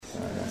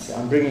Nancy.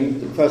 I'm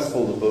bringing, first of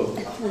all, the book,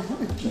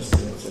 just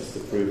to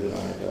prove that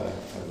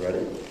I've read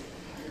it.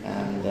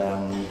 And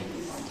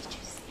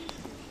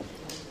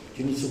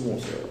do you need some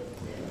water?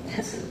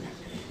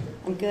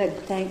 I'm good,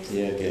 thanks.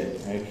 Yeah,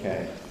 good.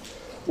 Okay.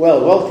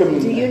 Well, welcome.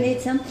 Do you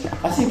need some?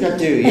 I think I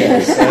do,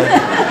 yes.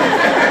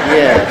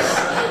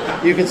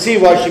 Yes. You can see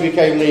why she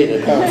became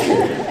leader, can't you?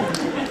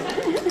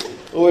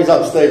 Always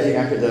upstaging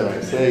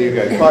academics. There you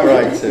go. Quite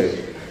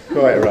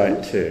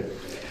right, too.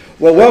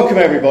 Well, welcome,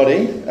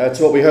 everybody, to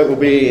what we hope will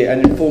be an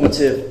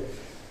informative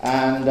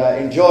and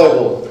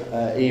enjoyable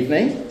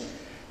evening.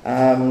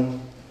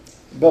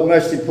 But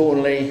most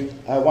importantly,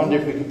 I wonder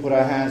if we can put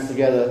our hands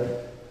together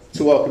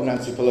to welcome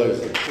Nancy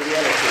Pelosi to the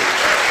LSE.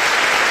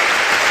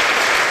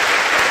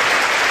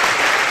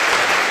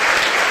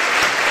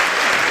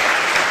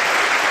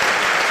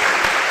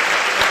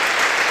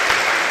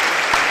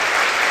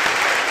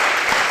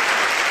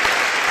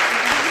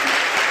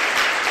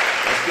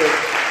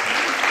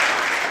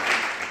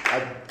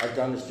 I've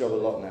done this job a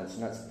lot, Nancy,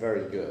 and that's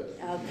very good.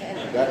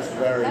 Okay. That's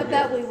very How good.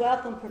 about we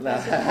welcome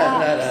Professor Cox?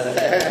 No.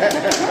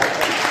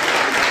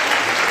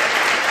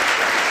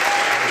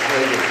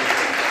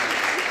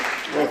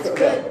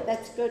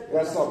 That's good.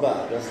 That's not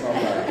bad.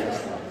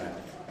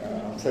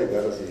 I'll take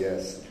that as a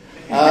yes.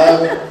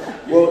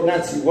 Well,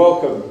 Nancy,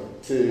 welcome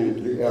to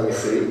the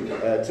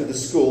LSE, to the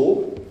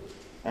school,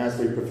 as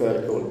we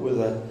prefer to call it, with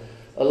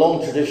a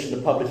long tradition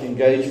of public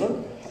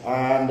engagement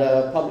and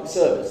public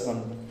service.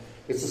 And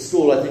it's a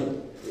school, I think,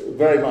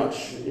 very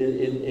much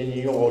in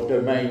your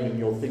domain, in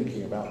your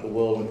thinking about the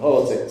world and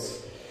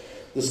politics.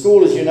 The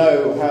school, as you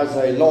know, has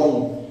a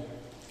long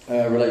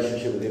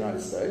relationship with the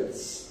United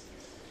States.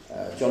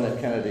 John F.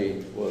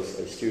 Kennedy was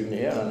a student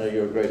here. I know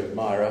you're a great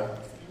admirer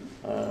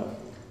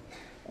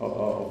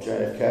of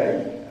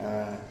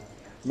JFK.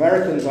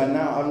 Americans, I'm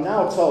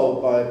now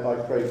told by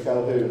Craig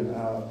Calhoun,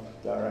 our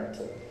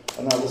director,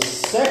 are now the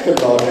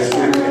second largest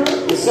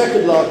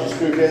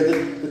group here.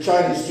 The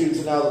Chinese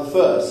students are now the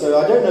first. So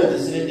I don't know if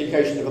this is an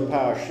indication of a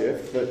power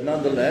shift, but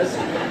nonetheless,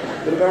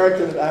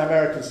 our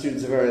American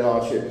students are very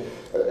large here.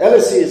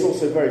 LSE is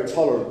also very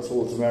tolerant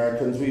towards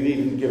Americans. We've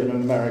even given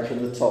an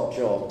American the top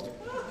job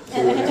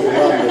to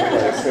run the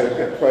place.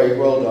 So, Craig,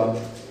 well done.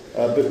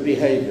 But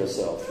behave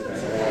yourself.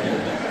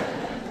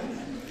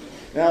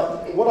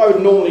 Now, what I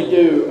would normally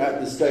do at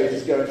this stage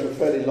is go into a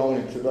fairly long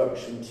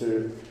introduction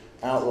to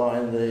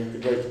outline the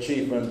great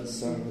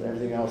achievements and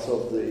everything else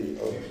of the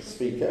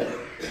speaker.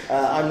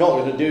 I'm not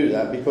going to do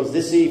that because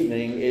this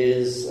evening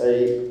is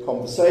a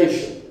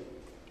conversation.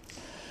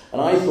 And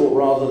I thought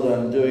rather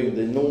than doing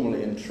the normal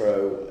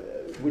intro,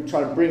 we'd try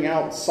to bring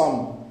out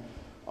some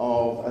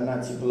of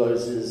Nancy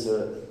Pelosi's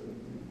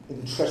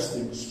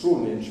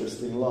extraordinarily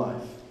interesting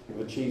life of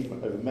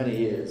achievement over many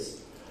years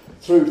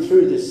through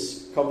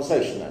this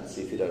conversation,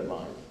 Nancy, if you don't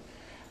mind.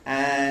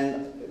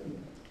 And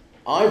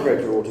I've read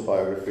your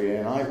autobiography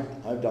and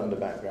I've done the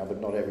background, but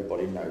not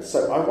everybody knows.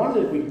 So I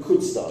wondered if we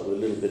could start with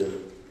a little bit of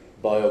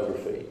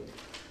biography.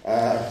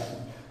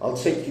 I'll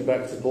take you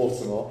back to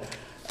Baltimore.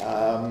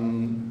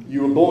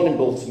 You were born in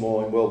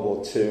Baltimore in World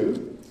War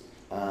II,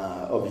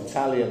 of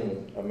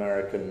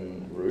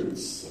Italian-American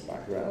roots,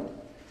 background.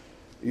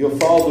 Your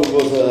father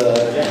was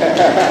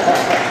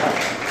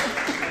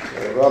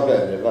va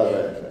bene.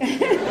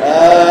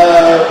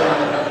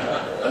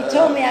 He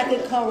told me I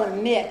could call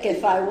him Mick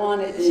if I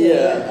wanted to,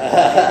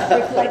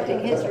 reflecting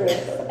his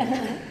roots.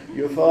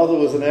 Your father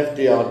was an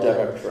FDR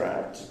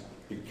Democrat,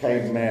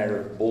 became mayor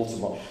of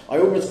Baltimore. I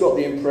almost got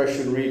the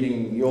impression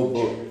reading your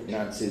book,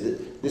 Nancy,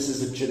 that this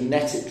is a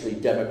genetically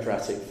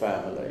democratic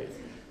family.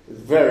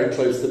 Very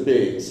close to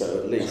being so,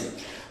 at least.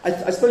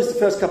 I suppose the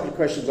first couple of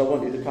questions I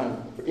want you to kind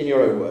of, in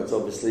your own words,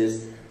 obviously,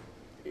 is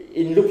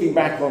in looking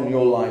back on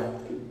your life,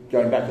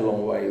 going back a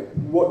long way,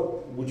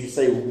 what would you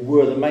say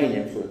were the main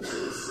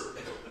influences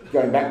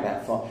going back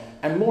that far?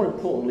 And more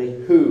importantly,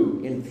 who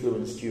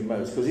influenced you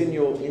most? Because in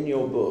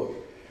your book,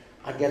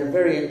 I get a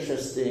very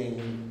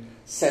interesting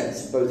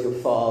sense of both your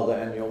father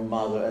and your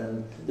mother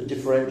and the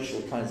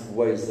differential kinds of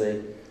ways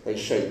they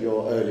shape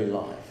your early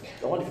life.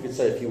 I wonder if you could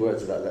say a few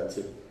words about that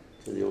to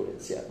the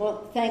audience. Yeah.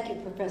 Well, thank you,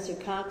 Professor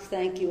Cox.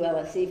 Thank you,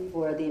 LSE,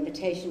 for the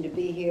invitation to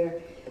be here.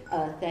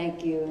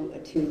 Thank you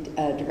to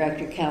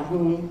Director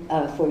Calhoun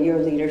for your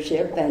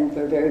leadership, and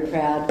we're very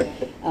proud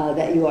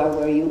that you are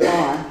where you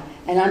are.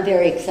 And I'm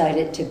very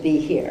excited to be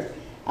here.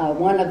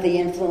 One of the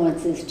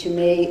influences to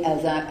me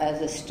as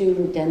a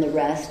student and the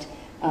rest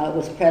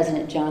was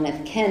President John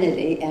F.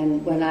 Kennedy.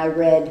 And when I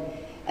read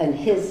in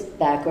his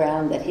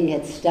background that he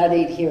had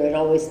studied here, it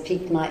always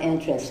piqued my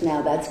interest.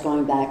 Now that's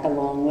going back a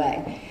long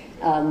way.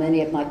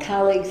 Many of my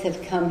colleagues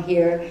have come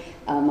here.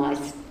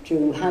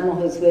 Drew Hummel,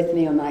 who's with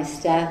me, on my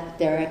staff,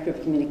 Director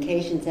of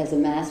Communications, has a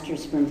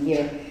master's from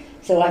here.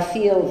 So I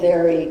feel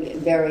very,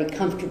 very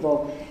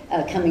comfortable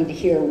coming to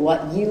hear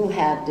what you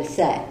have to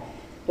say.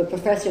 But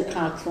Professor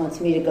Cox wants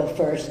me to go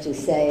first to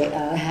say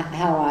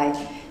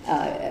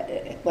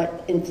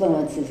what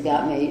influences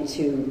got me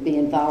to be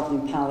involved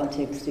in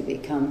politics, to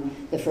become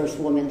the first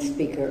woman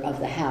Speaker of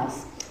the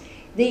House.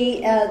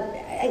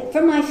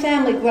 From my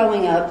family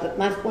growing up,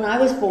 when I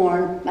was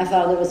born, my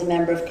father was a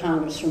member of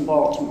Congress from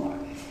Baltimore.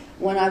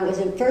 When I was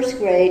in first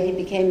grade, he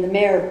became the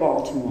mayor of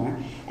Baltimore.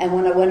 And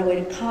when I went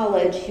away to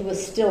college, he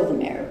was still the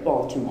mayor of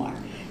Baltimore.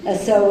 We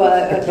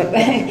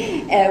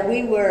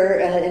were,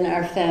 in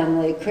our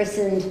family,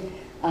 christened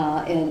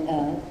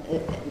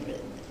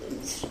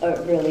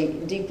really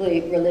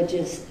deeply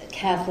religious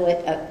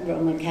Catholic,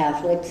 Roman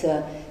Catholics,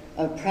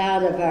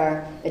 proud of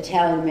our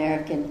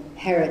Italian-American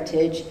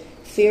heritage,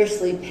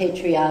 fiercely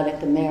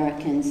patriotic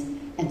Americans,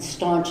 and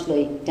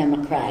staunchly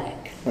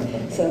democratic.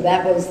 So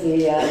that was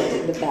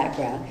the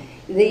background.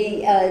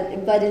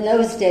 But in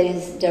those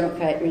days,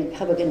 Democrat,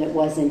 Republican, it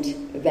wasn't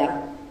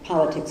about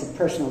politics of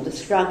personal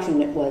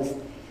destruction. It was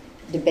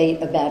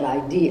debate about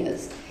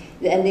ideas.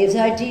 And these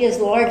ideas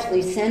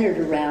largely centered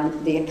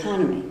around the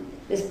economy.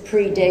 This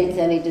predates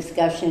any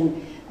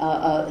discussion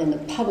in the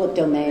public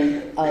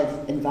domain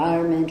of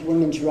environment,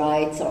 women's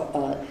rights,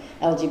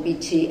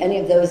 LGBT, any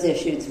of those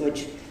issues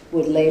which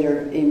would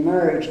later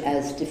emerge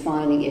as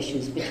defining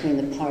issues between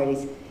the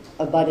parties.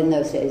 But in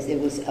those days, it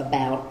was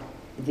about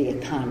the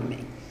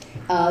economy.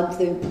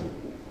 The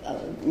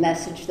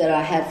message that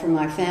I had from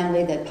our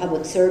family, that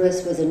public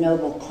service was a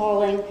noble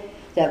calling,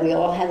 that we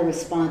all had a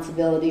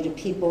responsibility to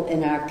people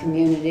in our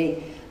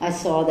community. I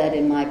saw that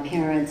in my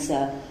parents,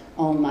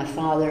 my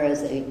father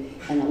as an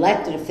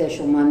elected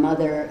official, my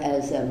mother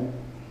as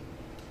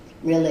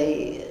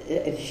really,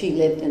 if she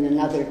lived in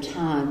another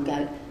time,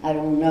 God, I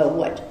don't know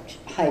what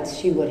heights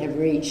she would have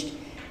reached,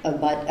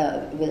 but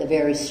with a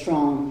very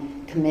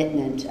strong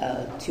commitment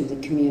to the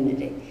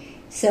community.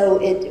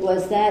 So it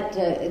was that,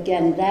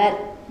 again, that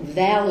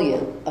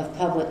value of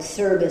public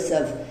service,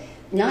 of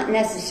not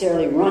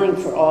necessarily running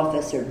for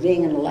office or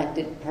being an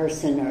elected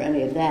person or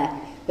any of that,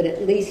 but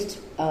at least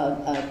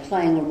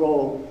playing a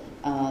role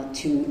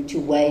to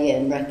weigh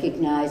in,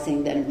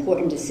 recognizing that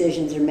important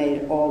decisions are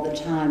made all the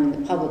time in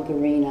the public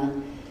arena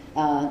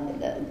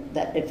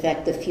that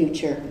affect the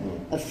future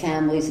of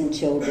families and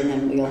children,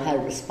 and we all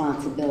have a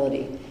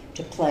responsibility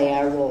to play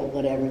our role,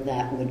 whatever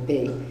that would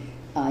be.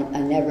 I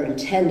never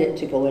intended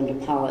to go into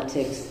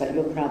politics, but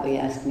you'll probably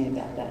ask me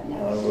about that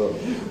now. I will.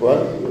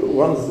 Well,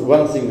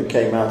 one thing that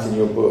came out in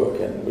your book,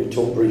 and we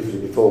talked briefly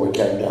before we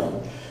came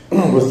down,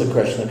 was the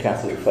question of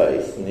Catholic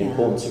faith and the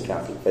importance of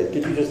Catholic faith.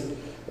 Could you just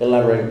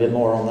elaborate a bit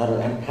more on that,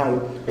 and how,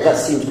 because that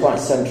seems quite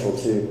central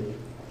to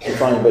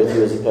defining both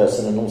you as a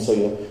person and also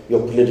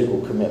your political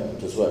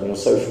commitment as well, and your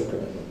social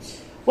commitments?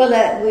 Well,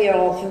 we are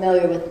all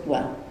familiar with,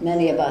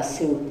 many of us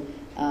who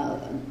are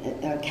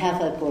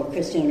Catholic or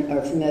Christian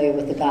are familiar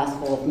with the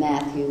Gospel of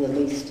Matthew, the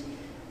least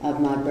of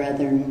my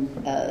brethren,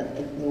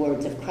 the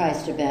words of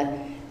Christ about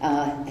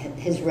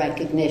his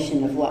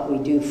recognition of what we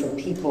do for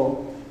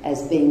people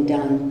as being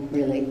done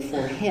really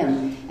for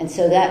him. And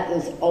so that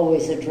was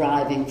always a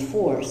driving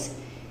force.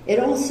 It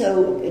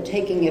also,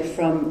 taking it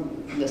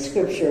from the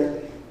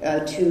scripture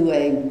to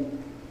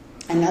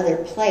another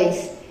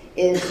place,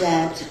 is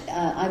that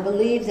I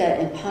believe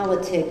that in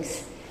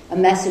politics, a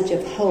message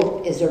of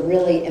hope is a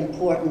really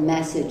important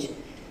message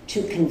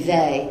to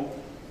convey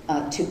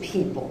to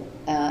people.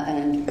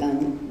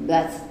 And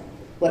that's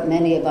what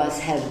many of us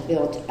have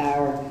built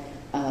our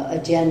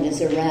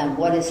agendas around.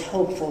 What is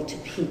hopeful to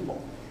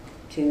people?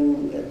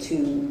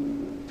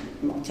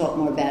 I'll talk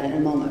more about it in a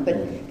moment. But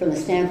from the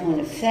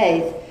standpoint of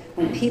faith,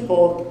 when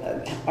people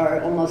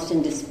are almost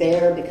in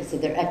despair because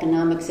of their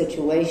economic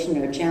situation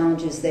or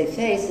challenges they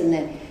face, and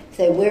they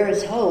say, where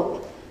is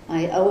hope?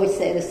 I always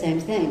say the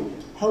same thing.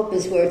 Hope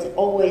is where it's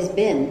always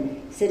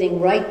been, sitting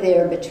right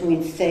there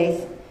between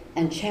faith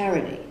and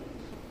charity.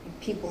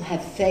 People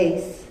have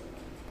faith,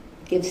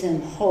 it gives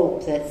them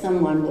hope that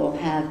someone will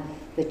have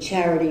the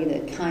charity,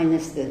 the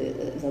kindness,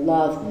 the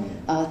love,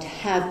 to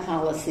have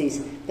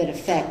policies that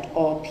affect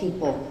all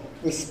people,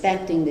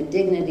 respecting the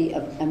dignity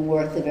and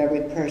worth of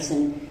every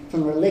person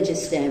from a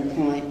religious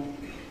standpoint,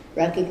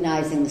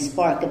 recognizing the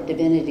spark of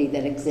divinity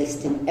that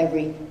exists in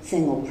every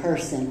single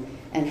person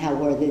and how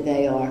worthy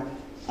they are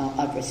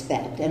of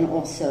respect. And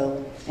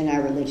also in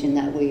our religion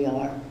that we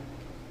have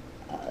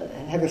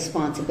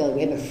responsibility.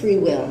 We have a free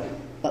will,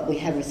 but we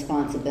have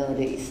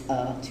responsibilities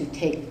to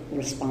take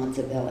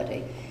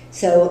responsibility.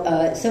 So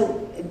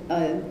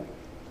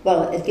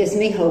it gives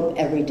me hope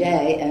every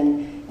day,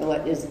 and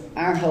what is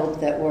our hope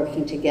that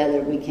working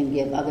together we can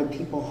give other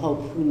people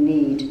hope who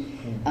need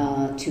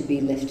to be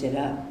lifted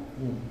up.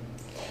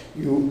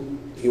 You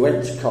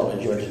went to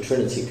college, you went to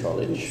Trinity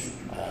College,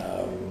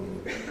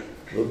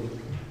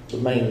 the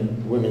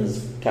main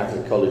women's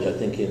Catholic college, I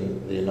think, in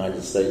the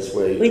United States.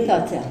 We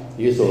thought so.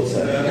 You thought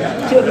so?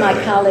 Two of my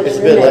college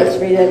roommates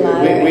read in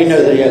my... We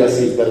know the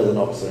LSE is better than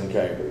Oxford and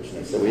Cambridge,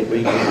 so we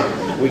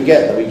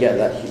get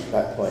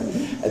that point.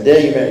 And there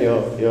you met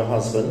your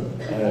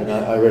husband, and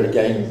I read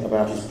again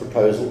about his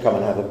proposal, come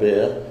and have a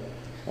beer.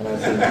 And I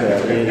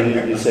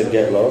think you said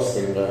get lost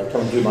and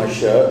come and do my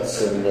shirts,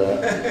 and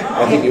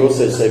I think you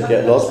also said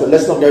get lost, but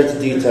let's not go into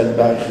detail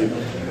about you.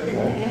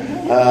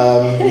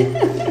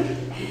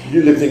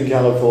 You lived in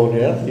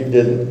California, you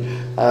didn't.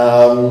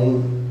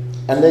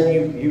 And then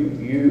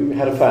you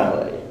had a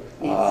family,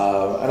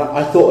 Yes. And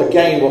I thought,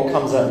 again, what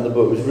comes out in the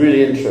book was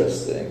really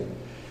interesting,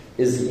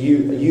 is that you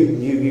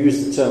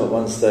used the term at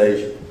one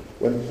stage,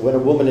 when a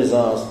woman is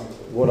asked,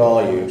 what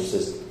are you? She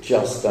says,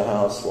 just a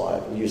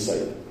housewife. And you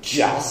say,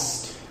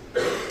 just.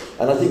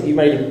 And I think you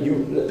made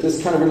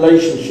this kind of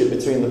relationship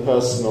between the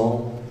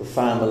personal, the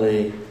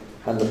family,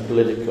 and the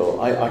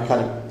political. I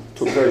kind of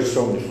took very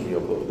strongly from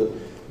your book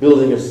that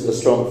building a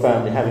strong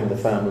family, having the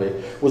family,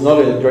 was not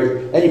only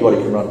great. Anybody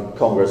can run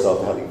Congress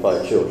after having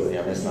 5 children.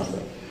 I mean, it's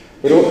nothing.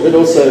 But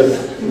also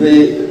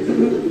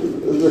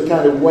the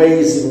kind of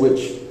ways in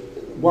which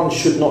one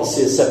should not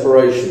see a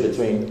separation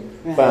between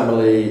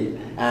family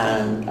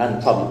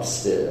and public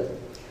sphere.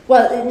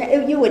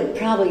 Well, you would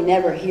probably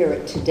never hear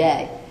it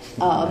today.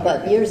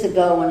 But years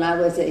ago, when I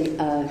was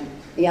a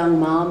young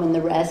mom and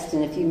the rest,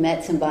 and if you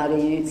met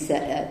somebody,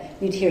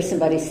 you'd hear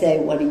somebody say,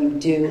 "What do you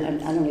do?"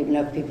 And I don't even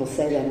know if people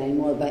say that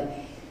anymore. But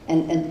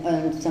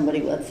and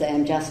somebody would say,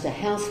 "I'm just a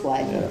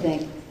housewife." Yeah. You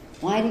think,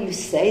 why do you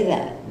say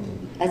that?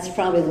 That's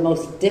probably the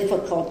most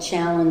difficult,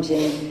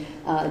 challenging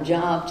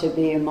job, to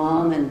be a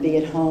mom and be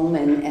at home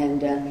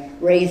and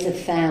raise a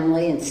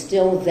family,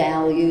 instill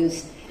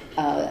values,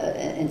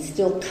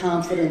 instill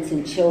confidence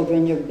in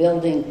children. You're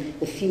building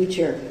the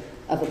future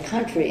of a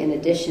country, in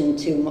addition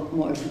to,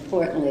 more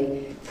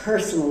importantly,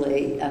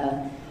 personally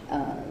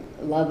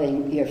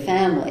loving your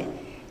family.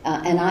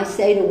 And I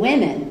say to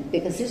women,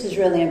 because this is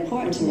really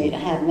important to me, to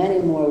have many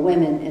more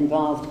women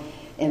involved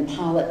in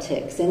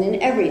politics and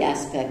in every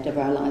aspect of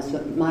our lives,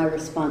 but my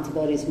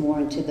responsibility is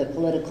more into the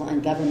political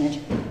and government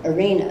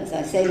arenas.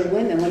 I say to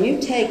women, when you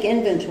take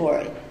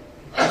inventory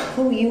of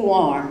who you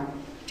are,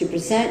 to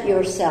present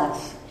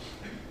yourself,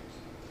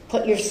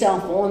 put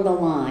yourself on the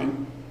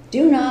line,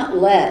 do not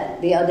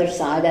let the other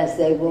side, as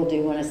they will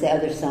do when I say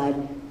other side,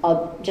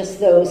 of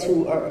just those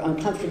who are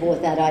uncomfortable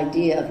with that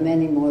idea of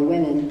many more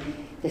women.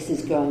 This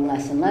is growing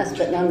less and less,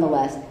 but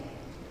nonetheless,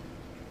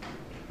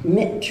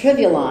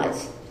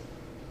 trivialize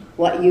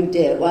what you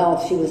did.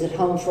 Well, she was at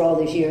home for all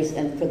these years,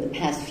 and for the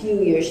past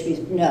few years,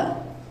 no.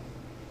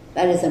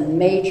 That is a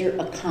major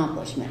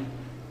accomplishment.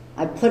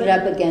 I put it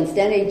up against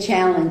any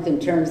challenge in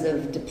terms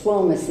of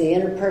diplomacy,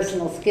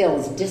 interpersonal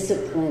skills,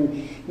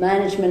 discipline,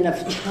 management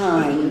of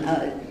time,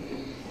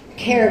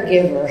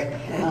 caregiver,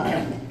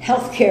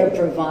 healthcare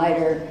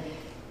provider,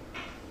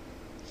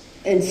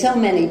 in so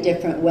many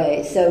different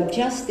ways. So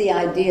just the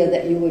idea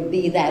that you would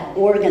be that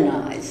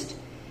organized,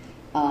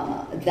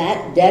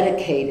 that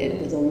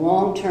dedicated, with a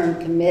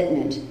long-term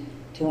commitment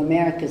to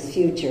America's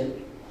future,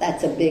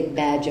 that's a big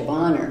badge of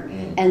honor.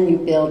 And you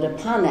build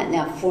upon that.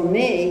 Now, for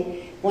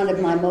me, one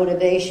of my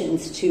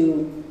motivations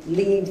to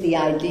leave the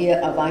idea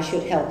of I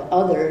should help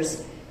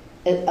others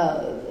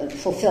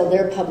fulfill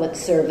their public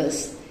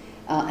service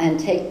and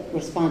take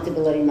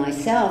responsibility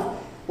myself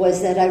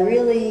was that I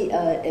really,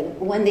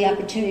 when the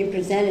opportunity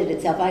presented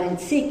itself, I didn't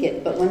seek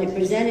it, but when it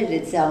presented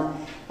itself,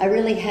 I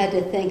really had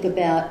to think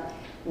about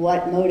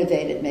what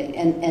motivated me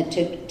and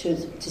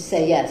to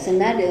say yes.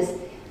 And that is,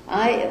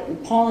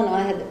 Paul and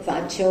I had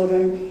 5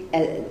 children.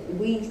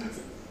 We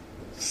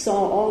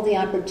saw all the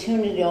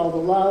opportunity, all the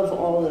love,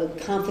 all the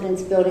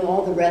confidence building,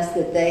 all the rest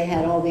that they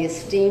had, all the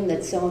esteem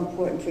that's so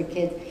important for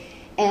kids.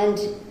 And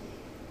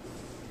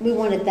we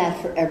wanted that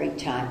for every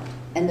child.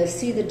 And to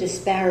see the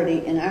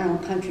disparity in our own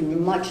country,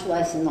 much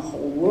less in the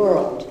whole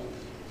world,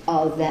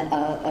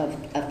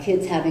 of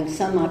kids having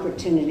some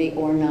opportunity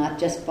or not,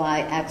 just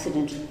by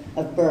accident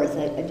of birth.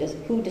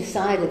 Who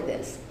decided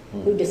this?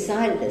 Who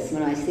decided this?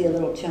 When I see a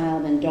little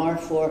child in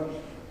Darfur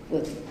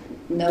with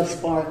no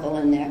sparkle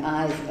in their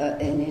eyes,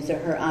 in his or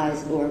her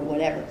eyes, or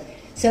whatever.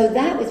 So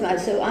that was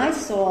so I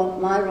saw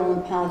my role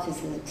in politics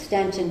as an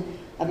extension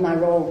of my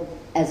role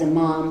as a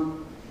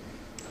mom,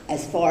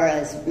 as far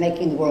as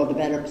making the world a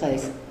better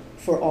place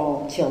for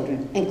all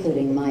children,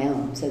 including my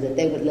own, so that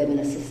they would live in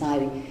a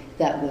society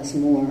that was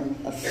more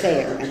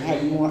fair and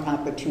had more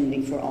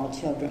opportunity for all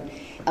children.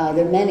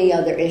 There are many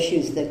other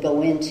issues that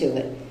go into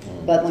it,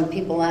 but when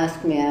people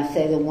ask me, I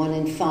say the 1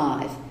 in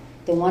 5.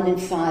 The 1 in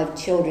 5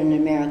 children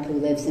in America who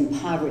lives in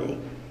poverty.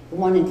 The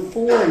 1 in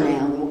 4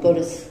 now will go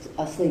to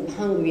sleep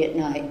hungry at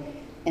night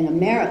in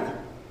America.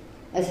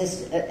 That's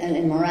just an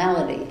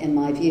immorality, in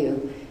my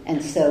view.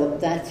 And so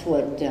that's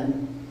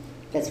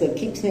what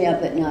keeps me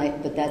up at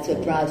night, but that's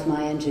what drives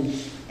my engine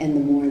in the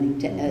morning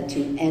to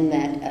end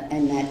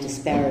that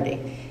disparity.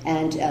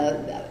 And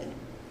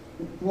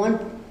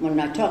when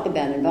I talk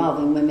about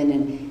involving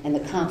women and the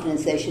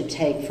confidence they should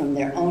take from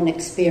their own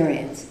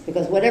experience,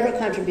 because whatever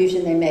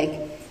contribution they make,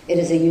 it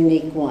is a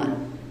unique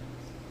one.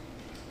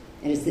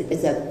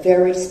 It's a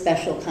very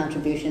special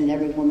contribution, and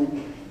every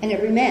woman and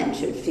every man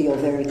should feel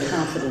very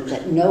confident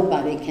that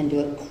nobody can do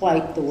it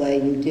quite the way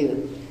you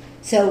do.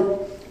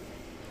 So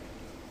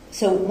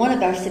one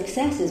of our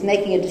successes,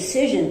 making a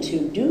decision to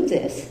do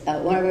this,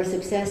 one of our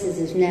successes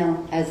is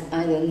now, as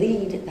I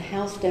lead the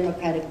House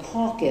Democratic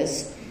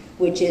Caucus,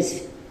 which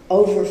is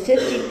over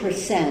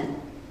 50%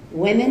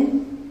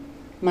 women,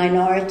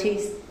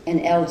 minorities, and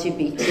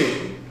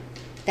LGBT.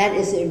 That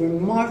is a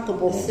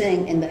remarkable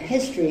thing in the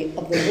history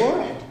of the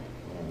world,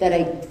 that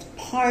a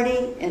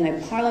party in a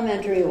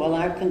parliamentary, well,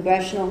 our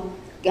congressional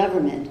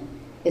government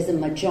is a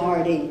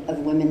majority of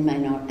women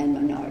and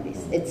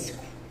minorities. It's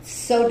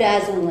so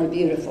dazzlingly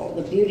beautiful.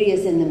 The beauty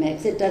is in the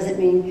mix. It doesn't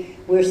mean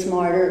we're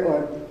smarter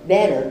or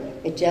better.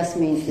 It just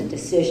means the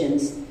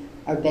decisions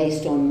are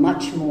based on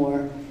much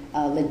more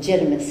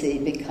legitimacy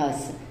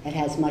because it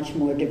has much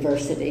more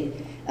diversity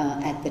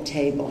at the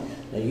table.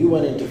 Now, you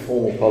went into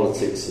formal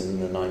politics in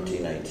the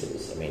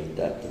 1980s. I mean,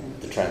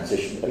 the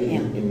transition. I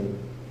mean, in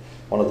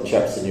one of the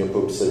chapters in your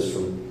book says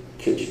from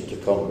kitchen to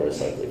Congress,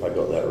 if I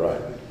got that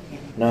right. Yeah.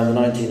 Now, in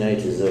the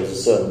 1980s, there was a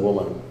certain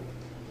woman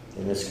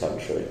in this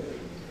country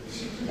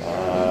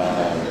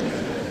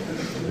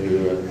who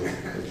was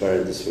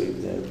buried this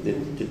week.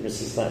 Did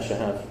Mrs. Thatcher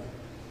have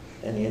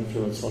any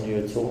influence on you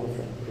at all,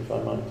 if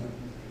I might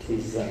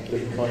tease that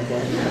little point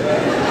down?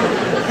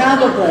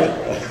 Probably.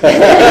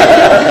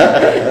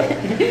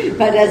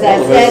 But as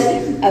I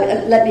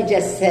said, let me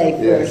just say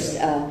first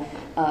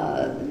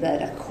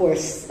that, of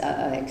course,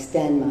 I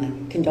extend my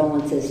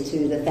condolences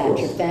to the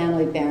Thatcher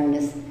family.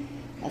 Baroness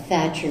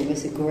Thatcher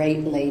was a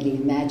great lady.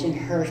 Imagine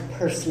her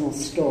personal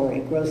story,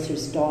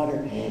 grocer's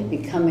daughter,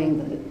 becoming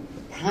the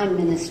Prime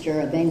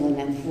Minister of England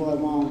and for a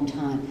long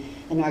time,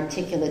 an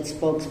articulate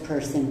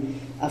spokesperson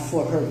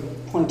for her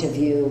point of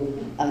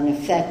view, an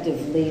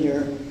effective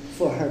leader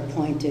for her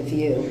point of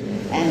view.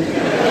 And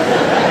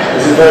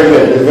this is very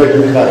good. It's very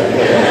good.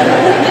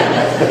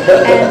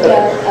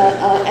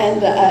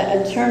 And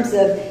in terms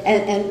of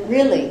and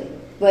really,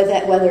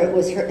 whether it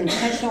was her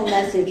intentional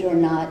message or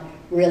not,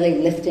 really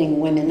lifting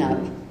women up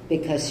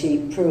because she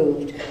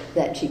proved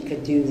that she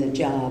could do the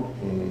job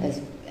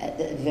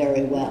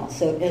very well.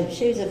 So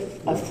she's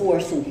a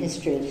force in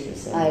history.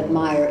 I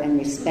admire and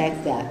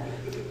respect that.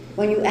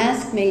 When you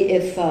ask me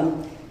if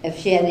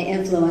she had any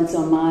influence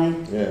on my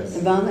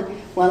involvement,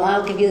 well,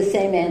 I'll give you the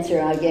same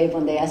answer I gave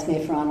when they asked me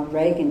if Ronald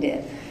Reagan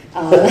did.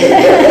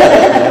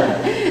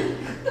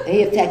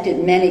 He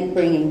affected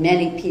bringing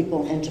many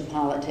people into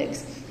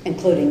politics,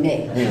 including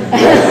me.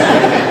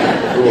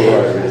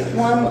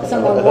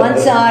 Some on one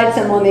side,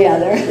 some on the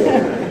other.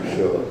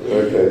 Sure.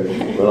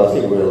 Okay. Well, I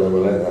think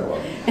we'll end that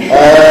one.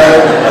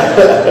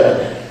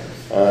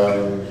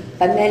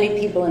 But many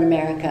people in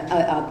America,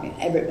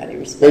 everybody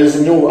respects. There's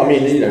a normal. I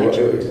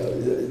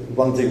mean,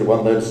 one thing that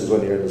one notices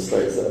when you're in the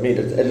States, I mean,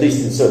 at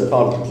least in certain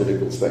part of the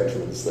political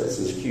spectrum in the States,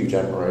 there's a huge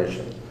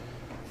admiration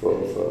for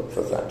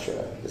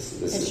Thatcher. This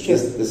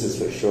is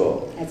for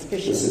sure. That's for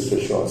sure. This is for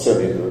sure. And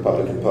certainly in the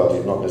Republican Party,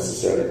 not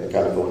necessarily in the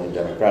Californian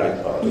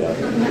Democratic Party.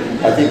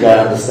 I think I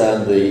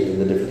understand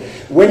the difference.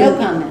 No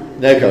comment.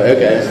 No comment.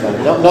 Okay, that's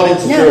fine. Not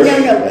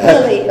interfering. No.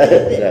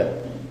 Really.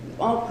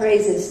 All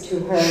praises to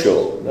her.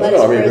 Sure.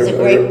 Let's praise a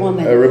great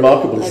woman. A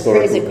remarkable story.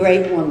 Let's praise a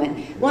great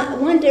woman.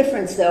 One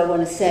difference, though, I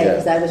want to say,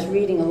 because I was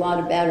reading a lot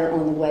about her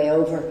on the way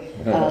over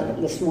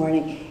this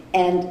morning,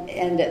 and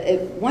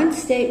one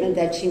statement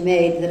that she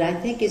made that I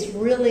think is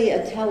really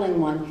a telling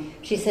one.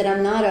 She said,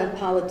 "I'm not a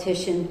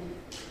politician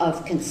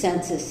of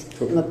consensus.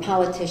 I'm a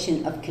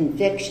politician of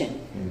conviction."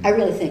 I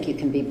really think you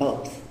can be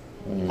both.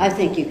 I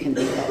think you can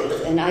be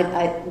both. And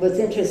I was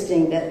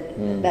interesting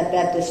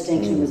that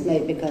distinction was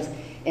made because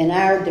in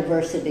our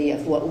diversity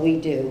of what we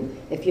do,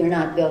 if you're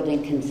not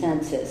building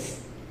consensus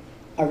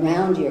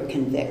around your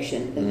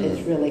conviction,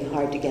 it's really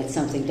hard to get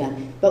something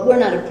done. But we're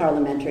not a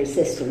parliamentary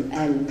system,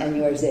 and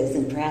yours is,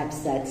 and perhaps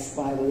that's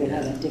why we would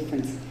have a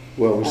difference.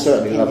 Well, we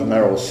certainly love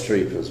Meryl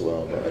Streep as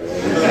well.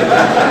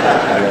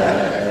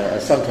 I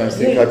sometimes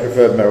think I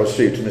prefer Meryl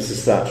Streep to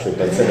Mrs. Thatcher,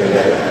 but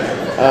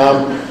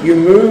anyway. You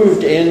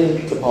moved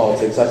into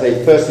politics, I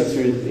say,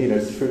 firstly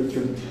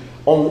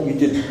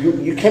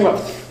you came up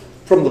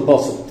from the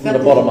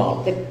bottom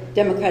up. The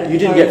Democratic You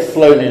didn't Party. get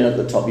flown in at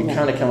the top. You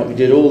kind of come up, you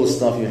did all the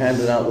stuff, you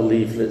handed out the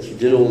leaflets, you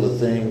did all the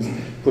things,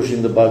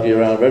 pushing the buggy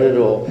around, read it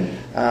all.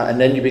 And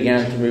then you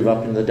began to move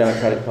up in the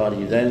Democratic Party.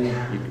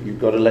 You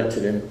got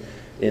elected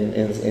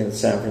in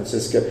San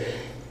Francisco.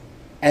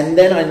 And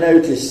then I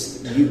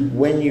noticed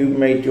when you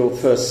made your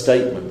first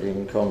statement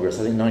in Congress,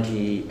 I think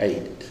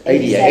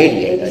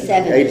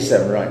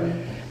 87, right.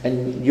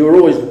 And you were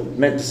always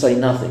meant to say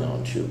nothing,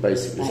 aren't you,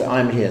 basically? So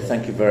I'm here,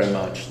 thank you very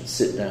much, and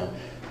sit down.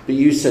 But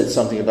you said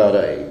something about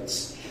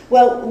AIDS.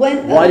 Well,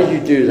 why did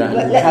you do that?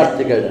 How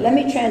did it go down? Let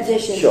me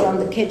transition from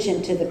the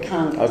kitchen to the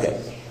Congress. Okay.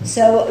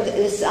 So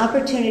this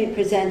opportunity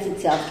presents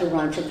itself to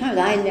run for Congress.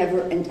 I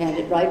never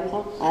intended, right,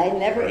 Paul? I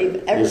never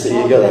even ever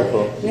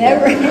thought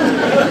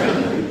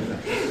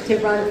to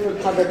run for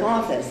public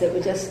office. It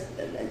was just,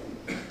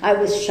 I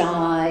was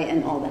shy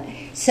and all that.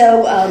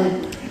 So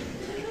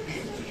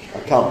I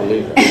can't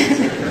believe it.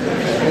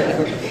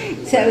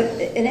 So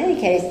in any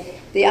case,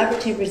 the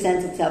opportunity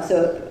presents itself.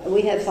 So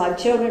we have 5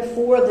 children,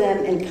 4 of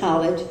them in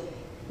college,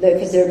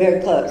 because they're very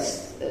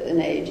close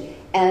in age,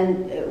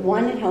 and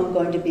 1 at home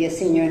going to be a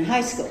senior in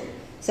high school.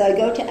 So I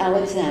go to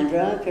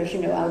Alexandra. Of course, you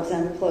know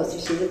Alexandra Pelosi.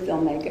 She's a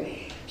filmmaker.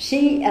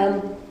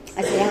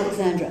 I said,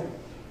 Alexandra,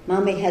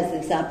 Mommy has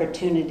this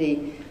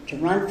opportunity to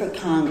run for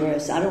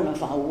Congress. I don't know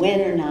if I'll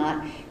win or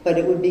not, but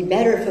it would be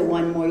better if it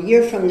 1 more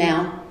year from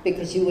now,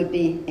 because you would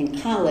be in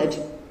college.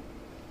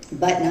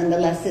 But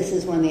nonetheless, this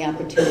is when the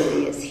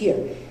opportunity is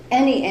here.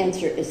 Any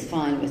answer is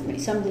fine with me.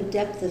 From the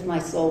depth of my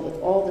soul, with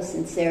all the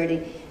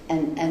sincerity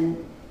and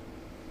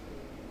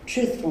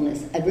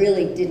truthfulness, I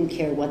really didn't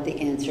care what the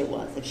answer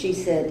was. If she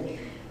said,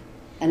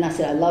 and I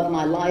said, I love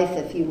my life,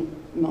 if you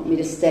want me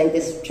to stay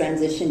this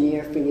transition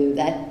year for you,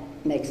 that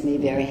makes me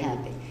very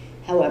happy.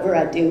 However,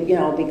 I do,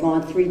 I'll be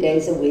gone 3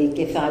 days a week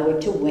if I were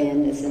to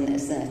win, this and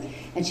this and that.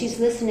 And she's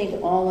listening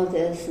to all of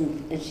this,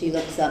 and she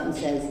looks up and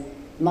says,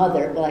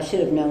 Mother, well, I should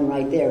have known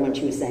right there when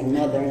she was saying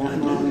mother, not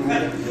mom.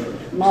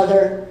 Right?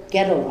 Mother,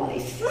 get a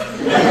life.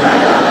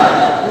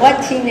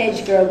 What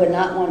teenage girl would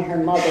not want her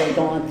mother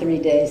gone 3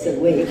 days a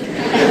week?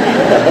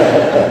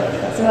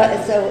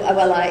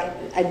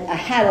 I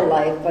had a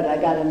life, but I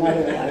got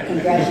another life.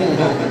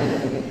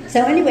 Congratulations.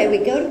 So anyway, we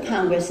go to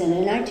Congress, and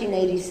in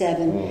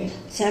 1987,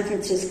 San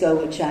Francisco,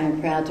 which I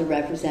am proud to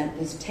represent,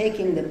 was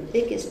taking the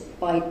biggest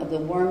bite of the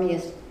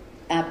wormiest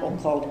apple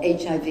called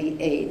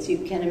HIV/AIDS. You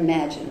can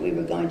imagine. We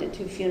were going to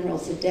 2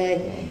 funerals a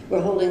day. We're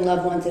holding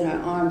loved ones in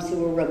our arms who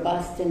were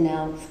robust and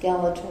now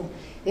skeletal.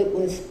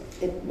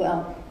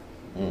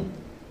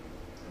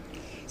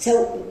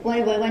 So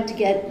when I went to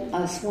get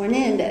sworn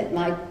in,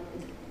 I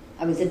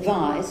was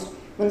advised,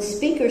 when the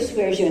speaker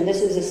swears you in,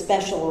 this is a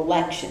special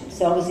election,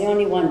 so I was the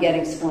only one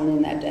getting sworn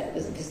in that day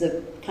because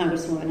the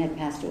congresswoman had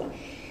passed away.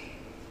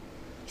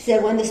 He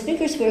said, when the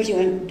speaker swears you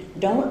in,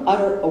 don't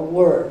utter a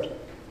word.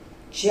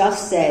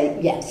 Just say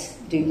yes.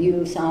 Do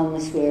you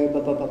solemnly swear, blah,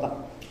 blah, blah, blah.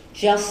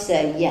 Just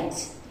say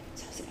yes.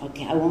 So I said,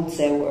 okay, I won't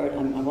say a word. I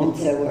won't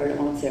say a word. I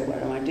won't say a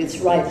word. I want to do this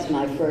right. It's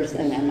my first.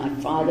 And then my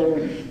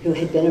father, who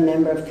had been a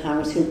member of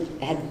Congress, who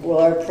had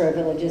war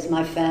privileges,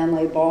 my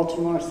family,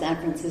 Baltimore, San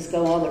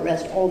Francisco, all the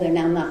rest, all there.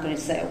 Now I'm not going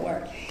to say a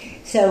word.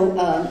 So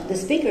the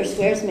speaker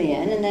swears me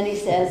in, and then he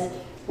says,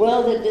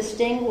 well, the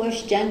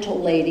distinguished gentle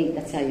lady,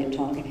 that's how you're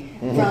talking,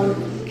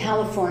 from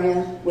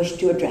California wished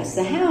to address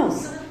the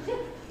House.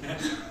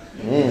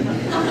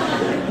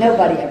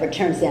 Nobody ever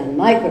turns down the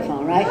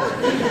microphone, right?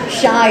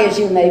 Shy as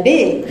you may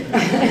be.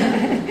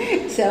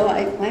 So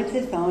I went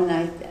to the phone,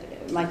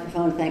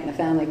 microphone, thanked my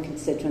family,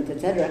 constituents,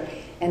 etc.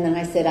 And then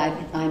I said,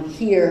 I'm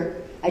here.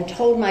 I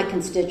told my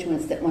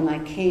constituents that when I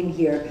came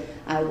here,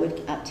 I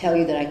would tell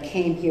you that I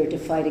came here to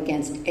fight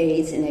against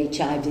AIDS and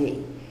HIV.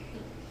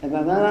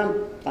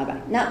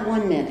 Bye-bye. Not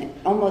 1 minute,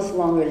 almost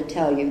longer to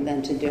tell you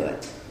than to do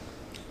it.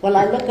 Well,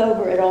 I look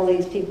over at all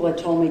these people that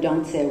told me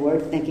don't say a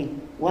word, thinking,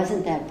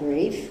 wasn't that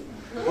brief?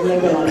 And they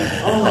were like,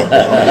 oh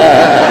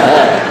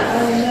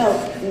no,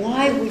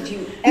 why would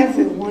you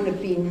ever want to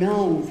be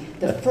known,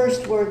 the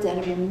first words out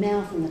of your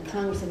mouth in the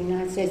Congress of the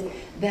United States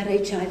about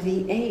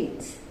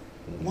HIV/AIDS?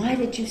 Why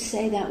did you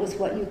say that was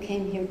what you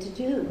came here to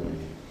do?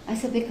 I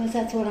said, because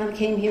that's what I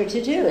came here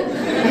to do.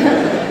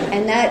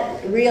 And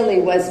that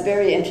really was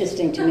very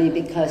interesting to me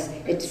because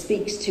it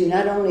speaks to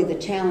not only the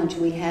challenge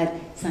we had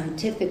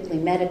scientifically,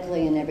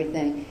 medically, and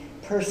everything,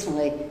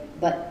 personally,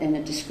 but in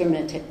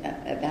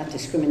about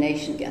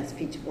discrimination against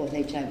people with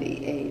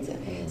HIV/AIDS.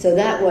 So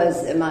that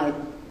was my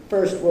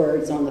first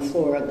words on the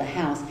floor of the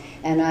House.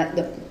 And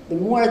the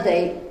more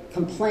they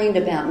complained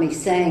about me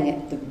saying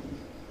it, the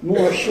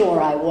more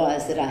sure I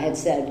was that I had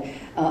said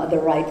the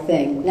right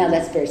thing. Now,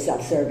 that's very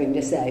self-serving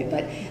to say,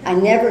 but I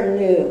never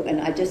knew,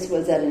 and I just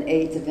was at an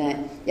AIDS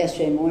event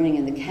yesterday morning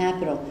in the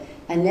Capitol,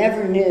 I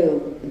never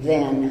knew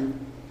then,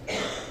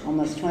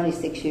 almost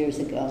 26 years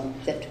ago,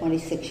 that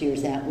 26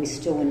 years out, we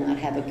still would not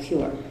have a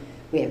cure.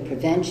 We have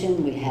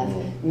prevention, we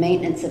have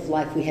maintenance of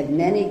life, we have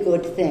many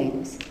good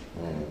things,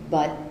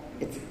 but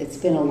it's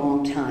been a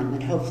long time,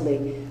 and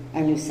hopefully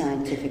our new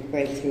scientific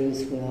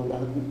breakthroughs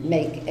will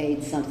make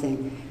AIDS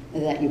something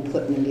that you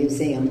put in a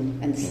museum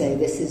and say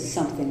this is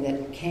something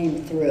that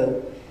came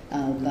through,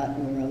 but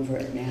we're over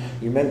it now.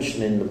 You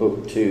mention in the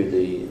book too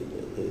the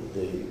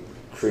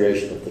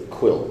creation of the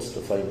quilt,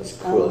 the famous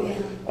quilt. Oh,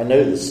 yeah. I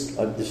know this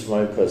is my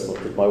own personal,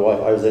 because my wife,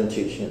 I was then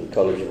teaching at the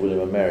College of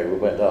William and Mary. We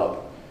went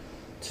up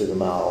to the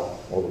Mall,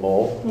 or the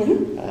Mall,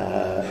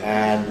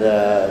 and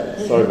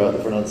sorry about the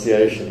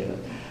pronunciation,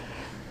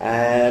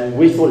 and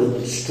we thought it was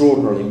an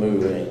extraordinarily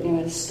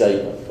moving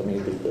statement. I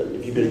mean,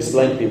 if you could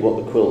explain to people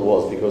what the quilt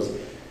was, because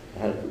it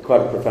had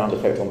quite a profound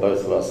effect on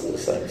both of us at the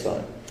same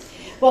time.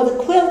 Well,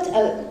 the quilt,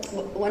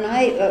 when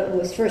I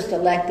was first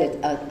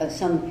elected,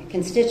 some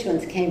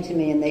constituents came to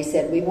me and they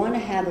said, we want to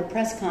have a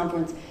press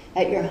conference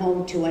at your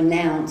home to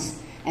announce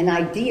an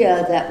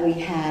idea that we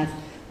have,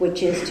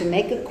 which is to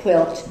make a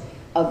quilt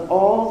of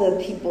all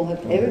the people,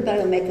 everybody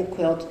will make a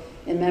quilt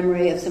in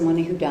memory of someone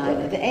who died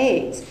of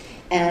AIDS.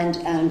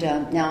 And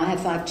now I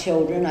have 5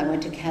 children. I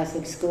went to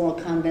Catholic school,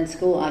 a convent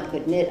school. I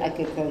could knit, I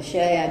could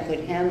crochet, I could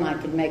hem, I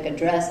could make a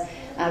dress,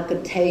 I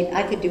could tape,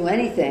 I could do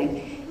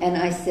anything. And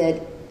I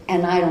said,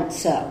 and I don't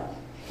sew.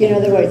 In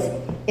other words,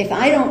 if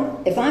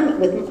I'm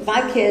with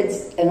 5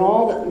 kids and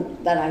all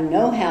that I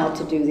know how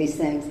to do these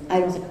things, I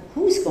don't say,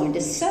 who's going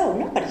to sew?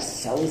 Nobody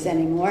sews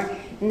anymore.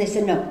 And they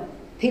said, no,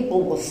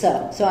 people will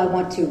sew. So I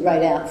want to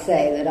right out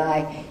say that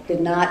I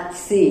did not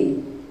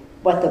see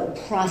what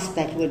the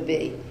prospect would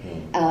be.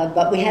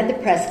 But we had the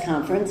press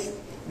conference,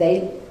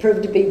 They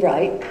proved to be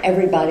right.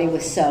 Everybody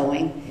was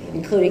sewing,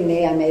 including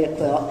me. I made a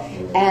quilt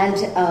and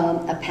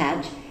a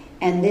patch,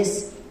 and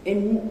this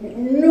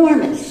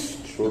enormous.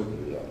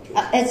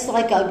 It's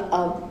like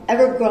a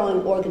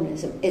ever-growing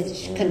organism.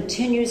 It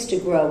continues to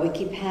grow. We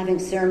keep having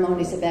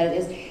ceremonies about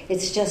it.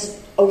 It's just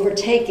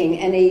overtaking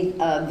any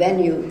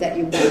venue that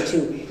you want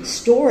to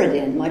store it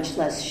in, much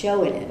less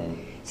show it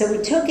in. So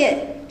we took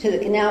it to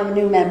the. Now I'm a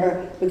new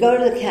member. We go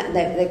to the.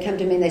 They come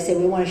to me and they say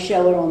we want to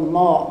show it on the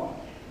mall,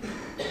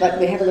 but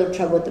we have a little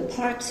trouble with the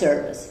Park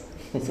Service.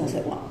 So I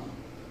said, well,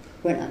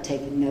 we're not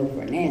taking no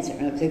for an answer.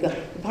 The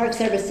Park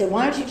Service said,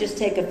 why don't you just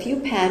take a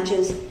few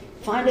patches,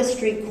 find a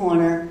street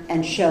corner,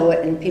 and show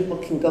it, and people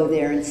can go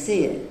there and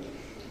see it.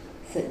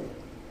 I said,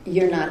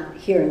 you're not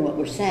hearing what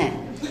we're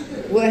saying.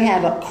 We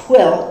have a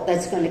quilt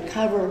that's going to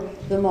cover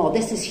the mall.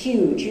 This is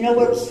huge. You know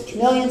where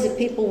millions of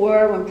people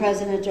were when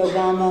President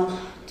Obama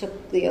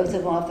took the oath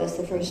of office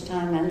the first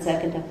time and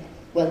second time?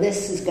 Well,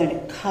 this is going to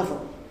cover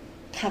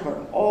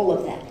all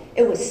of that.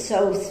 It was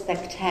so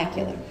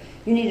spectacular.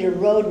 You needed a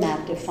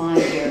roadmap to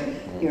find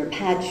your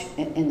patch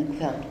in the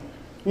quilt.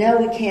 No,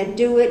 we can't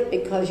do it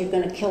because you're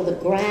going to kill the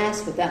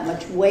grass with that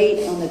much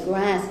weight on the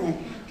grass. And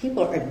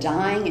people are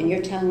dying, and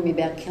you're telling me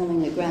about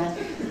killing the grass.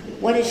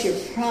 What is your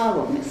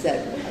problem? I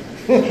said,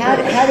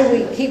 how do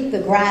we keep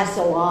the grass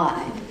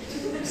alive?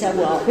 I said,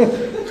 well,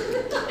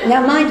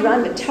 now mind you,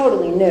 I'm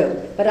totally new,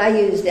 but I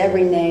used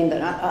every name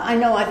that I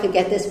know I could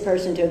get this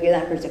person to get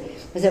that person.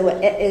 I said, well,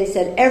 they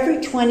said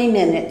every 20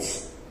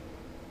 minutes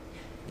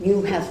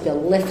you have to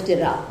lift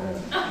it up.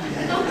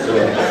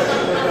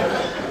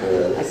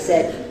 I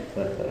said,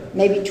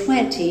 maybe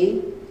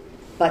 20,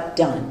 but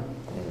done.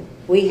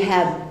 We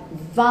have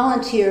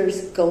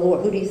volunteers galore.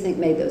 Who do you think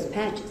made those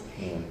patches?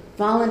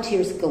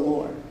 Volunteers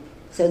galore.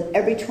 So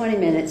every 20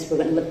 minutes we're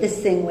going to lift.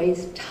 This thing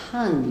weighs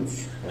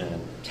tons.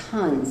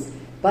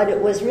 But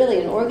it was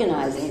really an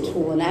organizing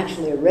tool and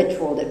actually a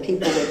ritual that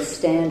people would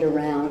stand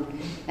around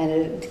and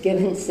at a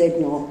given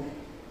signal,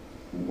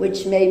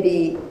 which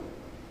maybe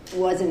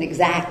wasn't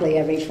exactly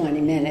every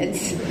 20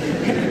 minutes.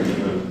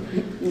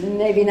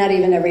 Maybe not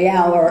even every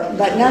hour,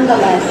 but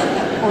nonetheless,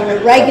 on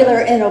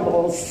irregular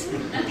intervals,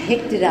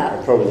 picked it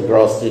up. Probably the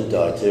grass did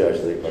die too,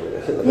 actually.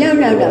 No.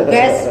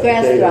 Grass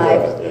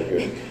thrived.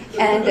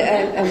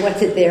 And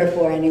what's it there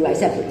for anyway?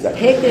 So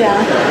picked it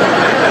up.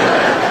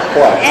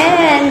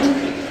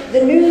 And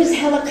the news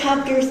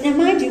helicopters. Now,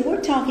 mind you,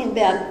 we're talking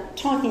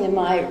in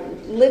my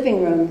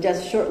living room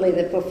just shortly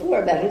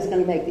before about who's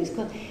going to make these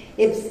quilts.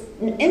 It's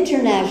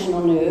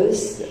international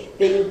news.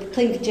 The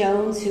Cleve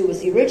Jones, who was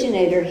the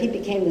originator, he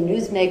became the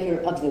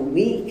newsmaker of the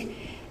week,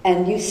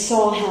 and you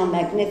saw how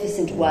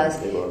magnificent it was.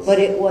 But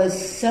it was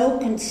so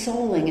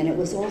consoling, and it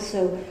was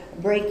also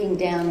breaking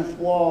down of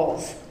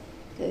walls.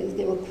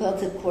 There were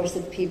quilts, of course,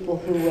 of people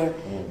who were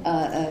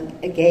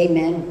gay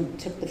men who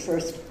took the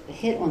first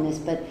hit on this,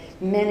 but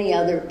many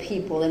other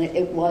people, and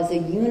it was a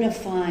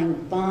unifying,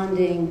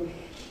 bonding,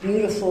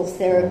 beautiful,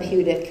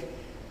 therapeutic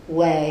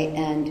way,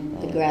 and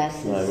the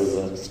grass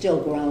is still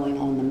growing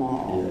on the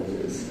mall.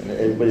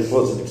 Yeah, but it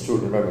was an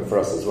extraordinary moment for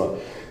us as well.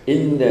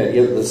 In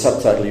the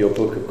subtitle of your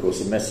book, of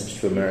course, A Message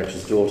to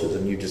America's Daughters,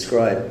 and you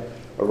describe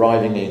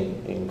arriving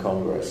in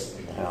Congress,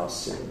 in the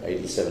House in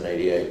 87,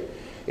 88.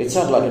 It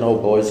sounded like an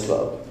old boys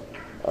club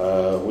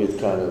with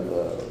kind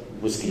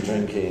of whiskey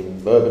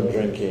drinking, bourbon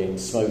drinking,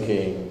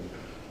 smoking.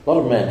 A lot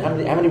of men.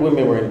 How many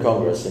women were in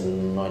Congress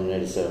in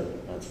 1987?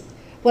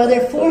 Well,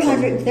 there are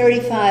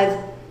 435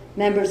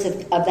 members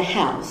of the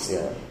House,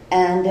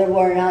 and there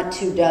were not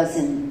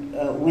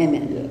 24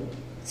 women. Yeah.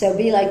 So it'd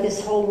be like this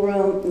whole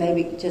room,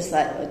 maybe just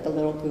like the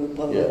little group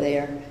over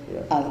there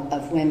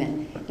of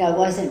women. Now, it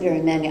wasn't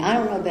very many. I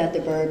don't know about the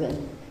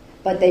bourbon,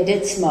 but they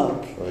did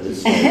smoke.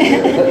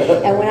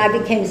 And when I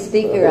became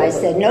speaker, I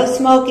said, no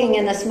smoking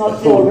in the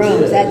smoke-filled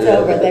rooms. That's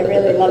over. They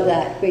really love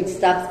that. We'd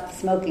stop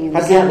smoking in the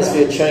Has the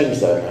atmosphere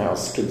changed, though, in the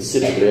House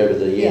considerably over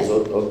the years?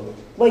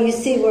 Well, you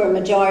see, we're a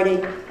majority,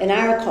 in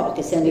our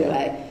caucus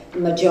anyway,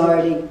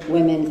 majority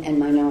women and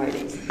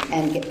minorities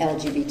and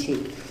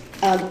LGBT.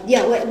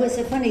 It was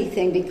a funny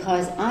thing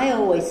because I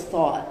always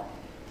thought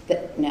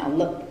that, now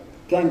look,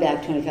 going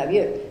back 25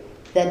 years,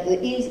 that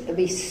it would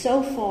be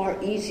so far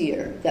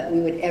easier that we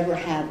would ever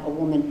have a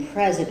woman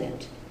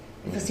president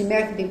because the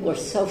American people are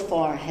so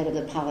far ahead of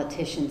the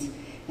politicians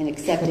in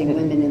accepting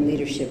women in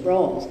leadership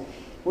roles.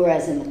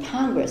 Whereas in the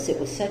Congress, it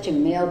was such a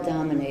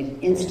male-dominated,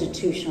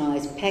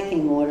 institutionalized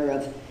pecking order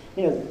of,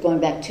 going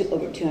back to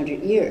over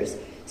 200 years.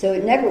 So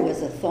it never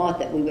was a thought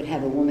that we would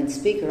have a woman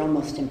speaker,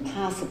 almost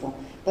impossible.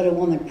 But a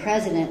woman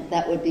president,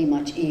 that would be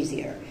much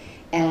easier.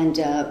 And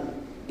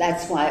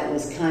that's why it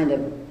was kind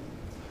of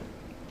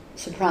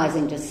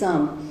surprising to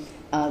some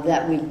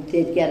that we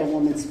did get a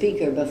woman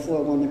speaker before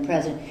a woman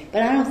president.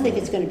 But I don't think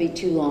it's going to be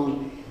too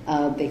long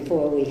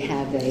before we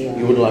have a...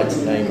 You would like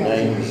to name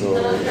names or...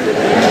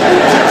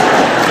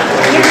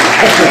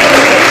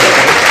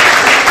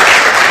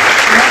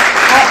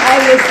 I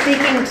was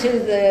speaking to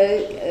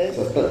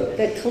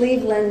the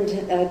Cleveland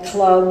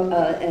club,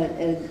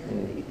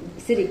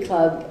 city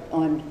club,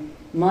 on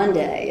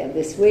Monday of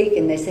this week,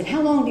 and they said,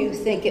 how long do you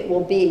think it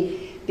will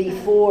be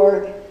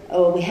before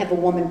we have a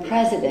woman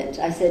president?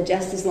 I said,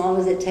 just as long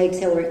as it takes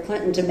Hillary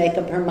Clinton to make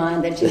up her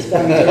mind that she's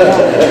going to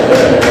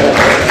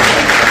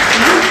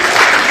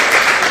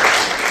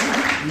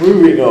run.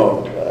 Moving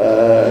on.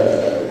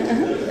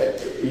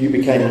 You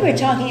became... We're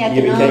talking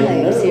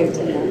economics here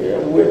tonight.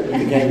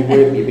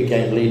 You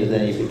became leader,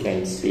 then you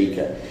became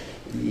speaker.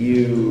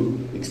 You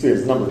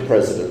experienced a number of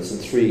presidents,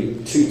 and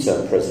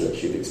two-term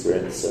presidents you've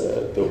experienced.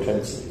 Bill Clinton,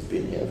 who's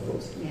been here, of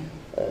course. Yeah.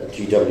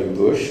 G.W.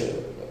 Bush, a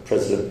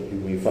president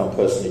whom you found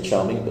personally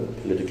charming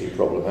but politically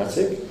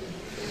problematic.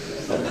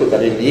 I'll put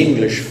that in the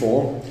English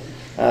form.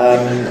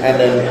 And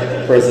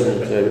then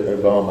President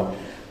Obama.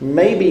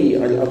 Maybe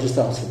I'll just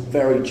ask a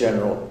very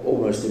general,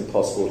 almost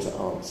impossible to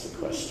answer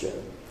question.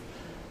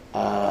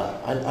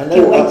 I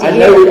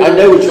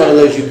know which one of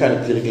those you kind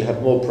of politically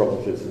have more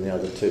problems with than the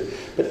other two.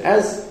 But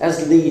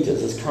as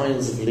leaders, as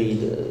kinds of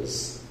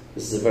leaders,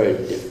 this is a very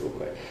difficult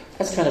question.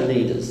 As kind of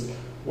leaders,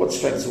 what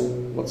strengths do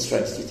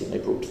you think they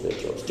brought to their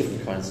jobs?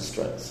 Different kinds of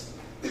strengths.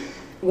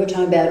 We're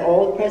talking about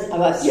all presidents.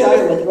 I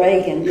started with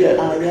Reagan,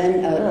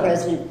 then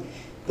President.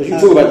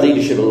 Because you talk about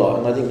leadership a lot,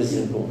 and I think this is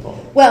an important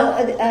point. Well,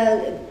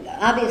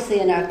 obviously,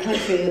 in our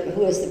country,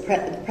 who is the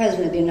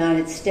President of the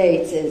United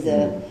States is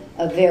a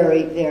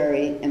very,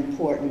 very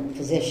important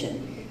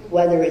position.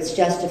 Whether it's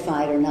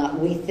justified or not,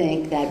 we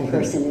think that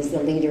person is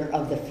the leader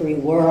of the free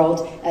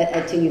world.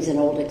 To use an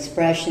old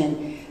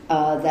expression,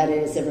 that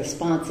is a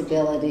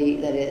responsibility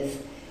that is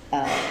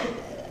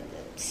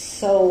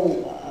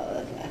so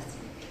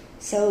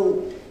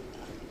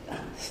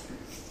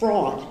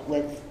fraught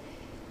with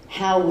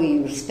how we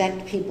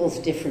respect people's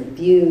different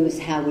views,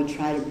 how we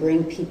try to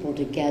bring people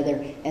together,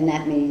 and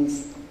that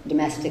means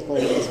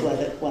domestically as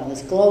well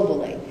as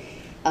globally.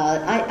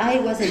 I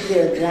wasn't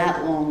there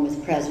that long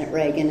with President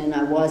Reagan, and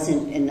I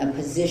wasn't in a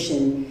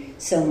position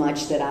so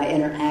much that I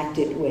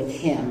interacted with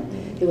him.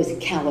 He was a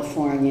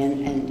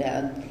Californian and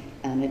a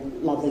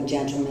lovely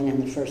gentleman,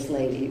 and the First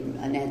Lady,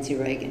 Nancy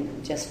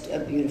Reagan, just a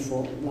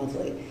beautiful,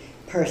 lovely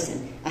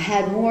person. I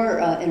had more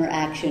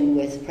interaction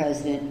with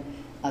President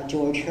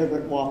George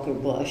Herbert Walker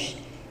Bush,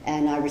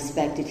 and I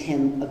respected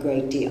him a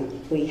great deal.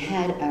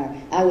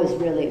 I was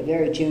really a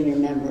very junior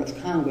member of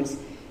Congress,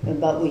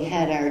 but we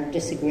had our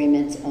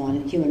disagreements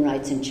on human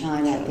rights in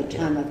China at the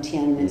time of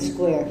Tiananmen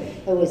Square.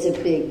 It was a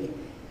big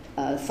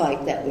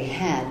fight that we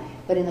had.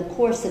 But in the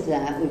course of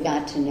that, we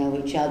got to know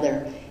each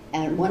other.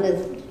 And one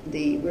of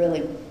the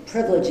really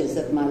privileges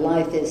of my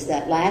life is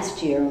that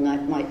last year,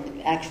 on my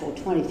actual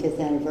 25th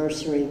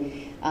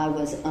anniversary, I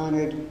was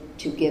honored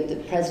to give the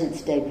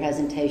President's Day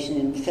presentation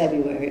in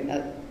February.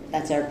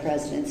 That's our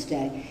President's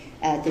Day,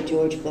 at the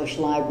George Bush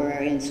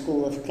Library and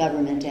School of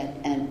Government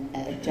at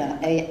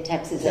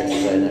Texas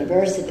A&M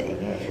University.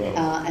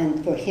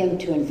 And for him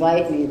to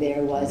invite me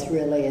there was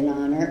really an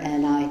honor,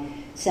 and I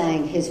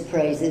sang his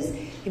praises.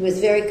 He was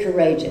very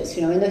courageous.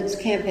 You know, in his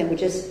campaign, we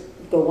just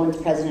go one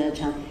president at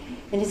a time.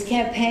 In his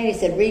campaign, he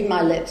said, "Read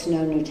my lips,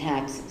 no new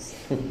taxes."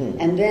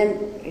 And then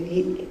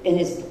in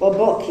his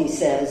book, he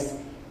says,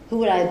 who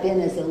would I have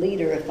been as a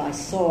leader if I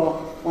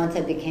saw, once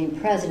I became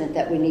president,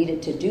 that we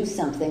needed to do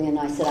something? And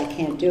I said, I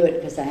can't do it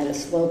because I had a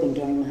slogan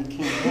during my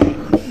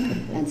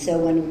campaign. And so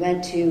when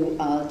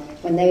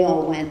they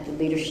all went, the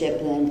leadership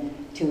then,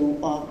 to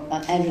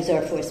Andrews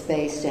Air Force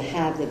Base to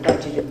have the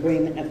budget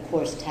agreement, of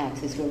course,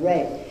 taxes were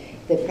raised.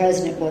 The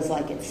president was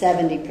like at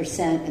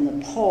 70% in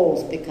the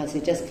polls because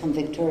he'd just come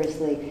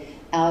victoriously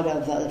out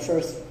of the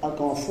first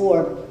Gulf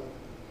War.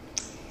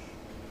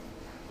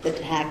 The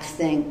tax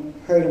thing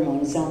hurt him on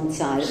his own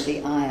side of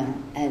the aisle,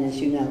 and as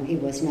you know, he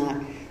was not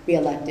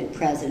re-elected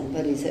president,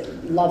 but he's a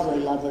lovely,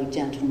 lovely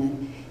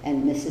gentleman,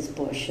 and Mrs.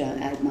 Bush, I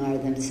admire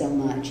them so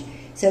much.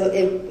 So,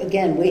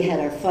 again, we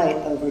had our fight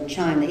over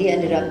China. He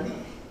ended up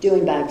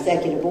doing by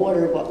executive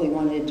order what we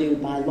wanted to do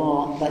by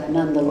law, but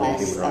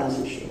nonetheless,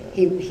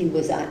 he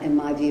was, in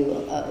my view,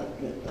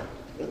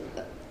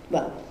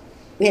 well,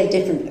 we had a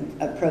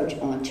different approach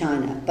on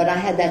China, but I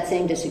had that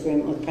same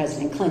disagreement with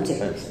President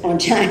Clinton on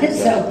China.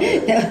 So,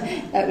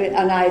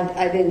 and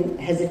I didn't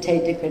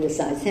hesitate to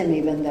criticize him,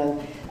 even though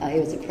he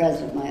was the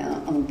president of my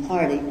own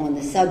party on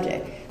the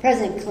subject.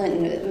 President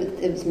Clinton,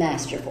 it was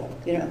masterful.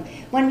 You know,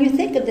 when you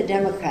think of the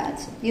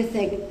Democrats, you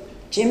think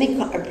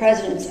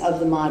presidents of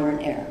the modern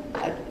era.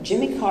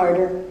 Jimmy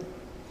Carter.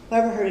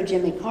 Whoever heard of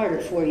Jimmy Carter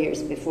 4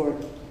 years before,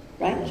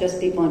 right? Just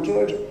people in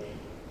Georgia.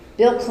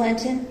 Bill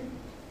Clinton.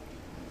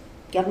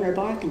 Governor of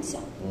Arkansas.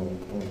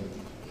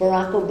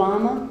 Barack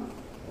Obama,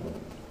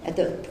 at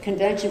the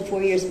convention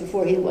 4 years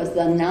before, he was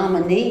the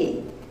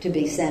nominee to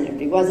be senator.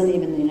 He wasn't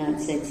even the United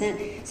States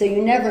Senate. So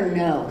you never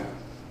know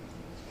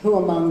who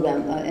among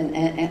them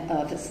in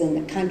office in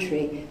the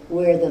country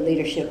where the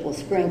leadership will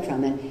spring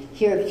from. And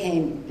here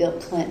came Bill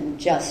Clinton,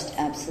 just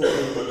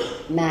absolutely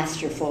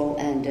masterful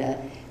and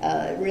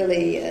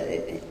really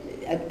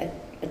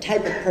a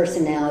type of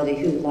personality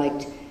who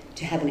liked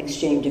to have an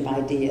exchange of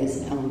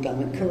ideas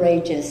ongoing,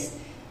 courageous,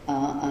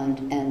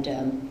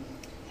 and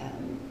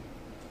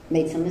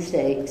made some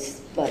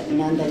mistakes, but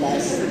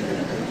nonetheless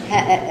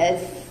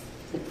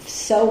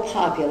so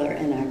popular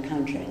in our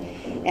country.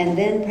 And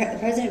then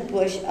President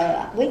Bush,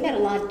 we got a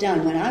lot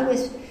done. When I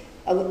was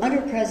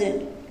under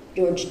President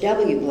George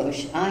W.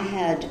 Bush, I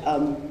had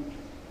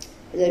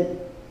the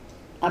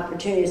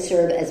opportunity to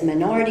serve as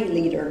minority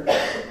leader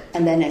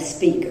and then as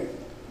speaker.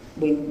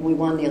 We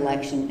won the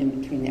election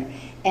in between there.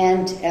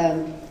 And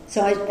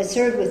so I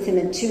served with him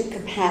in two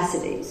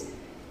capacities.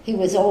 He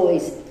was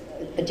always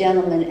a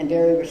gentleman and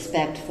very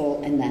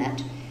respectful in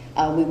that.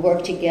 We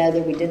worked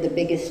together. We did the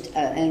biggest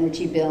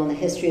energy bill in the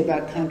history of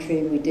our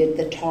country. We did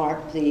the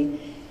TARP,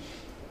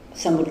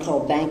 some would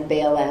call bank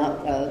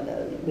bailout.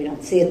 We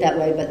don't see it that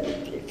way, but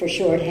for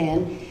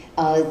shorthand.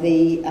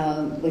 We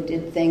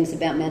did things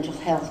about mental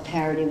health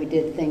parity. We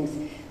did things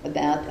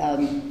about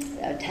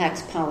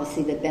tax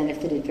policy that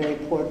benefited very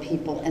poor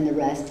people and the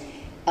rest.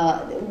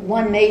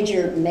 One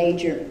major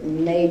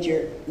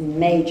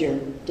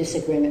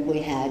disagreement we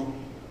had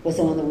was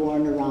on the war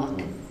in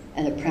Iraq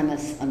and the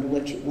premise under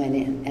which it went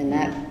in. And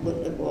that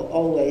will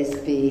always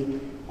be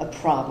a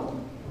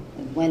problem.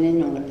 It went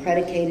in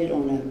predicated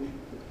on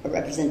a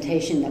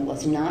representation that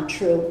was not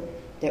true.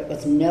 There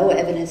was no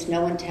evidence,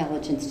 no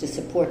intelligence to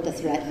support the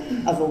threat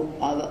of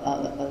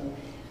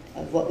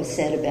what was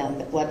said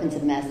about weapons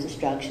of mass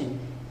destruction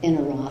in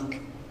Iraq.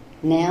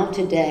 Now,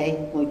 today,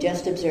 we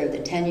just observed the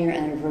 10-year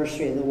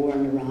anniversary of the war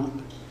in Iraq.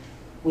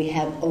 We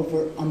have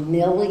over 1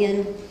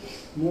 million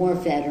more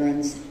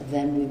veterans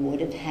than we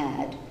would have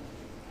had.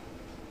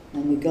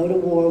 When we go to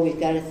war, we've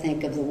got to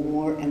think of the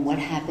war and what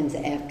happens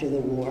after the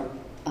war.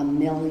 1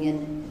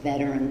 million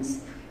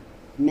veterans,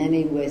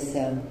 many with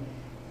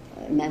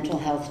mental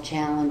health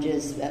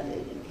challenges,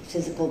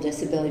 physical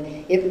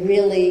disability. It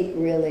really,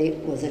 really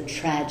was a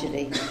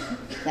tragedy,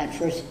 that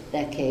first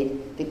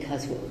decade,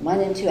 because we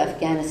went into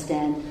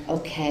Afghanistan,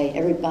 okay,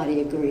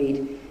 everybody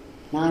agreed.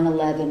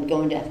 9/11,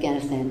 going to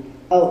Afghanistan.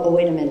 Oh,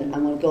 wait a minute,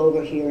 I'm going to go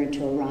over here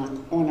into Iraq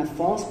on a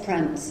false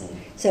premise.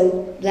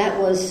 So that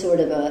was sort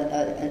of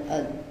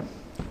a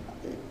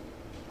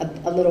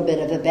little bit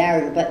of a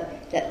barrier. But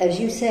as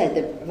you said,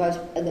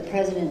 the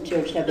President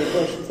George W.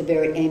 Bush was a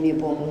very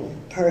amiable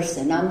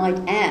person. I might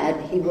add,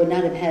 he would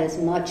not have had as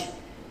much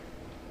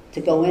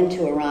to go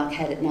into Iraq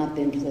had it not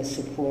been for the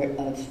support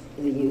of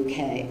the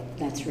UK.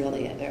 That's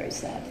really a very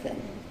sad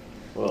thing.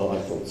 Well, I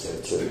thought so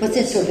too. But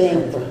since we're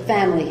being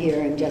family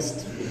here and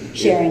just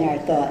sharing our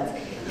thoughts.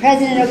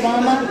 President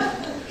Obama,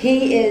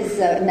 he is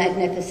a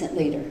magnificent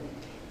leader.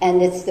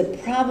 And it's the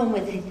problem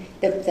with him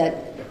that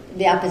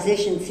the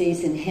opposition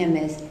sees in him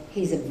is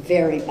he's a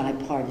very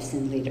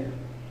bipartisan leader.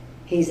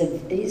 He's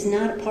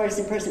not a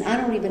partisan person. I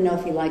don't even know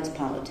if he likes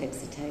politics,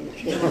 to tell you the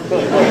truth.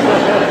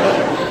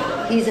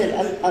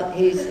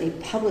 He's a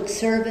public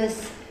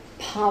service,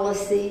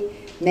 policy,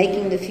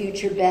 making the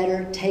future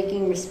better,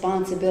 taking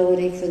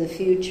responsibility for the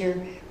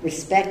future,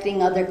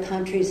 respecting other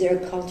countries, their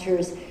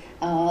cultures,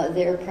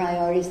 their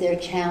priorities, their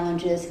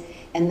challenges.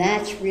 And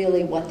that's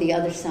really what the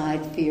other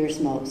side fears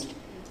most.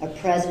 A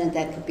president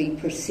that could be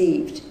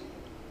perceived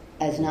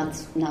as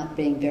not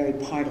being very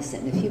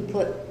partisan. If you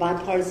put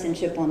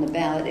bipartisanship on the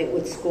ballot, it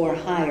would score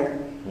higher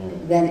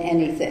than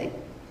anything.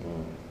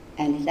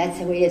 And that's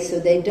how he is. So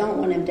they don't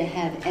want him to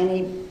have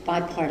any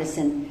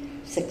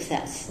bipartisan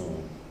success.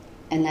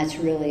 And that's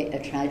really a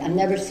tragedy. I've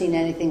never seen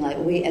anything like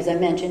we, as I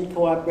mentioned,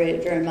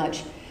 cooperated very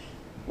much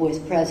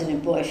with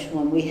President Bush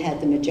when we had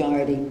the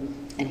majority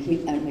and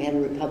we had a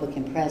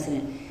Republican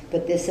president.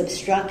 But this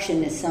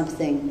obstruction is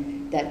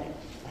something that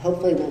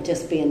hopefully will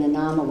just be an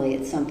anomaly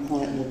at some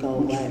point and will go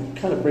away.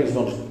 Which kind of brings me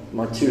on to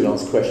my two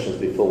last questions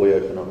before we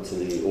open up to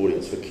the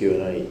audience for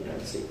Q&A,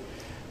 Nancy.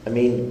 I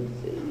mean,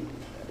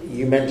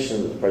 you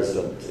mentioned that the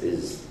president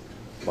is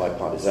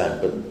bipartisan,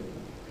 but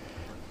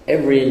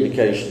every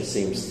indication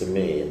seems to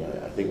me, and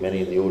I think many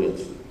in the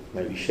audience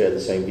maybe share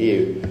the same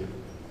view,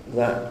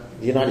 that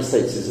the United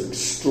States is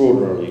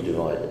extraordinarily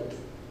divided.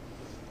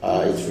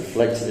 It's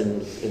reflected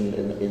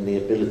in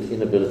the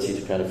inability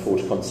to kind of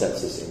forge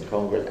consensus in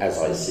Congress, as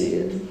I see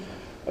it,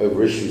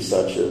 over issues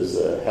such as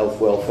health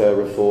welfare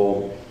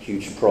reform,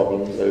 huge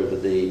problems over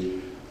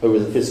the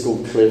fiscal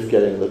cliff,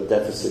 getting the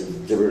deficit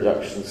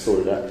reduction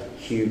sorted out,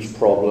 huge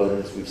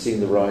problems. We've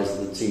seen the rise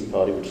of the Tea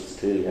Party, which has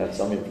clearly had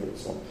some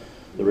influence on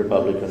the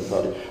Republican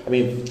Party. I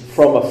mean,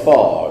 from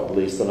afar, at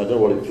least, and I don't know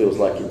what it feels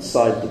like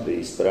inside the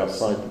beast, but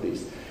outside the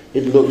beast,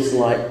 it looks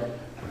like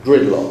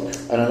gridlock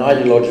and an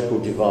ideological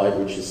divide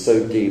which is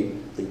so deep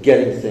that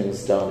getting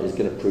things done is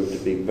going to prove to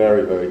be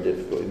very, very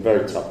difficult in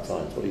very tough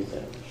times. What do you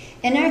think?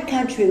 In our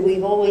country,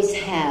 we've always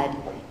had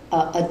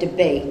a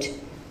debate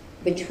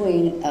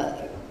between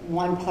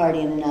one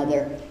party and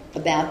another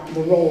about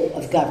the role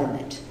of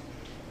government.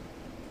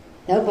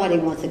 Nobody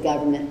wants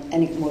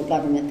any more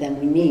government than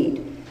we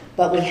need.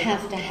 But we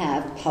have to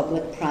have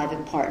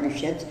public-private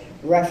partnerships,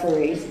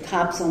 referees,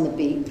 cops on the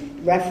beat,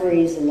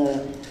 referees in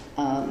the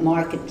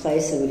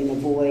marketplace so we can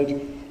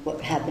avoid what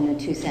happened in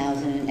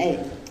 2008.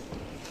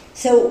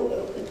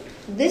 So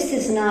this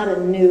is not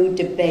a new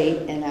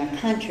debate in our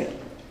country.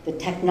 The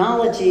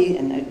technology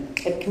and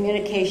the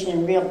communication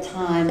in real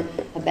time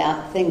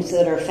about things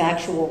that are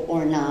factual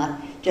or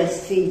not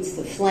just feeds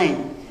the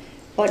flame.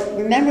 But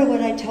remember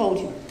what I told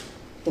you.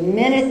 The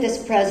minute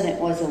this president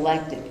was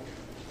elected,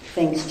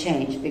 things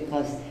changed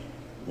because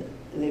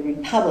the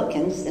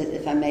Republicans,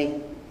 if I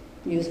may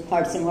use a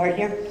partisan word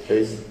here,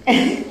 Please.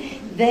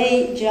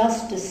 they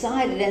just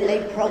decided and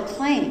they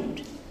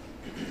proclaimed,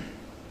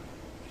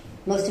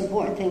 most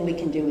important thing we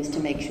can do is to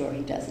make sure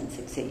he doesn't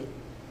succeed.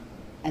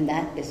 And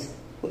that is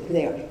who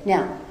they are.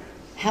 Now,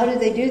 how do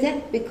they do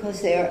that?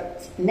 Because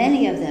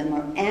many of them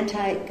are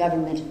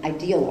anti-government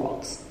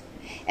ideologues.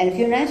 And if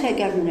you're an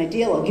anti-government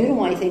ideologue, you don't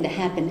want anything to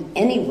happen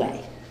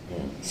anyway.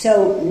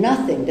 So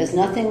does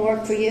nothing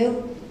work for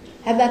you?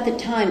 How about the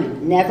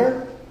timing?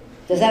 Never?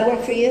 Does that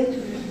work for you?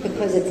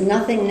 Because it's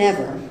nothing,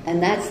 never,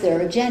 and that's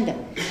their agenda.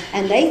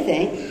 And they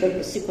think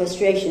that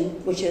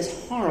sequestration, which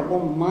is horrible,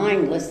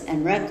 mindless,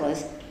 and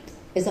reckless,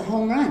 is a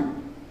home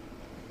run.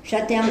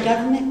 Shut down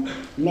government,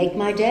 make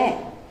my day.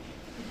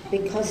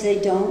 Because they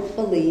don't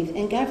believe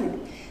in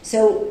government.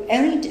 So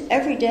every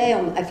day,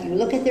 if you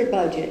look at their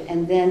budget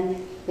and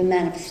then the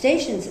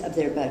manifestations of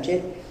their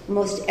budget,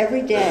 most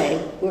every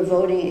day we're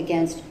voting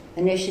against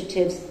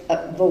initiatives,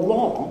 the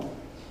law,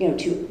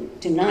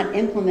 to not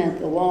implement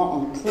the law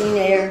on clean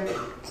air,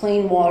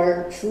 clean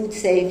water, food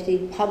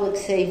safety, public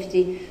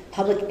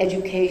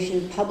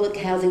education, public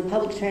housing,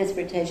 public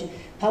transportation,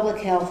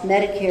 public health,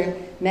 Medicare,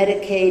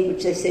 Medicaid,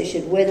 which they say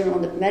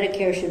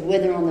Medicare should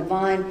wither on the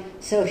vine.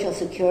 Social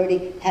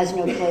Security has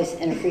no place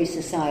in a free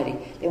society.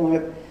 They want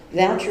to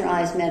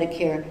voucherize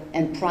Medicare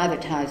and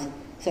privatize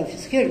Social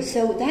Security.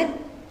 So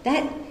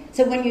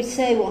so when you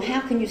say, well,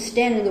 how can you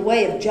stand in the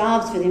way of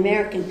jobs for the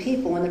American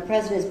people when the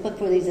president has put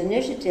forth these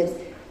initiatives?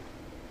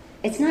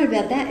 It's not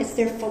about that. It's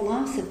their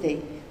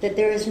philosophy that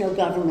there is no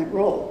government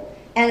role.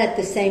 And at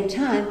the same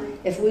time,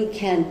 if we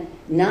can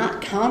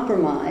not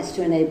compromise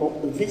to enable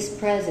this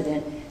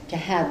president to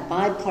have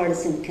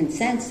bipartisan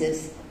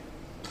consensus,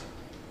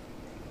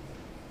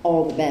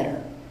 all the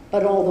better,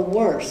 but all the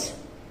worse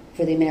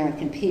for the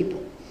American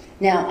people.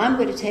 Now, I'm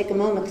going to take a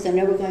moment because I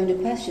know we're going to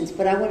questions,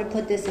 but I want to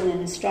put this in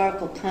an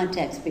historical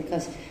context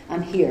because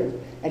I'm here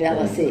at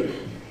LSE.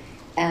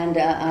 And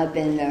I've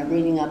been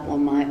reading up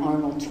on my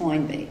Arnold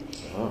Toynbee.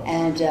 Oh.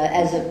 And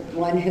as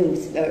one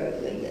whose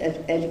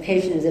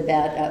education is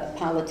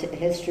about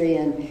history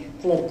and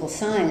political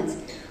science,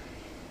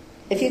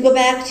 if you go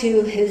back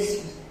to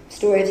his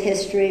story of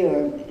history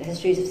or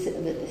history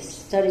of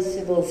studies of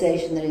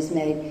civilization that he's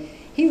made,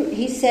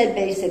 he said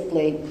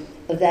basically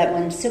that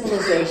when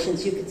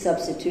civilizations, you could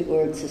substitute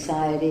words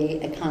society,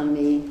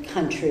 economy,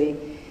 country,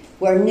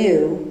 were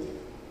new,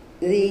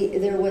 the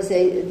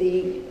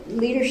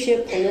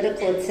leadership,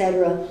 political,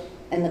 etc.,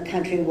 in the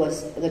country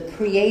was the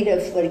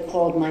creative, what he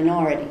called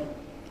minority.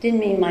 It didn't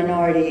mean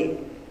minority,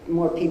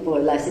 more people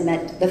or less. It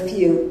meant the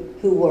few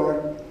who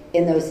were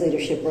in those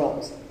leadership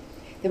roles.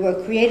 They were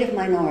a creative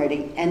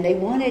minority, and they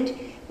wanted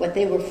what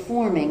they were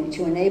forming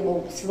to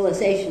enable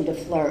civilization to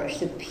flourish,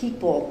 the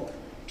people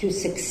to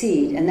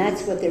succeed, and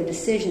that's what their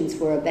decisions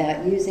were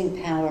about,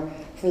 using power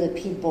for the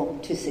people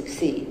to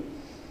succeed.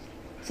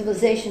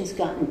 Civilizations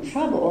got in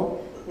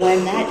trouble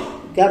when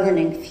that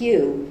governing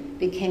few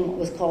became what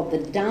was called the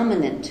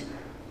dominant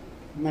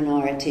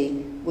minority,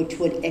 which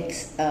would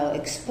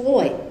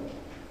exploit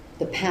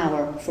the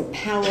power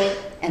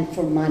and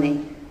for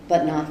money,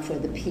 but not for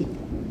the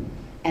people.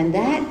 And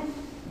that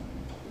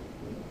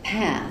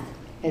path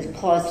has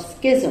caused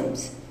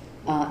schisms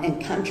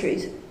in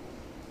countries,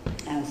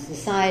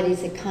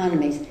 societies,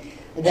 economies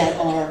that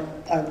are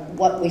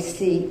what we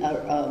see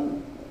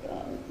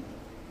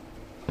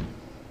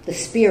the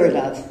spirit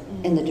of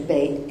in the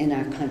debate in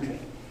our country.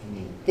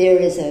 There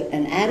is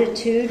an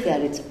attitude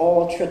that it's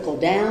all trickle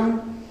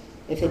down.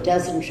 If it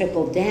doesn't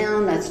trickle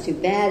down, that's too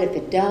bad. If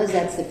it does,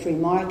 that's the free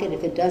market.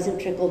 If it doesn't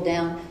trickle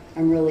down,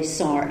 I'm really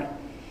sorry.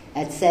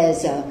 It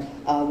says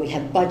we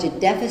have budget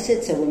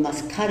deficits, so we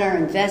must cut our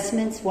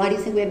investments. Why do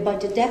you think we have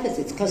budget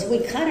deficits? Because we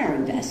cut our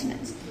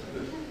investments.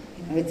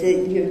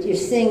 You're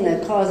seeing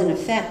the cause and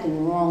effect in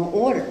the wrong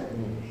order.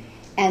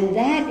 And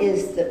that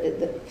is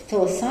the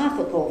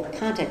philosophical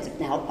context.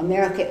 Now,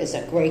 America is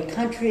a great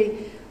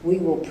country. We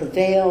will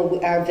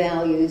prevail. Our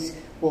values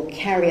will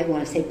carry it.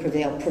 When I say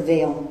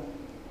prevail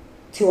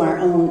to our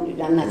own,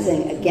 I'm not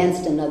saying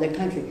against another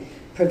country,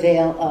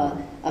 prevail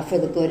for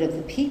the good of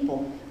the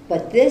people.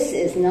 But this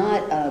is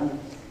not,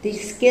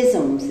 these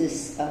schisms,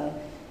 this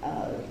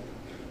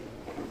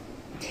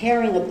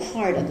tearing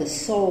apart of the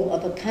soul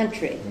of a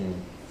country,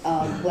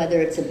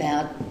 whether it's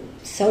about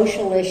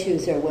social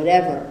issues or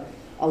whatever,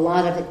 a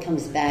lot of it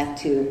comes back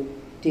to,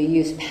 do you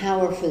use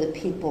power for the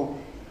people,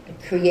 the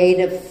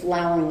creative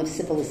flowering of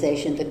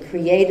civilization, the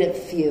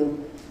creative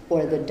few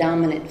or the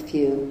dominant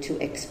few to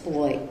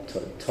exploit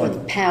for the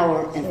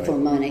power and for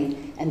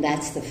money, and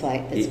that's the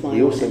fight that's going on.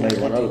 He also made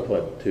one other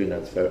point too,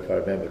 Nancy, if I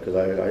remember, because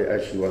I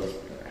actually once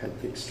had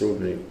the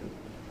extraordinarily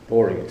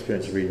boring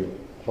experience of reading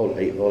the whole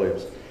 8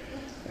 volumes.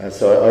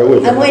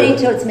 So I'm waiting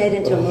until it's made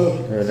into a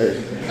movie.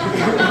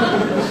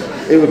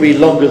 It would be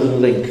longer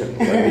than Lincoln,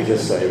 let me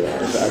just say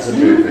that, as a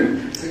movie.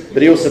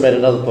 But he also made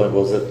another point,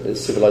 was that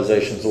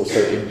civilizations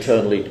also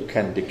internally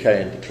can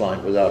decay and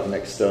decline without an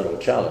external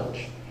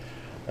challenge.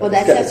 Well,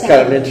 it's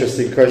kind of an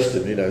interesting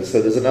question,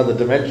 so there's another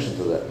dimension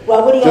to that.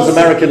 Well, what he Does also,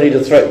 America need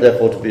a threat,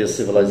 therefore, to be a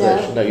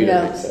civilization? No, you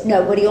don't think so.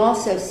 No, what he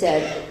also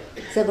said,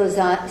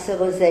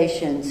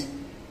 civilizations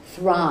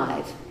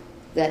thrive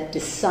that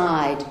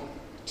decide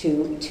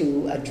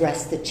to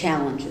address the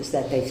challenges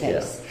that they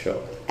face. Yeah,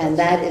 sure. And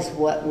that is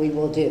what we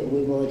will do.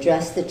 We will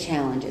address the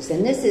challenges.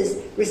 And this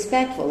is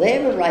respectful. They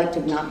have a right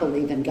to not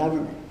believe in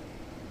government.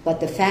 But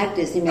the fact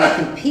is, the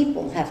American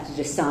people have to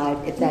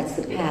decide if that's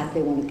the path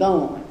they want to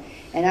go on.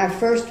 And our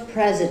first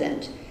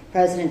president,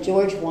 President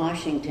George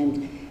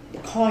Washington,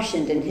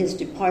 cautioned in his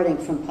departing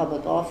from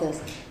public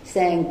office,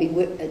 saying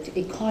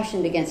he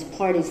cautioned against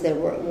parties that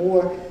were at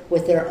war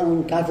with their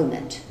own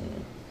government.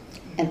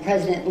 And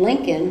President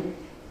Lincoln,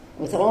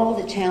 with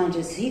all the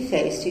challenges he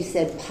faced, he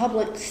said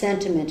public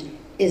sentiment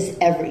is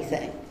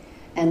everything.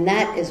 And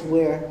that is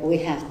where we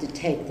have to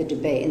take the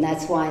debate. And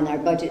that's why in our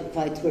budget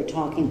fights we're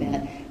talking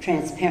about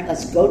transparent.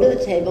 Let's go to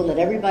the table, let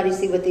everybody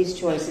see what these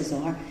choices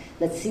are.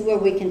 Let's see where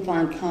we can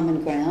find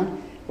common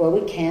ground. Where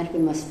we can't, we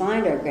must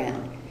find our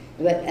ground.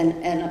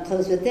 And I'll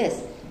close with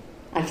this.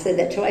 I've said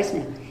that twice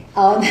now.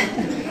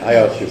 I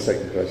asked you a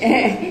second question.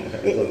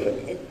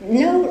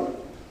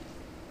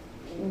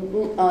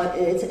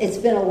 It's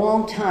been a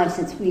long time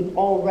since we've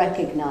all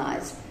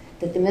recognized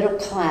that the middle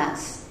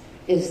class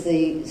is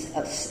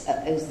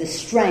the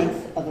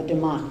strength of a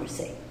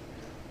democracy.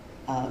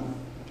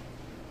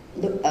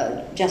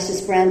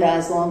 Justice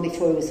Brandeis, long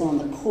before he was on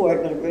the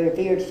court, but a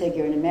revered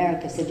figure in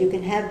America, said you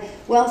can have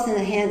wealth in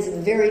the hands of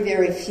very,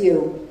 very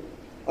few,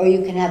 or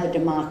you can have a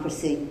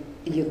democracy.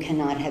 You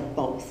cannot have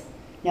both.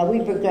 Now, we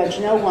begrudge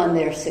no one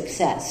their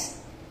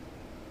success,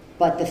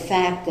 but the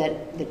fact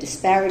that the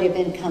disparity of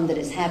income that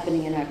is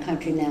happening in our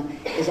country now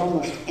is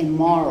almost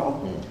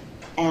immoral,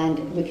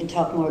 and we can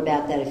talk more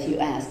about that if you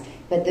ask.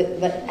 But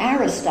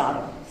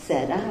Aristotle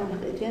said,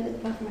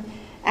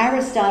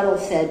 Aristotle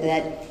said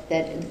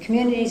that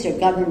communities are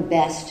governed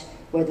best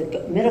where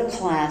the middle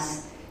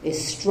class is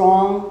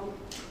strong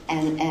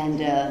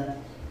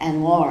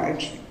and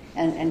large.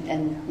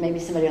 And maybe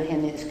somebody will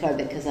hand me this card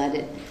because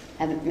I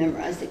haven't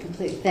memorized it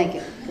completely. Thank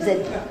you. He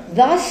said,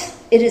 thus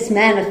it is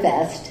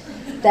manifest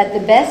that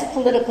the best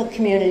political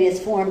community is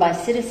formed by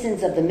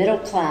citizens of the middle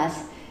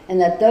class, and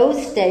that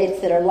those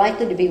states that are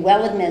likely to be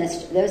well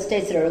administered,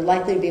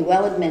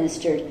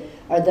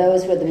 are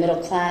those where the middle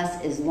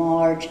class is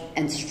large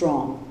and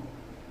strong.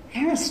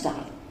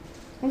 Aristotle.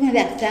 We're going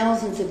back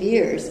thousands of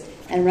years,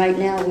 and right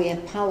now we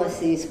have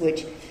policies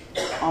which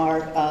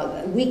are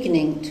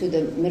weakening to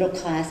the middle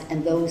class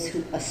and those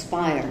who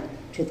aspire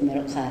to the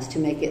middle class, to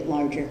make it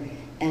larger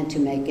and to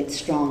make it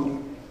stronger.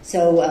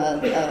 So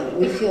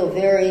we feel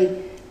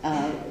very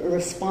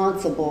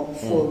responsible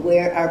for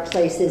where our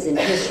place is in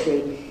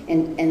history,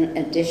 in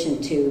addition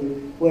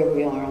to where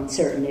we are on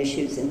certain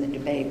issues in the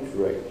debate.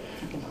 Great.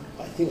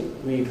 I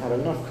think we've had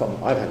enough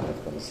I've had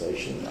enough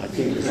conversation. I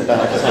think it's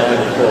about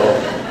time for...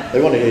 They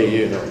want to hear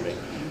you, not me.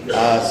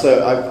 So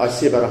I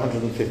see about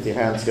 150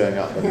 hands going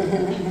up.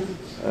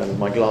 And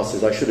my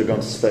glasses, I should have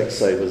gone to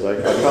Specsavers.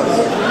 I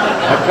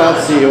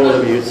can't see all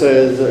of you.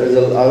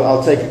 So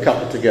I'll take a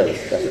couple together.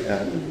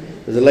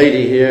 There's a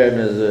lady here and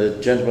there's a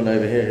gentleman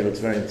over here who looks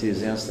very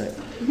enthusiastic.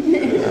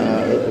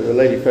 There's a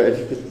lady, if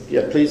you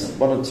could, please,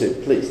 1 and 2,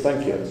 please,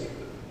 thank you.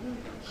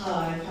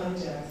 Hi, Connie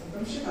Jackson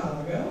from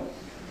Chicago.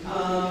 I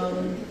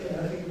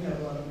think we have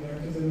a lot of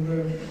Americans in the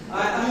room.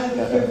 I had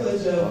the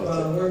privilege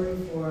of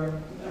working for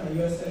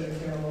U.S. Senator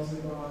Carol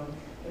Mosley Braun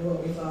in what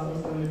we thought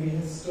was going to be a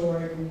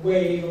historic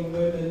wave of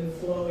women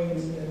flowing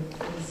into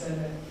the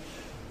Senate.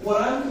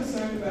 What I'm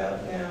concerned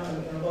about now,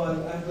 and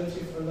although I've lived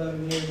here for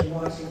 11 years and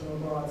watching from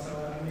abroad, so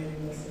I may be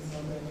missing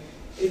something,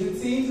 is it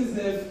seems as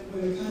if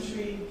when the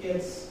country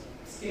gets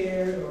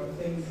scared or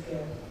things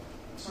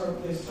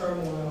there's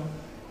turmoil,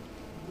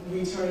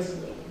 men turn to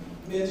the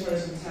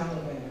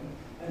Taliban.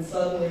 And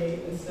suddenly,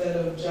 instead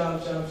of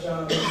jobs,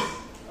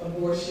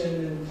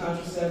 abortion and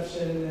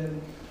contraception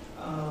and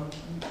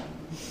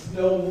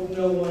no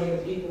one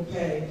of equal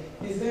pay,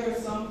 is there at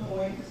some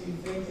point, do you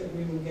think, that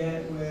we will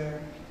get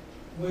where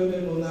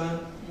women will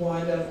not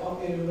wind up,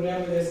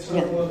 whenever there's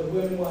turmoil, that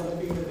women want to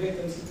be the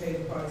victims who pay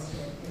the price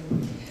for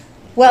it?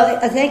 Well,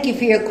 thank you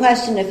for your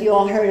question. If you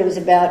all heard, it was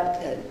about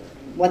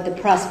what the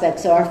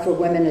prospects are for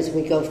women as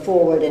we go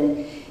forward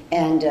and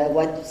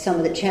what some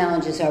of the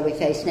challenges are we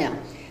face now.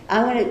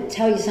 I want to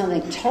tell you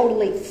something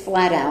totally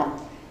flat out,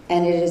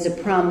 and it is a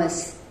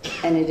promise,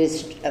 and it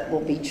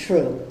will be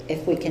true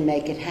if we can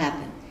make it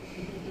happen.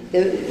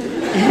 Good.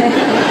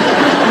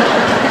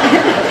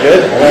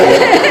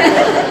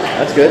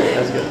 That's good.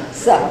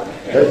 So,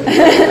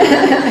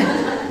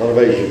 a lot of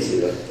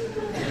agency there.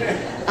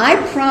 I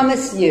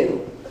promise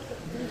you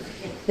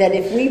that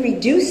if we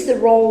reduce the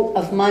role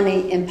of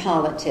money in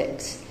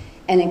politics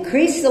and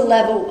increase the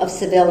level of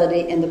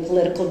civility in the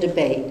political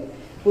debate,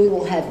 we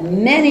will have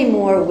many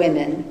more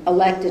women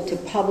elected to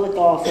public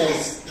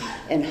office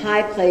in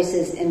high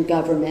places in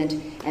government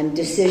and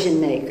decision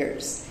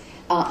makers.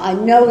 I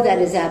know that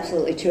is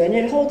absolutely true, and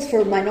it holds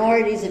for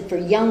minorities and for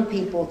young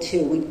people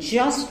too. We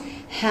just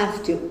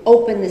have to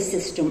open the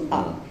system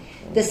up.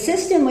 The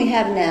system we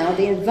have now,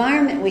 the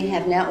environment we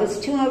have now, is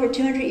over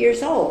 200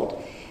 years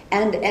old,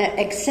 and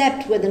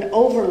except with an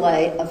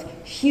overlay of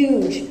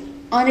huge,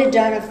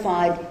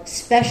 unidentified,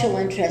 special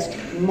interest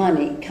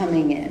money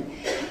coming in.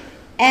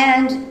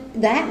 And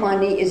that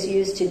money is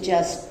used to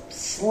just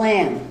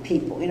slam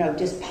people,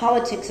 just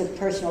politics of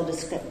personal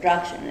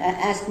destruction.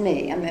 Ask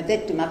me. I'm a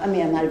victim of, I'm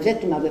not a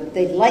victim of it, but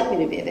they'd like me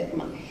to be a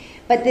victim of it.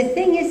 But the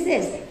thing is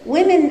this,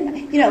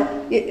 women,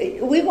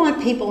 we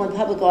want people in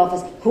public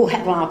office who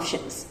have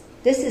options.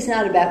 This is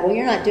not about, well,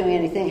 you're not doing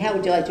anything, how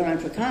would you like to run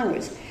for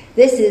Congress?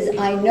 This is,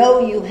 I know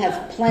you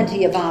have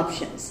plenty of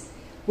options.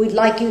 We'd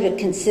like you to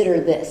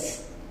consider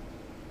this.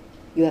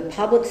 You have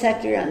public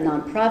sector, a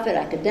nonprofit,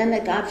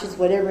 academic options,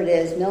 whatever it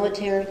is,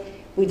 military.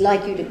 We'd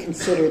like you to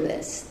consider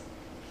this.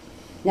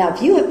 Now,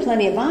 if you have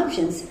plenty of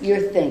options, you're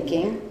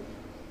thinking,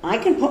 I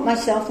can put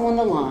myself on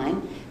the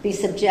line, be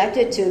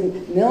subjected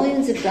to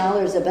millions of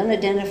dollars of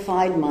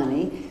unidentified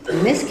money,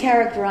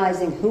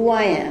 mischaracterizing who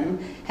I am,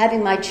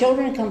 having my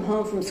children come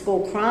home from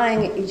school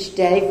crying each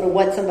day for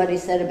what somebody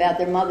said about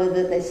their mother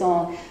that they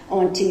saw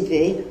on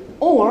TV,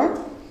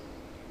 or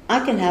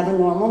I can have a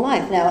normal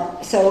life. Now,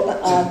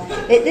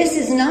 this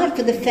is not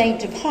for the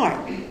faint of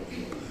heart.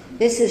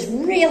 This is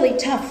really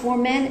tough for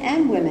men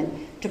and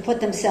women to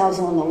put themselves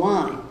on the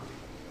line.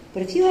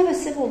 But if you have a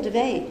civil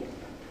debate,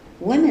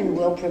 women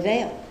will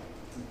prevail.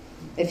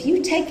 If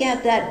you take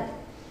out that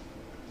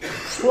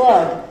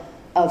flood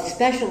of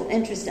special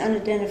interest,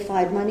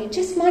 unidentified money,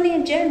 just money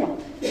in general.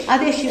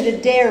 I've issued a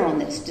dare on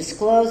this.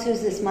 Disclose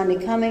who's this money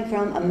coming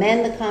from,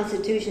 amend the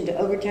Constitution to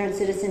overturn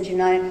Citizens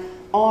United,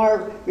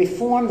 or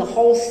reform the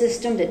whole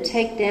system to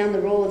take down the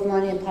role of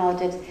money in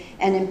politics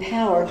and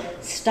empower,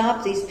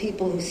 stop these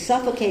people who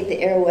suffocate the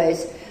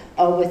airways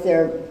with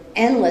their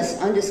endless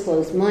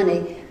undisclosed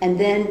money and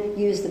then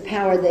use the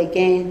power they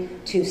gain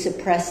to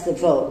suppress the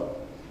vote.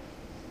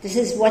 This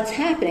is what's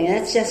happening.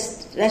 That's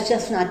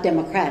just not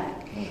democratic.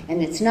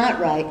 And it's not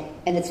right,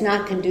 and it's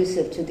not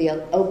conducive to the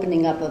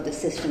opening up of the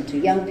system to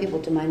young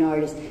people, to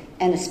minorities,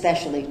 and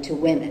especially to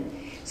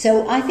women.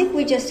 So I think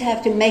we just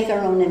have to make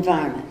our own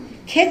environment.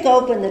 Kick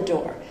open the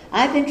door.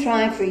 I've been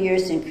trying for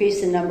years to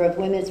increase the number of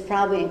women. It's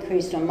probably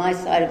increased on my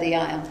side of the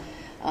aisle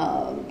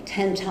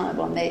 10 times,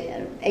 or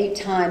 8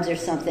 times or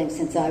something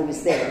since I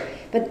was there.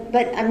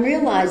 But I'm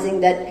realizing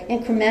that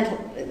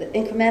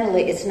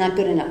incrementally it's not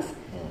good enough.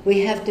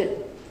 We have to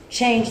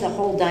change the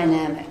whole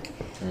dynamic.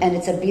 And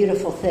it's a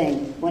beautiful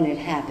thing when it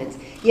happens.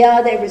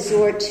 Yeah, they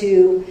resort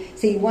to...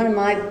 See, one of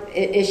my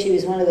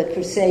issues, one of the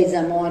crusades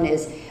I'm on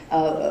is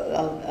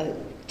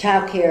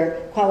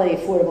childcare, quality,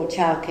 affordable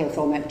childcare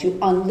format, to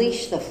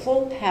unleash the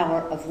full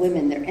power of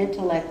women, their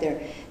intellect,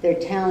 their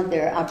talent,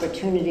 their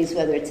opportunities,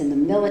 whether it's in the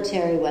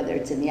military, whether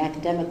it's in the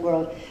academic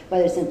world,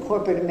 whether it's in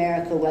corporate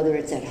America, whether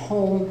it's at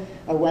home,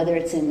 or whether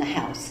it's in the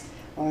House,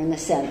 or in the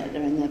Senate,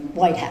 or in the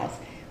White House,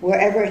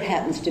 wherever it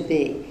happens to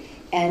be.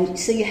 And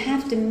so you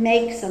have to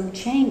make some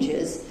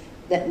changes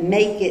that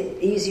make it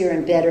easier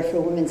and better for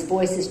women's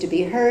voices to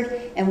be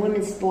heard and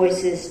women's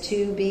voices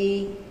to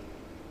be,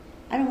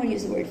 I don't want to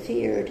use the word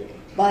feared,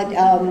 but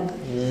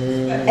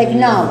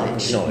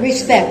acknowledged,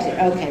 respected.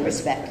 Okay,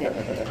 respected.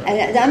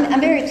 And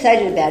I'm very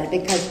excited about it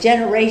because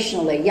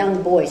generationally,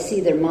 young boys see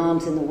their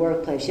moms in the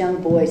workplace.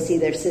 Young boys see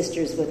their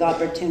sisters with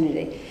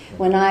opportunity.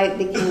 When I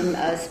became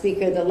a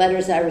speaker, the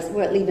letters I received,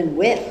 well, even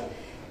with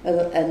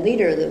a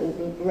leader, the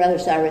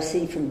letters I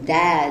received from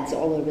dads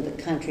all over the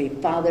country,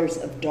 fathers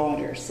of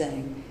daughters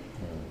saying,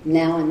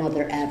 now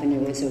another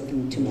avenue is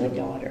open to my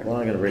daughter. Well,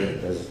 I'm going to read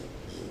it. There's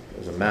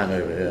a man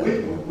over here.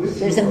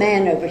 There's a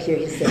man over here,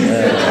 he says.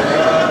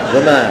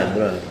 The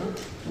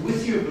man.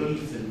 With your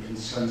belief in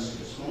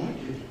consensus, why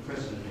did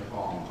President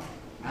Obama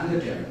and the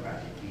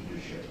Democratic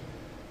leadership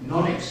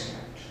not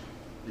accept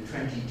the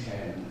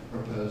 2010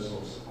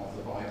 proposals of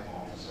the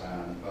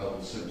bipartisan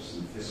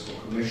Bowles-Simpson Fiscal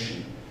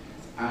Commission?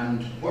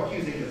 And what do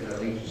you think of their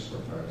latest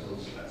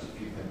proposals? That's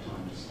if you've had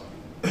time to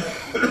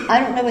study. I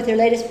don't know what their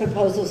latest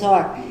proposals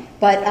are,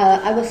 but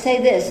I will say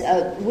this.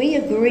 We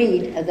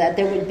agreed that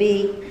there would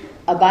be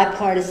a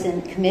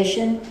bipartisan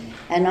commission,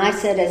 and I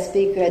said as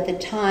speaker at the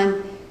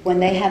time, when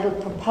they have a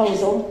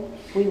proposal,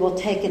 we will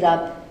take it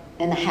up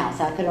in the House.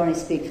 I could only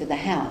speak for the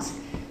House.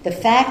 The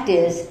fact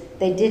is,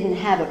 they didn't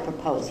have a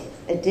proposal.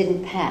 It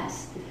didn't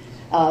pass.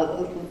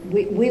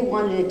 We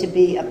wanted it to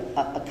be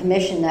a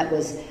commission that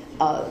was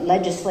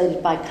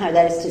legislated by Congress,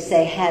 that is to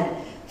say, had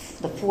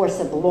the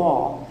force of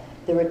law.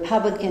 The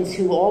Republicans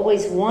who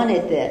always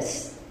wanted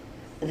this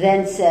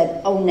then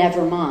said, oh,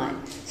 never mind.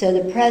 So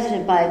the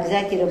president, by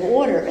executive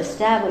order,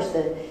 established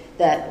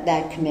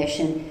that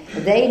commission.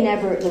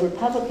 The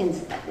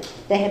Republicans,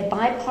 they had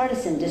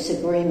bipartisan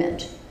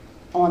disagreement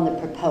on the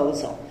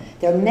proposal.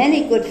 There are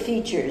many good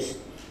features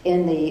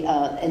in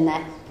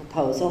that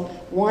proposal.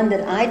 One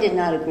that I did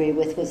not agree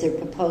with was their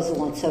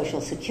proposal on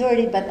Social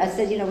Security, but I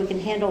said, we can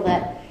handle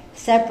that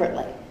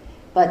separately.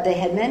 But they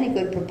had many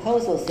good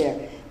proposals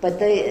there.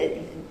 But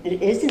it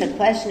isn't a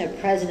question of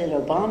President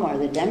Obama or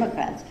the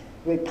Democrats.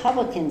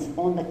 Republicans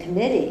on the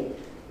committee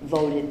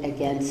voted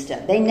against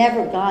it. They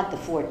never got the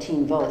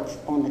 14 votes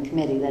on the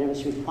committee that it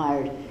was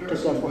required to go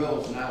for.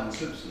 Wells and Alan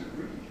Simpson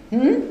agreed.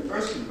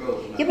 Wells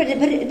and Yeah, but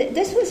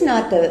this was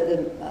not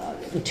the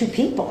two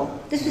people.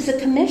 This was a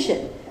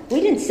commission. We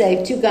didn't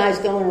say 2 guys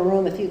go in a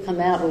room, if you come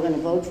out, we're going to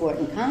vote for it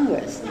in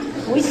Congress.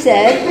 We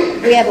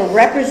said we have a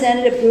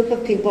representative group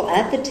of people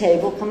at the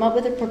table, come up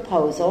with a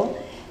proposal,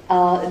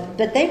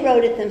 but they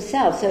wrote it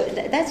themselves. So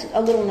that's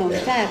a little known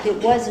fact.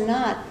 It was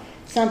not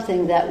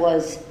something that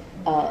was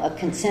a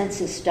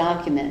consensus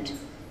document.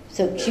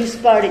 So you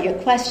started your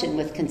question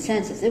with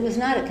consensus. It was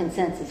not a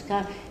consensus.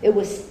 It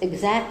was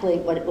exactly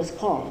what it was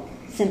called,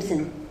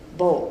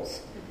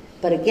 Simpson-Bowles.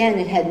 But again,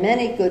 it had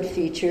many good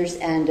features,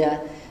 and a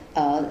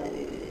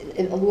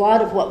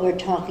lot of what we're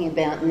talking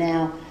about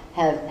now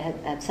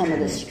have some of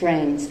the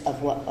strains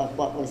of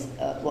what was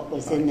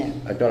in there.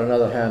 I've got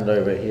another hand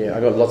over here.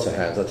 I've got lots of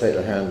hands. I'll take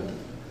the hand.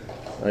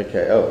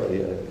 Okay. Oh,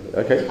 yeah.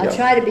 Okay. I'll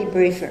try to be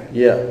briefer.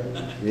 Yeah.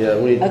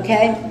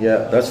 Okay.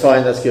 Yeah, that's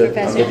fine. That's good.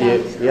 Professor I'll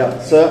give Cox. you.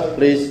 Yeah, sir,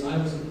 please. I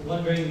was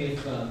wondering if you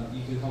could comment.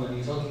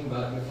 You're talking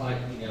about your fight,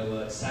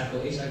 to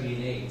tackle HIV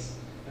and AIDS,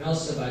 and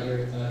also about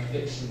your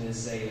conviction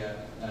as a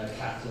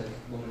Catholic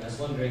woman. I was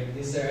wondering,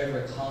 is there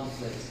ever a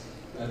conflict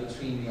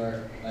between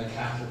your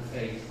Catholic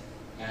faith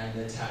and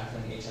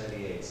tackling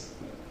HIV/AIDS?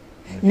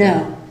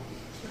 No,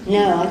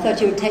 I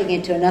thought you were taking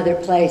it to another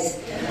place. So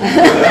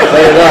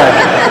did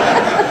I.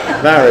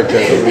 Marriage,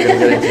 we're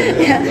going to get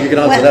into. You can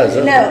answer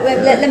that. No,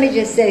 let me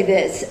just say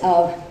this.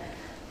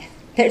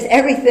 There's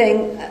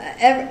everything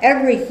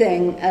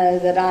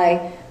that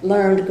I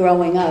learned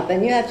growing up,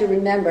 and you have to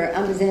remember,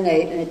 I was in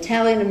an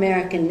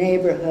Italian-American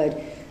neighborhood,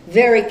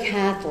 very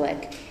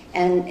Catholic.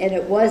 And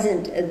it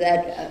wasn't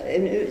that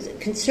it was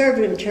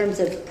conservative in terms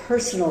of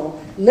personal,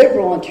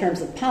 liberal in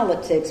terms of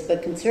politics,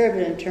 but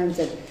conservative in terms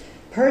of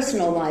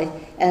personal life.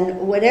 And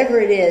whatever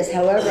it is,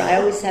 however, I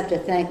always have to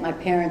thank my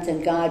parents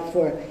and God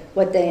for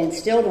what they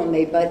instilled in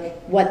me. But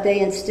what they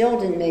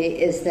instilled in me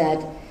is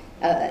that,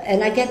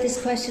 and I get this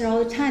question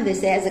all the time. They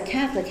say, as a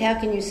Catholic, how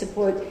can you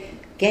support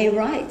gay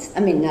rights? I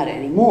mean, not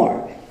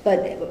anymore.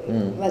 But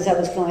as I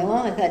was going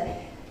along, I thought,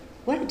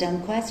 what a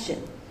dumb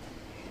question.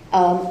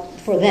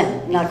 For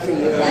them, not for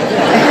you.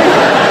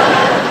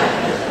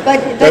 but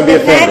the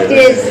fact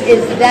is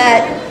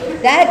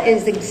that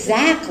is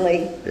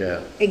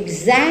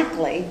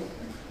exactly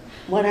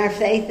what our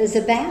faith is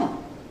about.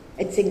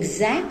 It's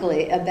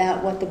exactly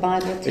about what the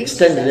Bible teaches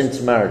Extended us.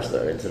 into marriage,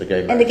 though, into the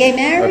gay marriage. And the gay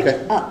marriage?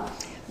 Okay.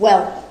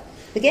 Well,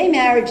 the gay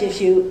marriage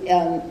issue,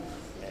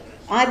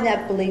 I've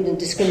not believed in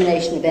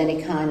discrimination of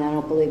any kind. I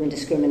don't believe in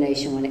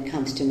discrimination when it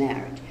comes to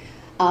marriage.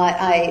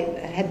 I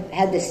have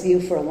had this view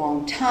for a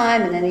long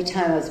time, and any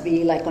time I was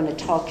like on a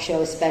talk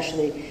show,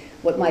 especially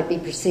what might be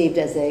perceived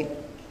as a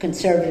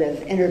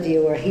conservative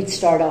interviewer, he'd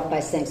start off by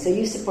saying, so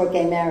you support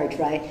gay marriage,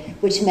 right?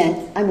 Which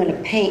meant, I'm going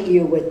to paint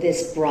you with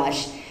this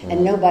brush,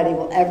 and nobody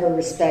will ever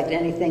respect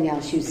anything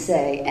else you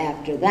say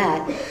after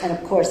that. And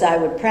of course, I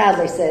would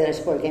proudly say that I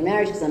support gay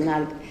marriage because I'm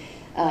not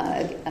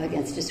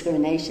against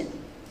discrimination.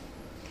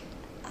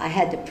 I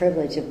had the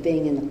privilege of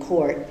being in the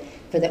court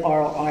for the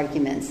oral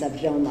arguments of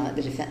DOMA,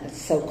 the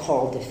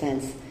so-called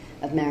Defense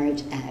of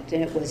Marriage Act,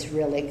 and it was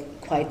really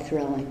quite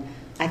thrilling.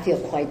 I feel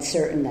quite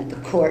certain that the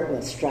court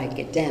will strike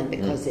it down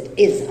because it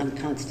is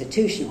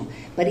unconstitutional,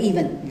 but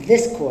even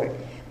this court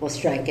will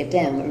strike it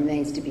down. It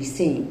remains to be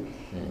seen.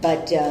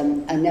 But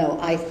no,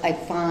 I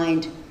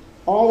find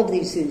all of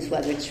these issues,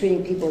 whether it's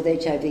treating people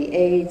with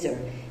HIV/AIDS or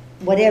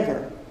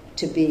whatever,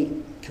 to be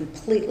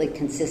completely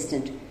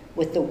consistent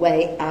with the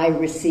way I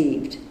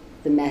received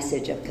the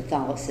message of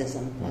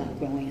Catholicism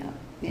growing up.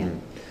 Yeah.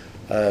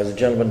 There's a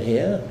gentleman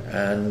here,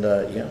 and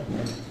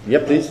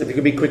please, if you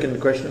could be quick in the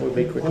question, it would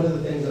be quick. One of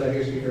the things that I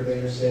hear Speaker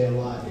Boehner say a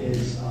lot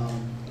is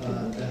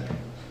that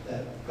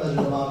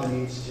President Obama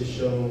needs to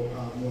show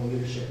more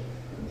leadership.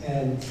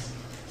 And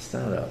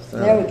Stand up.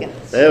 There we go.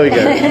 There we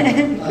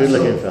go. Good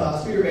looking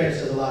fellow. Speaker Boehner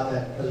says a lot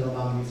that President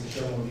Obama needs to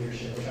show more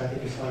leadership, which I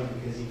think is funny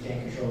because he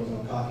can't control his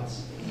own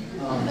caucus.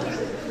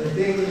 The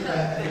thing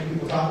that I think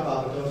people talk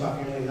about but don't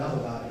talk nearly enough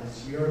about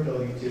is your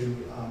ability to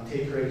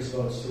take courageous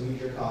votes to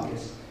lead your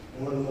caucus.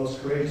 And one of the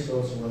most courageous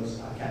votes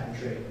was cap and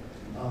trade.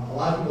 A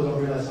lot of people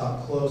don't realize how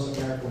close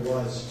America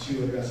was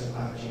to addressing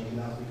climate change, and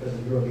that was because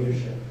of your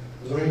leadership.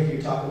 I was wondering if you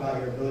could talk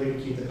about your ability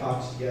to keep the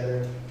caucus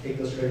together, take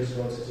those courageous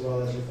votes, as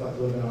well as reflect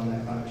a little bit on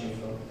that climate change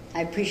vote.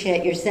 I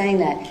appreciate your saying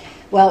that.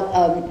 Well,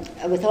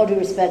 with all due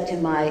respect to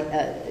my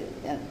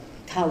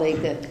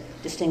colleague, the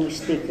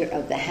distinguished Speaker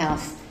of the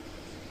House,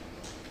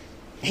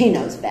 he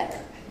knows better.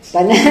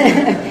 But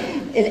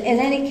in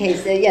any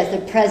case, yes,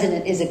 the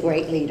president is a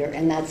great leader,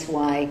 and that's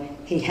why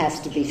he has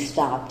to be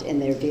stopped in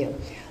their view.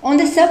 On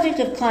the subject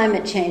of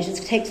climate change,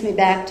 this takes me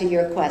back to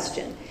your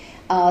question.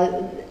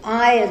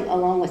 I,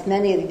 along with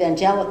many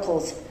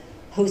evangelicals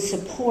who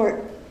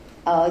support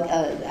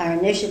our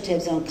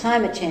initiatives on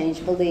climate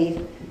change,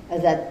 believe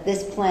that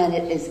this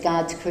planet is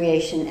God's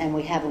creation and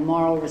we have a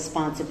moral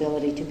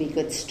responsibility to be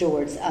good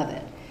stewards of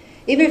it.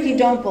 Even if you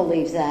don't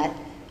believe that,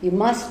 you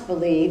must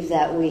believe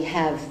that we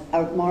have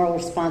a moral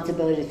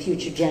responsibility to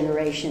future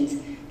generations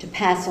to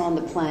pass on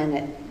the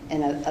planet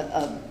in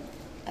a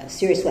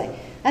serious way.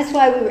 That's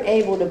why we were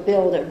able to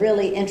build a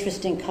really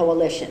interesting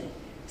coalition.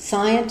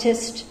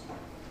 Scientists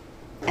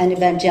and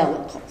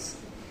evangelicals,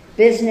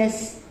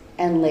 business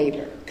and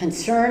labor,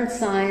 concerned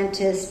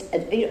scientists,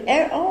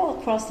 all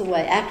across the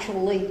way,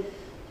 actually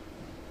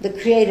the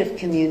creative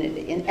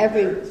community in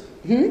every...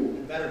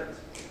 Veterans.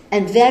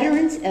 And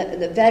veterans,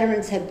 the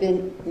veterans have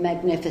been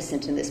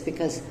magnificent in this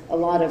because a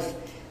lot of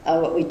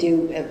what we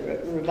do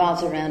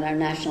revolves around our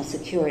national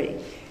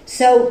security.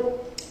 So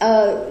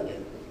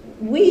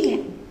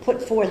we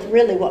put forth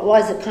really what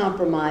was a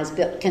compromise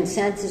bill,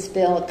 consensus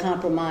bill, a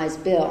compromise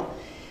bill.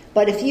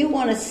 But if you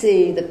want to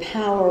see the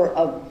power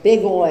of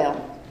big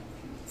oil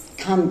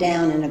come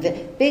down in a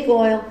bit, big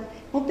oil,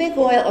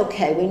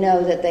 okay, we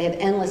know that they have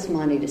endless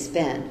money to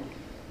spend.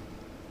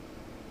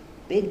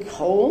 Big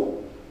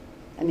coal,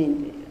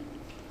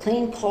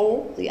 clean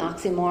coal, the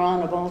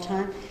oxymoron of all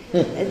time,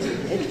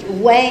 it's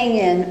weighing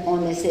in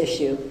on this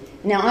issue.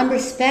 Now, I'm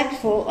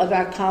respectful of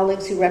our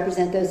colleagues who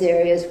represent those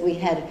areas. We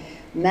had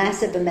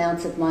massive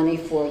amounts of money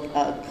for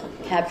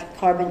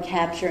carbon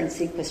capture and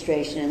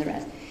sequestration and the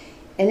rest.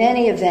 In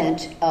any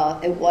event,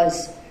 it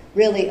was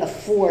really a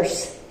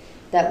force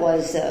that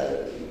was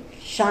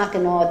shock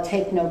and awe,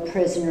 take no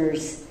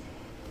prisoners,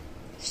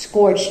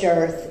 scorched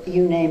earth,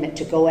 you name it,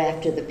 to go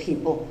after the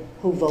people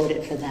who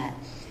voted for that.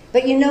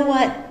 But you know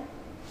what?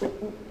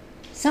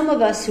 Some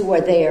of us who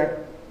are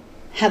there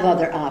have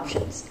other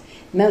options,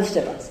 most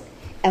of us.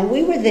 And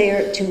we were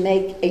there to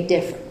make a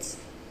difference.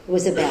 It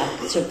was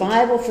about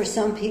survival for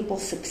some people,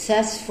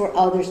 success for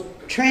others,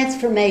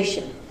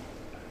 transformation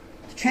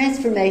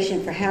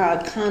for how our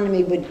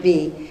economy would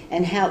be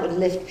and how it would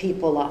lift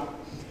people up.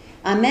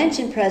 I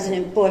mentioned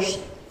President Bush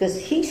because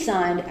he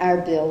signed our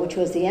bill, which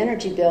was the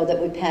energy bill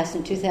that we passed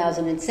in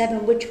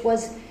 2007, which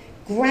was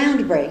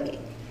groundbreaking.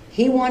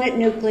 He wanted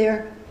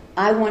nuclear,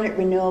 I wanted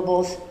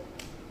renewables.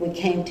 We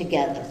came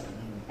together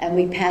and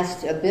we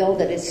passed a bill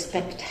that is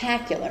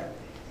spectacular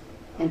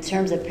in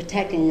terms of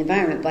protecting the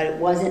environment, but it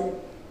wasn't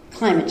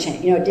climate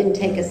change. It didn't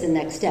take us the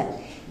next step.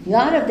 A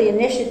lot of the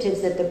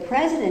initiatives that the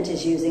president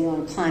is using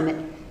on climate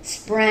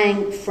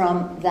sprang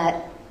from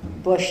that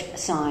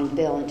Bush-signed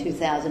bill in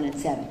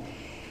 2007.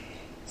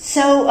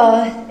 So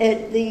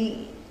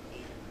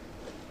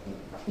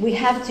we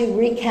have to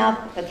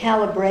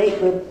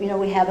recalibrate.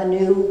 We have a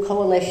new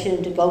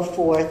coalition to go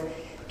forth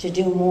to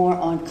do more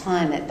on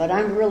climate. But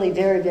I'm really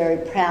very, very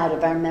proud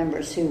of our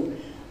members who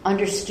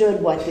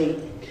understood what the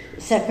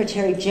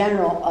Secretary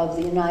General of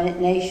the United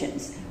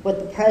Nations, what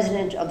the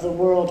President of the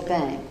World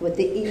Bank, what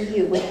the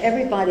EU, what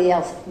everybody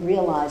else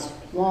realized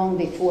long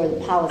before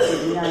the policy of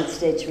the United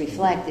States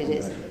reflected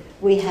is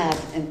we have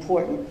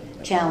important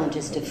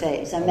challenges to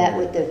face. I met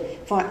with the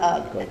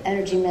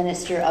Energy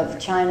Minister of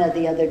China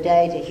the other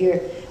day to hear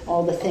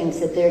all the things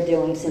that they're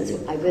doing since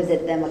I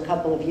visited them a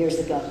couple of years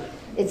ago.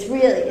 It's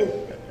really,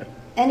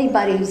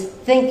 anybody who's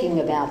thinking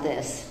about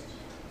this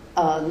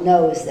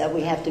knows that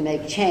we have to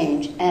make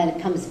change, and it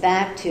comes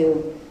back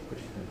to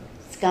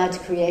it's God's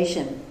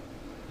creation.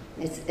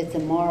 It's a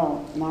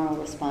moral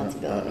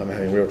responsibility. I'm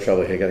having real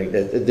trouble here getting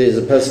there. There's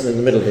a person in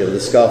the middle here with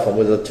a scarf on,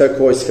 with a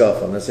turquoise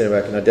scarf on. Let's see if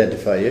I can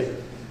identify you.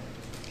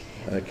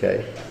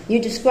 Okay. You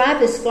describe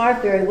the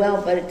scarf very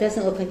well, but it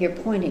doesn't look like you're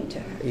pointing to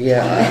her.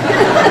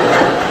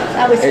 Yeah.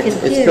 I was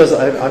confused. It's because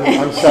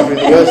I'm suffering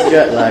the worst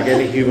jet lag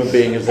any human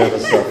being has ever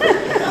suffered.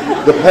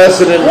 The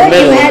person in the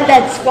middle. You had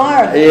that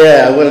scarf.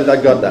 Yeah, well, I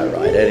got that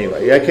right.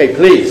 Anyway, okay,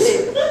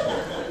 please.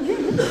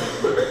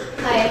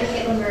 Hi, I'm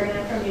Caitlin Bergen.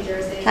 I'm from New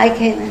Jersey. Hi,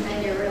 Caitlin.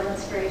 And you're a real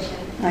inspiration.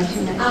 Nice.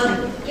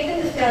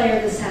 Given the failure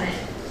of the Senate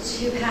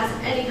to pass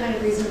any kind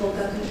of reasonable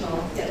gun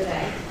control the other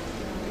day,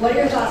 what are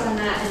your thoughts on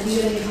that, and do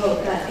you have any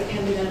hope that it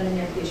can be done in the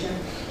near future?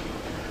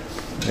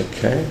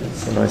 Okay,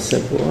 that's a nice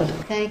simple one.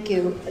 Thank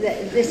you.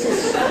 This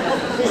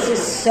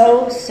is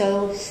so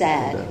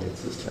sad.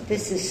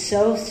 This is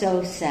so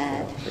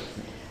sad.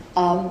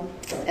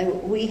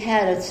 And we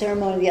had a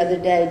ceremony the other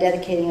day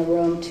dedicating a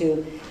room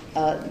to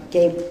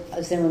Gabe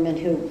Zimmerman,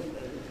 who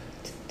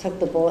took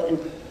the bullet, and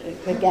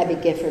Gabby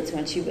Giffords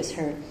when she was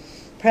hurt.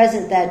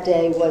 Present that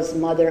day was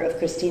mother of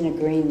Christina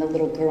Green, the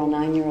little girl,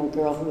 9-year-old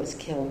girl who was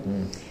killed.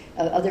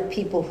 Other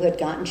people who had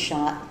gotten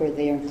shot were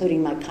there,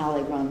 including my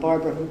colleague Ron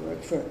Barber, who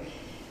worked for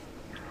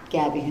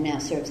Gabby, who now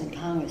serves in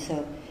Congress.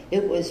 So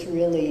it was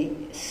really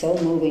so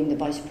moving the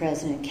vice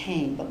president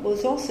came. But it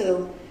was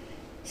also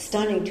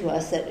stunning to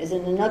us that is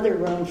in another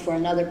room for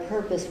another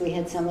purpose, we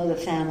had some of the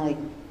family,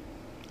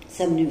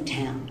 some new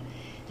town.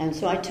 And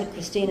so I took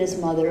Christina's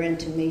mother in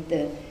to meet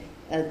the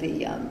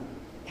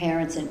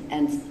parents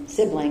and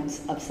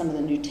siblings of some of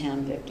the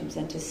Newtown victims,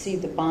 and to see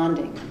the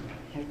bonding,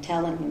 her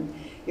telling them,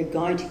 you're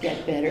going to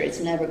get better. It's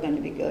never going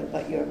to be good,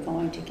 but you're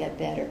going to get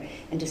better.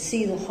 And to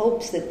see the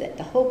hope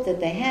that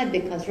they had,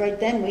 because right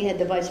then we had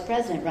the vice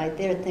president right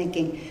there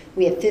thinking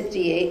we have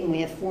 58 and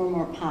we have 4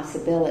 more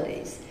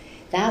possibilities.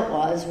 That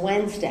was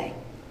Wednesday.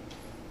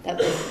 When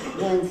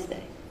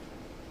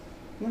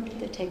did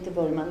they take the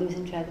vote? Am I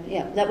losing track of it?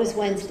 Yeah, that was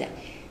Wednesday.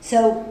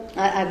 So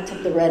I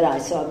took the red eye,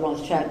 so I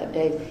lost track of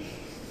Dave.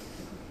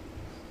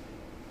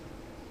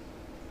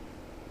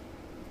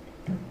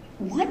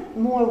 what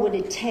more would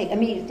it take? I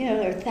mean,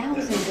 there are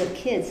thousands of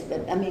kids,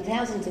 but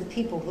thousands of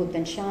people who've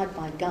been shot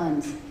by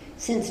guns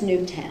since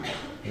Newtown.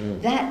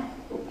 That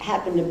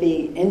happened to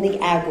be, in the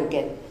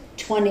aggregate,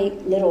 20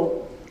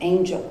 little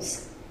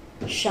angels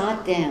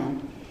shot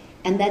down.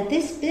 And that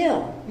this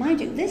bill,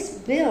 mind you, this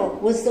bill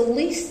was the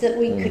least that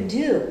we could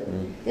do.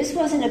 This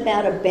wasn't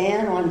about a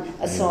ban on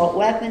assault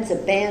weapons, a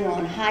ban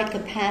on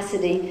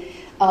high-capacity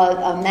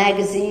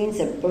magazines.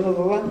 It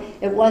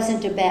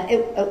wasn't about.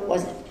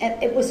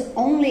 It was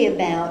only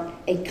about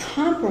a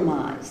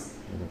compromise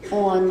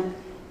on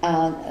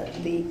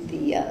the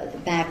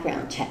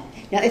background check.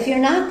 Now, if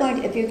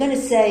you're going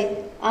to say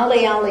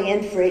Ali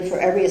in free for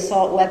every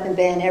assault weapon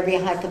ban, every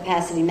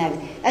high-capacity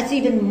magazine, that's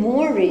even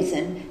more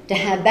reason to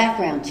have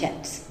background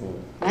checks,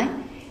 right?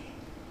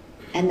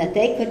 And that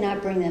they could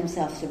not bring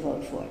themselves to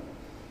vote for it.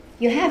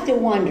 You have to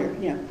wonder,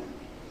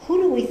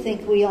 who do we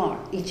think we are,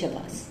 each of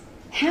us?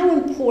 How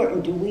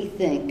important do we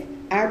think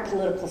our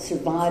political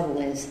survival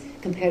is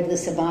compared to the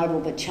survival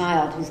of a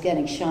child who's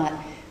getting shot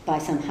by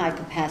some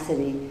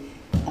high-capacity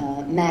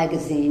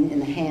magazine in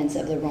the hands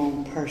of the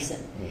wrong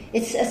person?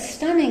 It's a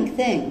stunning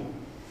thing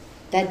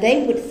that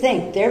they would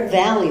think their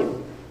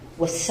value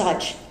was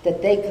such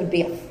that they could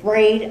be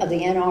afraid of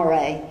the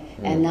NRA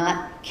and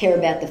not care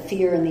about the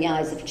fear in the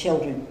eyes of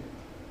children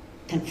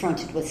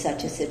confronted with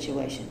such a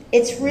situation.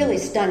 It's really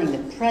stunning.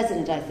 The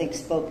president, I think,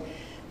 spoke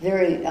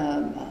very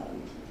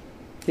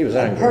he was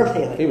angry.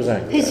 perfectly. He was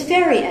angry. He's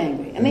very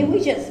angry. I mean,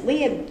 we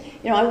had,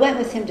 I went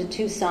with him to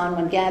Tucson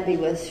when Gabby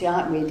was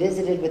shot, and we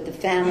visited with the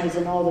families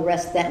and all the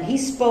rest of that, and he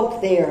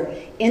spoke there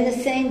in the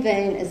same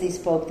vein as he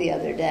spoke the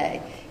other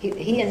day.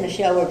 He and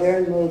Michelle were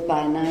very moved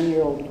by a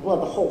 9-year-old, well,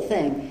 the whole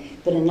thing,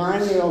 but a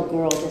 9-year-old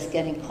girl just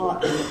getting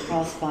caught in the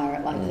crossfire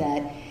like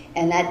that,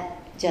 and that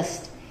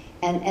just,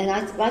 and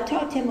I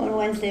talked to him on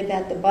Wednesday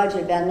about the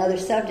budget, about another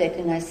subject,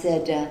 and I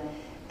said,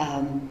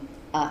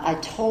 I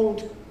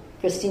told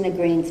Christina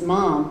Green's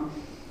mom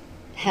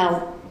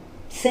how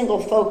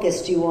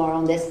single-focused you are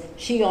on this.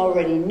 She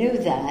already knew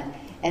that,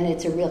 and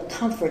it's a real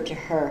comfort to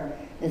her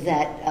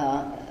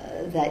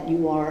that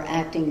you are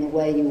acting the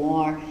way you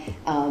are.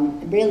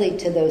 Really,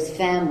 to those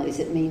families,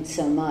 it means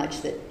so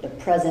much that the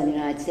President of the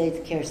United States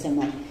cares so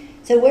much.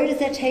 So where does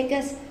that take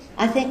us?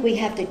 I think we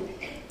have to,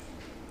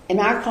 in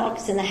our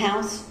caucus in the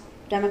House,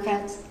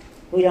 Democrats,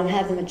 we don't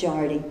have the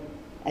majority,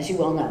 as you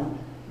well know,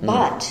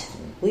 but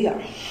we are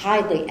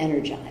highly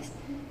energized.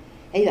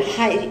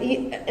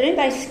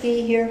 Anybody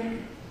ski here?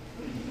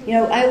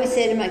 I always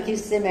say to my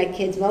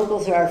kids,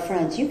 moguls are our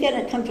friends. You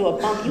come to a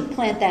bump, you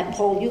plant that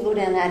pole, you go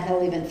down that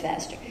hill even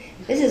faster.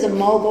 This is a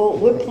mogul.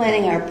 We're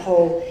planting our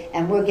pole,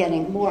 and we're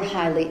getting more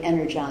highly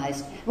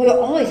energized. We're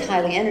always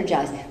highly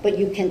energized, but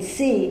you can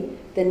see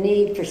the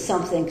need for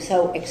something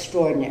so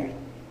extraordinary.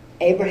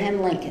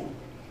 Abraham Lincoln,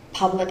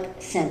 public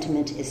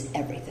sentiment is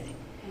everything.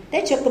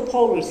 They took a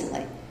poll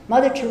recently.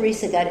 Mother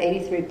Teresa got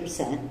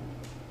 83%.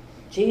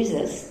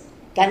 Jesus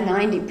got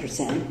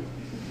 90%.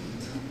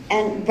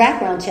 And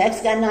background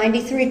checks got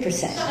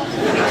 93%.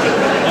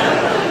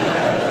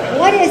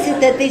 What is it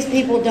that these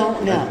people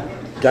don't know?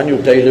 Daniel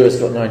Day-Lewis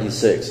got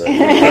 96. So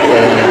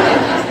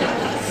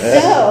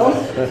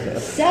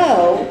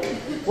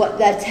what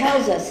that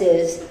tells us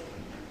is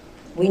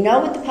we know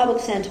what the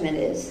public sentiment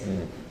is.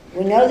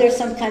 We know there's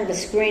some kind of a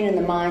screen in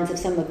the minds of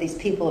some of these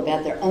people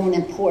about their own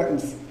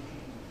importance.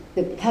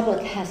 The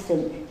public has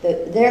to,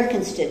 their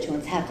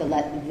constituents have to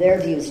let their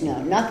views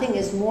know. Nothing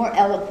is more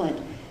eloquent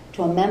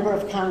to a member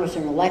of Congress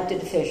or an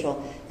elected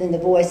official than the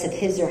voice of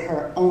his or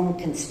her own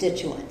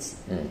constituents.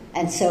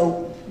 And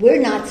so we're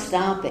not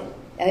stopping.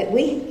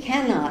 We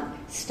cannot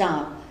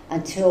stop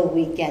until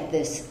we get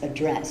this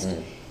addressed.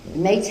 It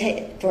may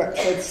take, for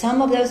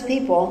some of those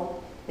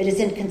people, it is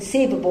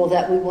inconceivable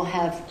that we will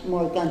have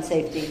more gun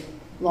safety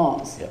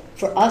laws.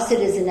 For us, it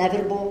is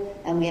inevitable,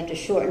 and we have to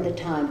shorten the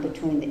time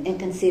between the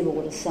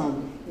inconceivable to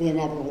some, the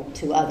inevitable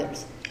to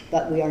others.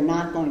 But we are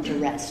not going to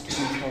rest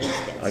until this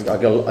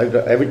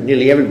gets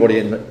nearly everybody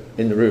in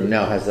the room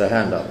now has their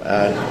hand up.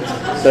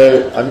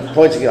 So I'm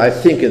pointing, I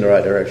think, in the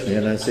right direction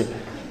here, Nancy.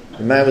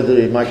 The man with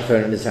the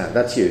microphone in his hand.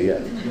 That's you, yeah.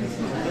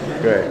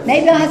 Great.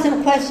 Maybe I'll have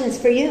some questions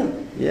for you.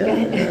 Yeah.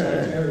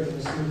 Eric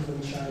is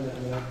from China.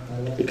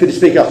 Could you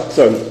speak up?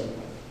 Sorry.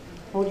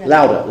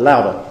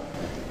 Louder.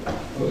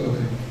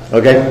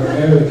 Okay.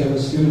 Eric, I'm a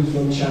student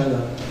from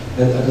China.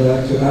 And I'd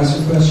like to ask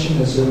a question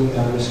concerning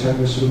Ms.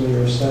 Congresswoman,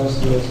 your stance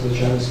towards the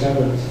Chinese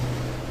government,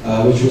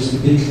 which was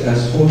depicted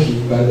as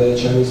haughty by the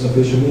Chinese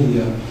official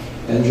media,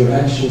 and your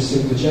actions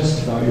seem to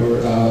justify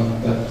your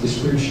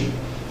description.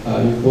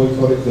 You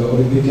boycotted the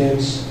Olympic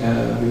Games,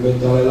 you met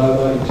Dalai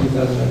Lama in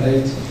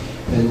 2008,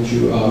 and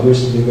you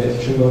recently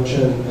met Chen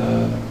Guangcheng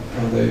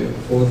on the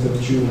 4th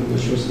of June,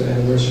 which was the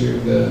anniversary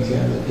of the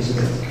Tiananmen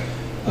incident.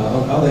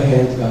 On the other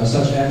hand,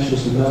 such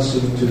actions do not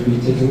seem to be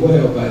taken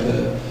well by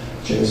the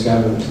Chinese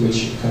government,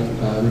 which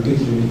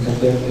repeatedly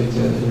condemned it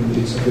in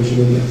its official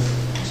media.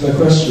 So my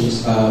question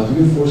is,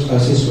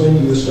 since when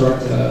do you start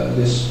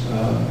this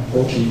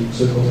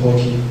so-called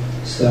hawky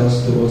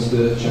stance towards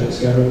the Chinese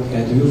government,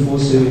 and do you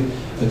foresee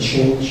a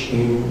change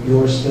in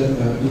your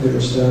either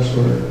your stance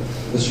or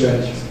the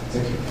strategy?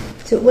 Thank you.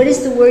 So what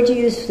is the word you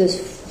use for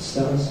this?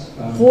 Stance?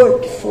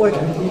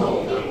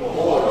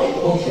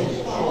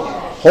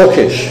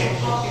 Hawkish.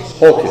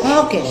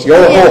 Hawkish.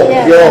 You're a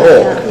hawk. You're a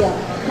hawk.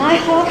 Yeah. My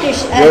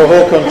hawkish. You're a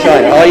hawk on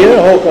China. Are you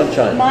a hawk on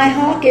China? My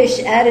hawkish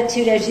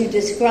attitude, as you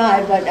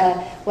described, but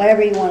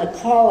whatever you want to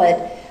call it,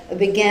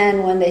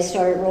 began when they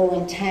started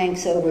rolling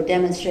tanks over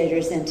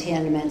demonstrators in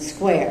Tiananmen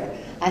Square.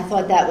 I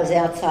thought that was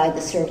outside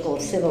the circle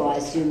of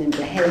civilized human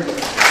behavior.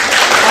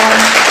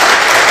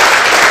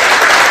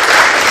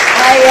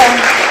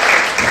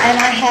 And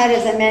I had,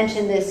 as I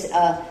mentioned, this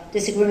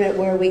disagreement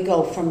where we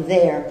go from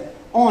there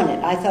on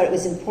it. I thought it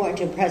was important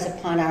to impress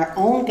upon our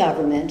own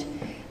government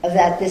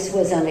that this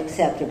was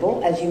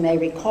unacceptable. As you may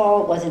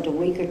recall, it wasn't a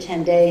week or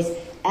 10 days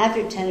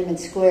after Tiananmen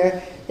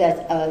Square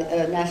that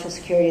National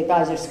Security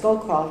Advisor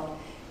Scowcroft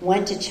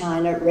went to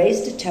China,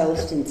 raised a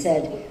toast, and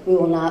said, we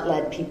will not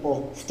let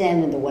people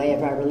stand in the way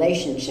of our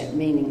relationship,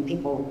 meaning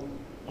people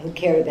who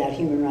cared about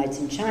human rights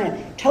in China,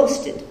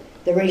 toasted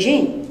the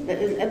regime.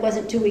 It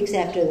wasn't 2 weeks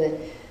after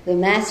the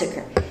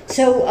massacre.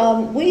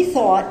 So we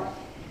thought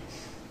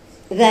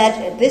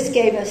that this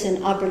gave us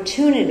an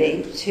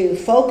opportunity to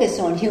focus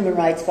on human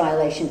rights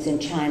violations in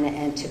China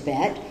and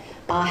Tibet.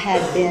 I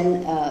had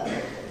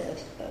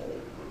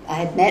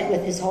met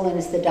with His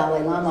Holiness the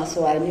Dalai Lama,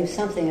 so I knew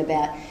something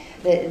about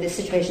the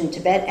situation in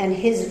Tibet and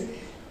his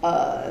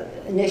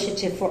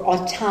initiative for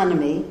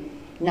autonomy,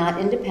 not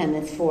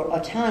independence, for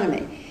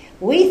autonomy.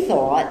 We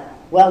thought,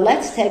 well,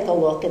 let's take a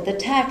look at the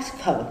tax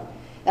code.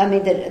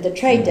 The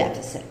trade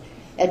deficit.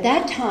 At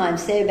that time,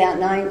 say about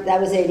that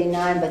was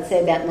 89, but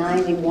say about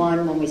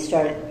 91 when we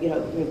started,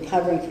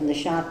 recovering from the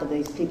shock of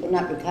these people,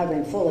 not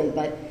recovering fully,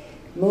 but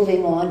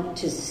moving on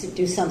to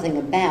do something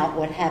about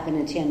what happened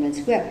in Tiananmen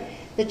Square.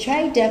 The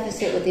trade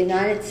deficit with the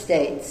United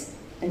States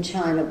and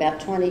China about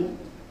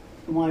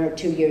 21 or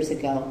 2 years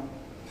ago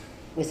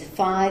was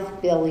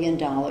 $5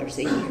 billion a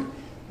year.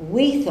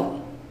 We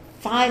thought,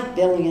 $5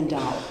 billion.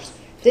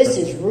 This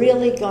is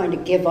really going to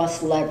give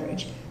us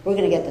leverage. We're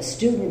going to get the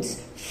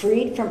students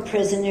freed from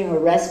prison who were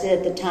arrested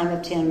at the time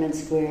of Tiananmen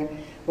Square.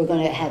 We're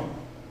going to have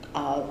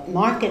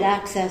market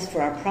access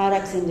for our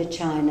products into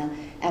China,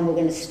 and we're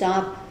going to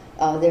stop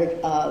their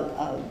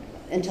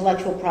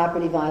intellectual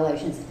property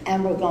violations,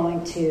 and we're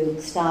going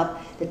to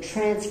stop the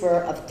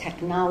transfer of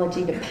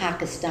technology to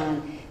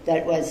Pakistan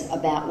that was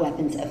about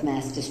weapons of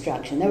mass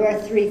destruction. There were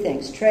three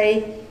things: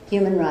 trade,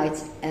 human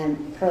rights,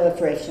 and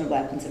proliferation of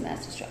weapons of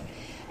mass destruction.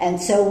 And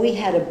so we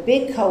had a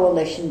big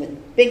coalition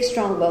with big,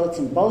 strong votes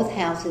in both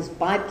houses,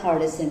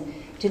 bipartisan,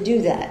 to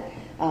do that.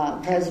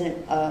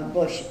 President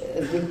Bush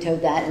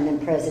vetoed that, and then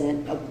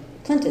President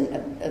Clinton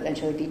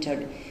eventually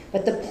vetoed it.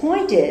 But the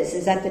point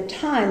is at the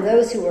time,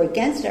 those who were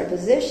against our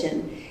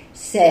position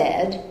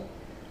said,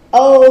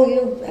 oh,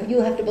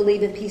 you have to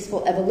believe in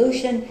peaceful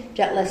evolution,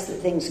 just let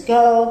things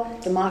go,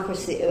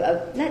 democracy,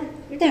 they're not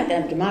going to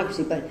have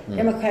democracy, but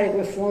democratic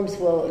reforms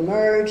will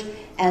emerge,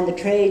 and the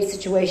trade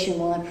situation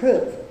will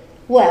improve.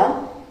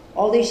 Well,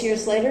 all these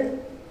years later,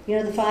 the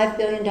 $5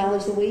 billion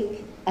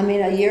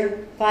a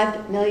year,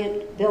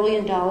 $5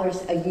 billion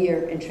a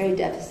year in trade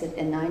deficit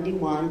in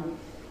 91,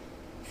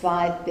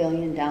 $5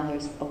 billion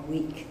a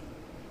week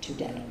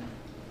today.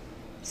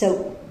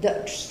 So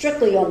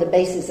strictly on the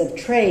basis of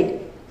trade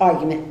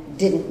argument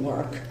didn't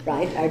work,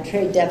 right? Our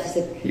trade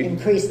deficit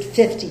increased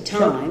 50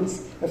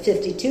 times or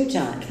 52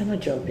 times. Can I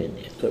jump in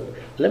here? Look,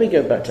 let me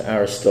go back to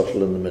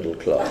Aristotle and the middle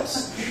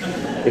class,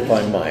 if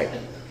I might.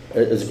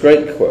 It's a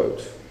great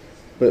quote,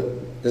 but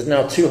there's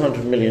now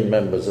 200 million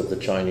members of the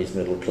Chinese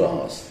middle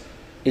class.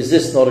 Is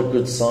this not a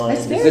good sign?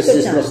 Is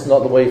this not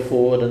the way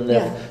forward? And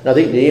I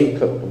think the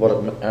input of what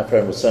our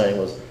friend was saying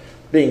was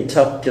being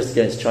tough just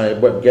against China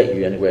won't get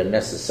you anywhere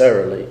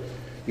necessarily.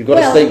 You've got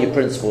to state your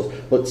principles,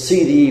 but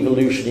see the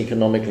evolution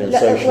economically and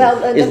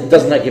socially.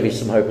 Doesn't that give you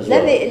some hope as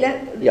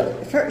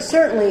well?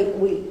 Certainly,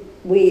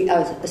 we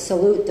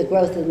salute the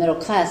growth of the middle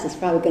class. It's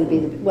probably going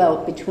to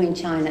be, between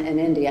China and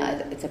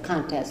India, it's a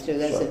contest, or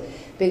there's a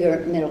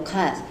bigger middle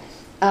class.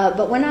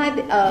 But when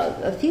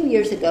a few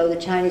years ago, the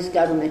Chinese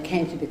government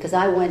came to, because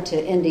I went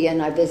to India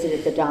and I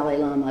visited the Dalai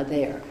Lama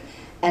there.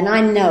 And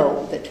I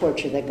know the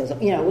torture that goes on.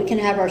 We can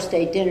have our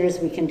state dinners,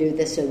 we can do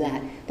this or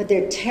that, but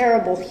there are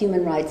terrible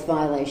human rights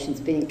violations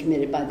being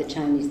committed by the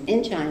Chinese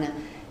in China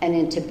and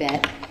in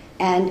Tibet.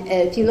 And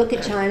if you look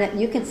at China,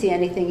 you can see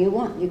anything you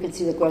want. You can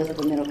see the growth of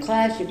the middle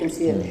class. You can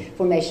see the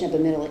formation of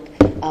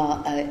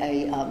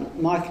a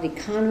market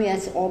economy.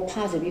 That's all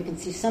positive. You can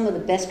see some of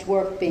the best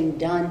work being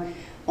done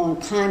on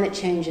climate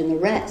change and the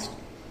rest.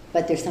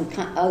 But there's some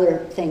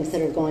other things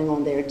that are going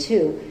on there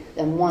too.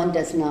 And one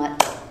does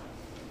not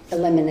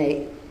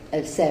eliminate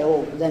and say,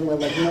 then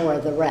we'll ignore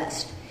the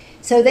rest.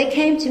 So they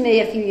came to me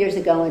a few years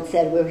ago and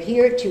said, we're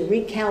here to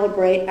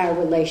recalibrate our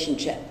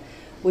relationship.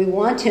 We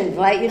want to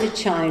invite you to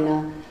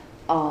China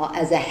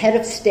as a head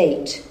of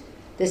state.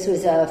 This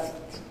was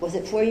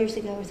it 4 years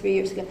ago or 3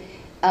 years ago?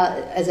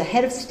 As a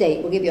head of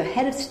state, we'll give you a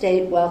head of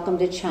state welcome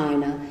to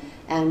China,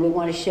 and we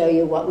want to show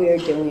you what we are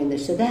doing and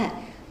this or that.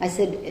 I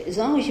said, as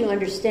long as you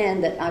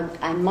understand that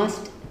I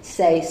must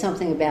say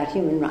something about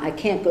human rights, I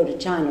can't go to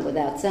China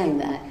without saying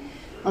that.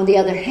 On the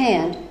other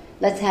hand,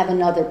 let's have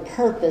another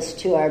purpose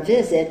to our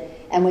visit,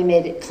 and we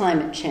made it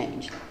climate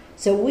change.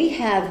 So we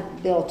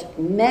have built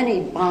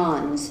many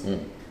bonds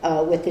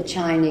with the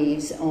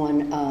Chinese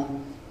on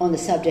the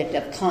subject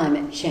of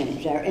climate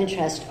change. Our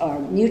interests are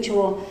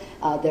mutual.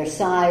 Their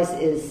size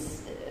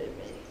is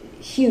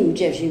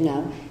huge, as you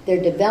know.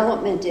 Their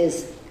development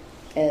is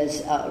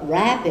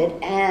rapid,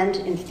 and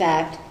in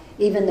fact,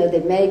 even though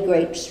they've made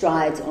great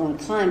strides on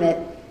climate,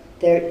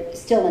 they're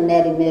still a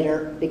net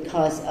emitter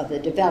because of the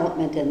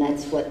development, and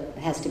that's what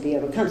has to be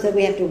overcome. So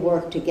we have to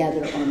work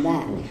together on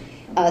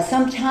that.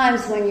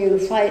 Sometimes when you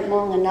fight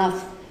long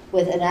enough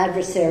with an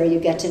adversary, you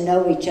get to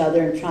know each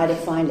other and try to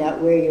find out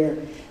where your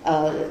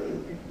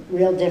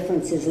real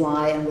differences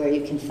lie and where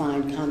you can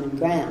find common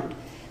ground.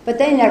 But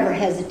they never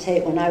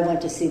hesitate when I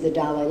went to see the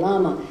Dalai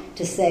Lama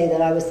to say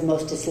that I was the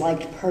most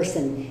disliked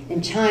person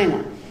in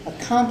China, a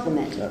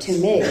compliment to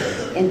me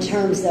in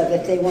terms of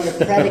if they want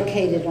to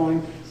predicate it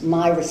on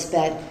my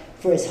respect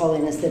for His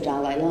Holiness the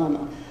Dalai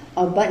Lama.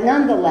 But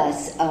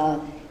nonetheless,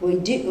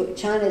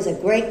 China is a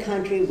great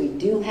country. We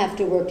do have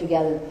to work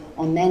together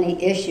on many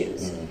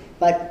issues.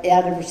 But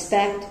out of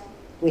respect,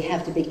 we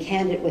have to be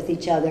candid with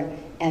each other,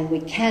 and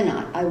we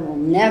cannot, I will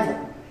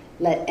never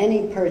let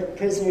any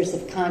prisoners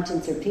of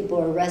conscience or people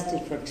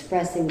arrested for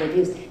expressing their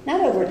views, not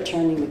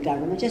overturning the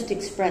government, just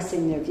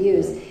expressing their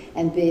views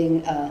and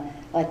being,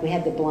 like we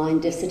have the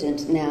blind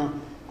dissident now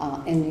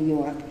in New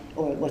York,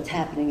 or what's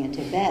happening in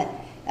Tibet.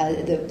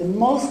 The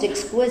most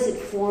exquisite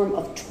form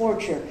of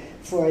torture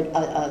for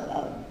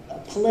a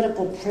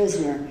political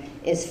prisoner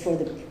is for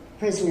the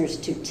prisoners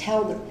to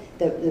tell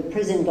the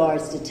prison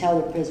guards to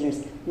tell the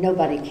prisoners,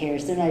 nobody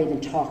cares, they're not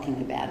even talking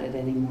about it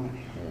anymore.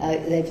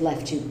 They've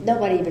left you.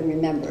 Nobody even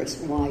remembers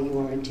why you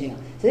are in jail.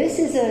 So this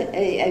is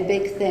a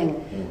big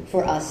thing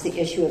for us, the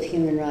issue of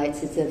human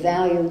rights. It's a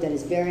value that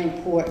is very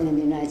important in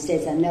the United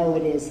States. I know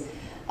it is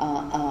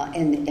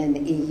in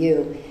the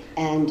EU.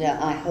 And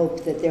I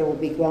hope that there will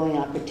be growing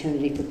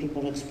opportunity for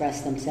people to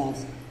express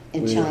themselves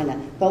in China.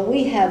 But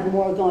we have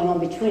more going on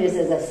between us.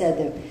 As I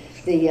said,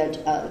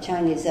 the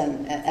Chinese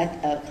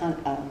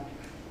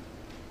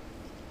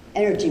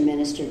energy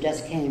minister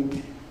just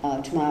came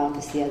to my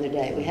office the other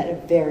day. We had a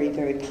very,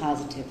 very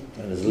positive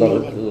and there's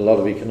meeting. a lot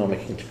of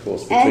economic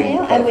intercourse between.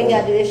 And we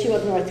got the issue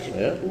of North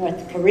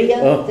Korea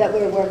that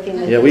we're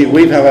working with. Yeah,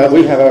 we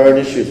have our own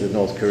issues with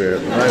North Korea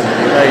at the moment.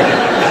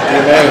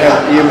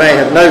 You may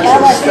have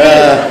noticed.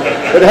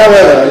 But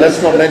however,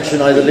 let's not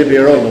mention either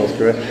Libya or North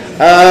Korea.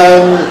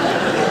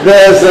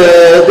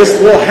 This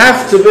will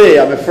have to be,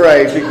 I'm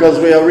afraid, because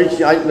we are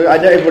reaching. I know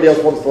everybody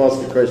else wants to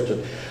ask a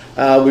question.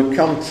 We've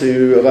come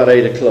to about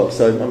 8 o'clock,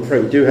 so I'm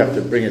afraid we do have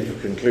to bring it to a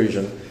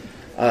conclusion.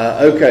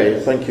 Okay,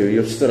 thank you.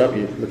 You've stood up.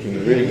 You're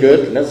looking really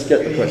good. Let's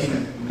get the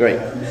question. Great.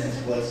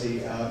 Nancy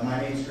Pelosi. My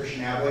name is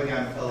Christian Abwig.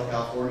 I'm a fellow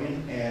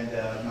Californian, and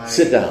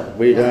sit down.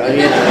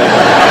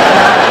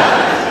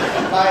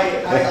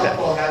 My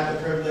uncle had the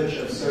privilege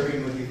of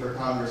serving with you for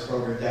Congress for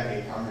over a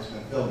decade,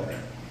 Congressman Philman.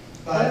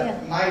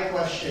 But my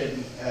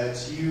question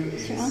to you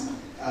is,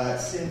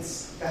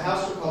 since the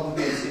House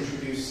Republicans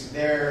introduced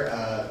their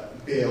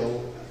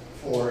bill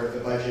for the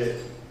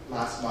budget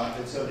last month,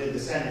 and so did the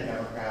Senate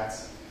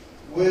Democrats,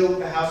 will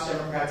the House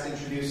Democrats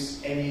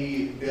introduce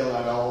any bill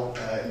at all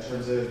in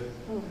terms of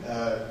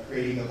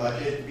creating a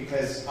budget?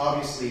 Because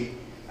obviously,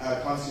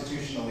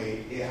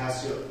 constitutionally, it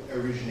has to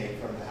originate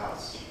from the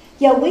House.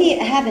 Yeah, we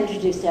have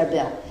introduced our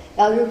bill.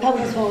 The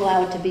Republicans won't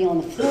allow it to be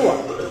on the floor,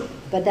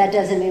 but that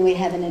doesn't mean we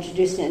haven't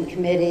introduced it in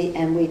committee,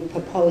 and we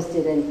proposed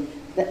it in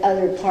the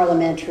other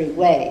parliamentary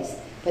ways.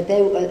 But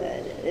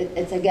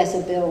it's, I guess,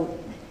 a bill.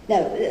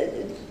 No,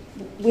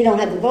 we don't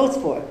have the votes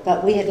for it,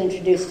 but we have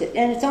introduced it.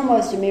 And it's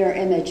almost a mirror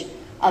image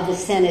of the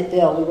Senate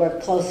bill. We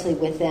work closely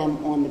with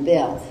them on the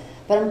bill.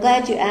 But I'm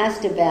glad you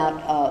asked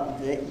about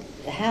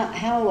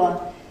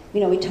how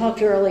we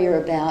talked earlier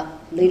about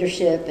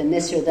leadership and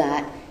this or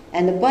that.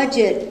 And the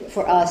budget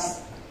for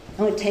us, I'm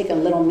going to take a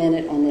little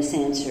minute on this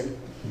answer.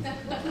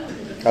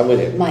 I'm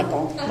with you.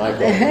 Michael.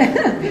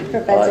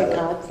 Professor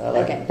Cox.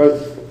 Okay.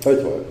 Both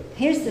work.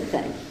 Here's the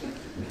thing.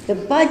 The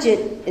budget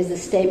is a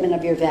statement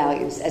of your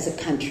values as a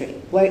country.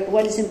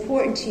 What is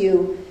important to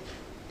you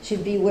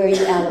should be where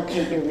you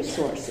allocate your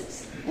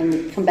resources. And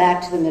we come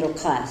back to the middle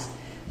class.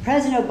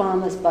 President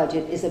Obama's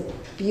budget is a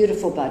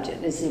beautiful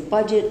budget. It's a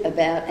budget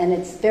about, and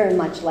it's very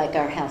much like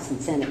our House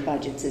and Senate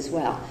budgets as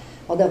well,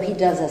 although he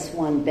does us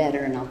one better,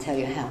 and I'll tell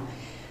you how.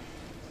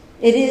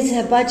 It is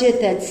a budget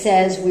that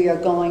says we are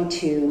going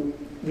to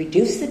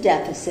reduce the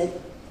deficit,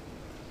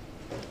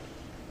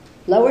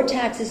 lower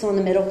taxes on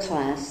the middle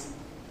class,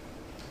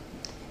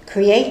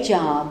 create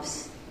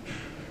jobs,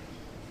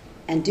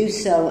 and do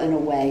so in a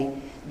way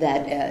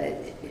that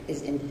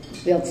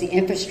builds the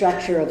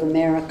infrastructure of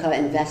America,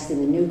 invests in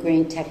the new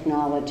green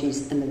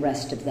technologies, and the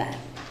rest of that.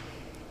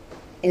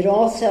 It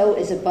also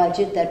is a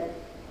budget that,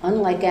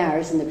 unlike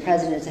ours, and the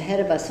President is ahead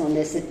of us on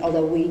this,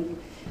 although we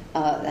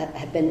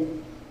have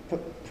been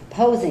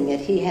proposing it,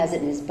 he has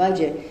it in his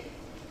budget,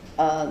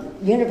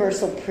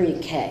 universal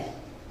pre-K.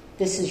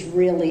 This is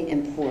really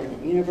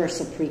important.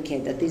 Universal pre-K,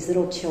 that these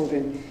little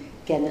children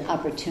get an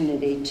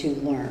opportunity to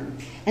learn,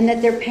 and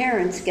that their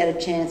parents get a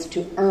chance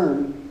to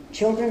earn.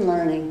 Children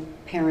learning,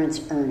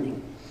 parents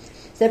earning.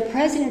 The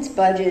president's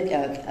budget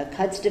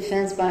cuts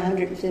defense by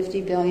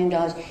 $150 billion.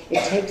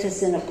 It takes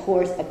us in a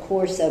course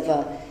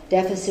of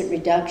deficit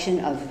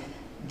reduction, of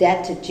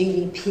debt to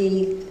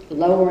GDP,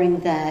 lowering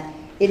that.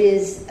 It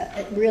is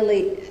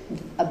really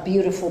a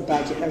beautiful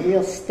budget, a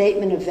real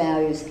statement of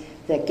values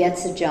that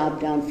gets the job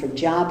done for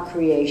job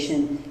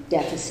creation,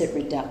 deficit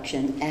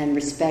reduction, and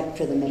respect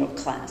for the middle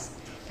class,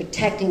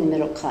 protecting the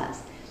middle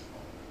class.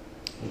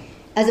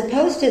 As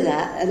opposed to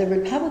that, the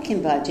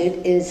Republican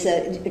budget is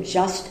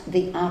just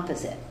the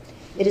opposite.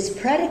 It is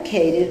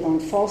predicated on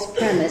false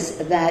premise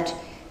that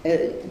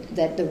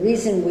the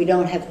reason we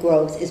don't have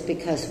growth is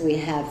because we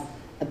have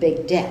a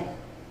big debt.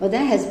 Well,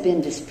 that has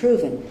been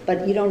disproven,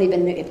 but you don't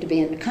even have to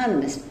be an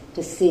economist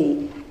to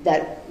see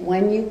that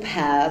when you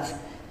have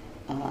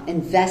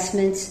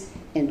investments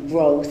in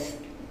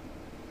growth,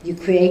 you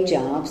create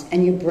jobs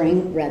and you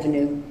bring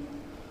revenue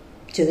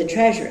to the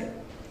Treasury.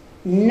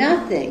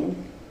 Nothing,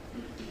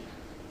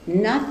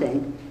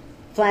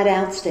 flat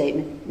out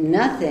statement,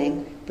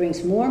 nothing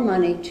brings more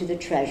money to the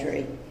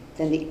Treasury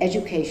than the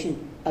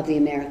education of the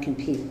American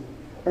people.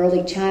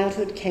 Early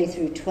childhood, K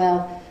through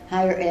 12,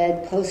 higher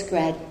ed,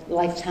 post-grad,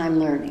 lifetime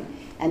learning.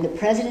 And the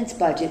president's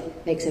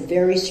budget makes a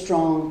very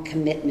strong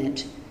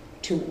commitment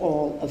to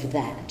all of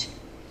that.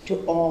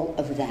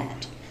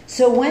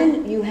 So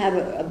when you have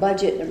a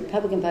budget, a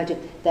Republican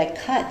budget, that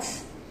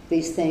cuts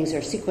these things,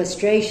 or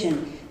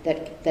sequestration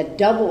that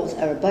doubles,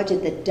 or a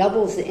budget that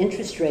doubles the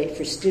interest rate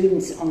for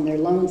students on their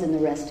loans and the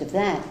rest of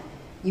that,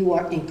 you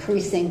are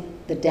increasing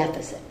the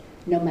deficit,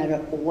 no matter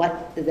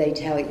what they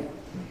tell you.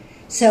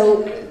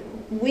 So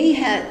we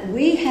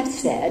have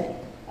said,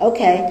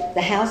 okay,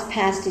 the House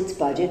passed its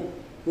budget.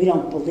 We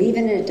don't believe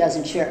in it. It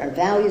doesn't share our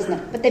values,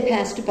 but they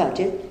passed a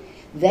budget.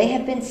 They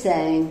have been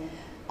saying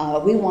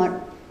we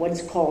want what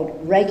is called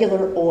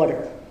regular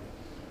order.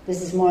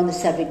 This is more on the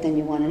subject than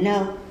you want to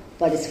know,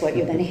 but it's what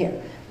you're going to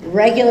hear.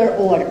 Regular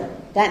order.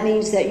 That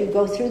means that you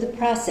go through the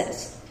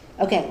process.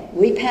 Okay,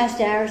 we passed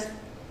ours.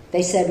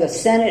 They said, well,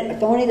 Senate,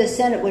 if only the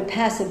Senate would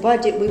pass a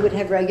budget, we would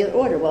have regular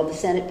order. Well, the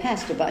Senate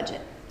passed a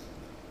budget.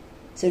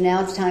 So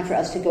now it's time for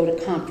us to go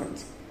to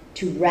conference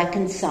to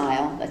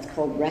reconcile, that's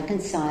called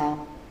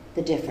reconcile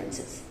the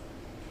differences.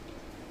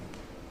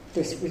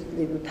 The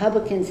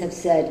Republicans have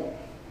said,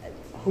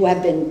 who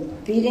have been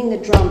beating the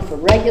drum for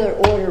regular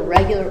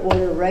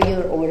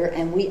order,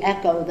 and we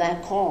echo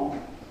that call,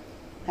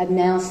 have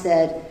now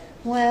said,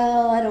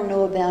 well, I don't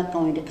know about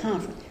going to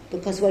conference.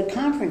 Because what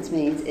conference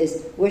means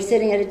is we're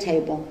sitting at a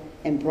table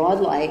in broad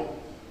light,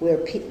 where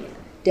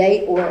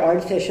day or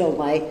artificial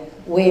light,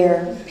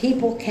 where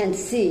people can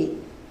see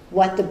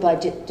what the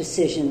budget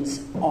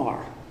decisions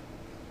are.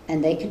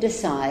 And they can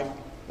decide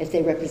if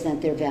they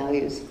represent their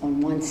values on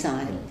one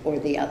side or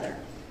the other.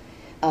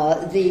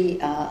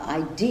 The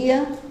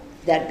idea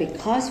that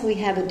because we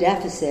have a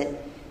deficit,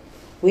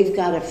 we've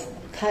got to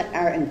cut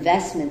our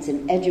investments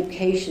in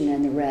education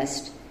and the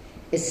rest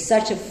is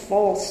such a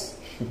false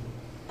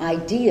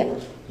idea.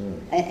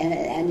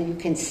 And you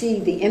can see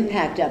the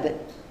impact of it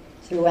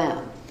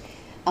throughout.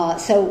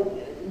 So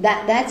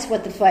that's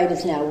what the fight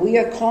is now. We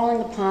are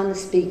calling upon the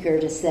Speaker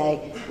to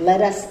say,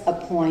 let us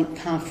appoint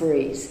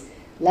conferees.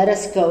 Let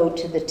us go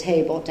to the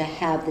table to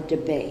have the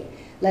debate.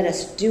 Let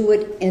us do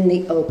it in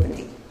the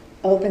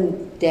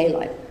open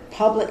daylight.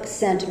 Public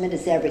sentiment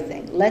is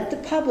everything. Let the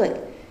public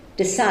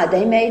decide.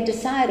 They may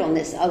decide on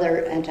this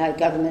other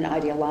anti-government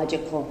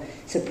ideological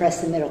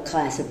suppress the middle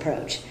class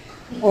approach.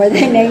 Or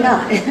they may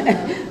not.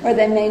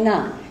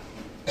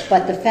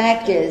 But the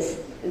fact is,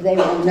 they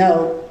will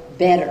know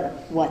better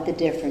what the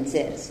difference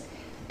is.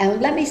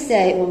 And let me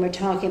say, when we're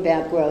talking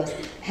about growth,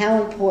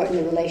 how important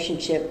the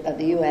relationship of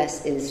the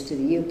U.S. is to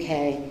the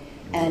UK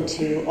and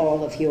to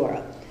all of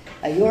Europe.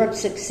 Europe's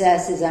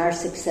success is our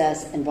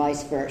success and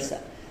vice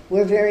versa.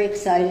 We're very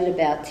excited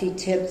about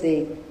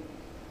TTIP,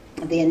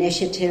 the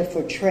initiative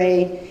for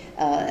trade,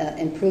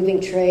 improving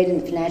trade in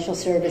the financial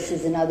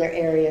services and other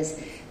areas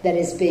that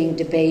is being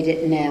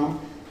debated now,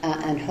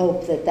 and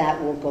hope that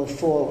that will go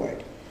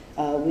forward.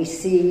 We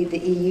see the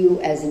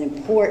EU as an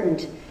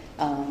important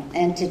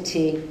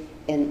entity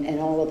in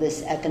all of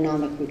this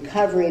economic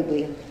recovery.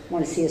 We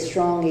want to see a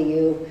strong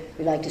EU.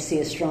 We'd like to see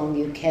a strong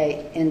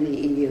UK in the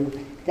EU.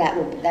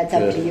 That's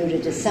up to you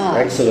to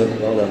decide. Excellent,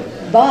 well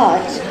done.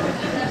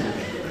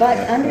 But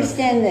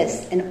understand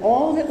this, in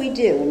all that we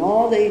do, in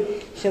all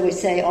the, shall we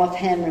say,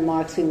 offhand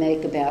remarks we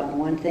make about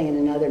one thing and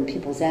another and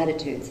people's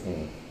attitudes,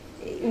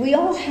 we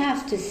all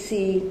have to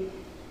see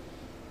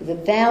the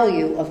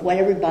value of what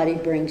everybody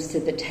brings to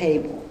the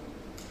table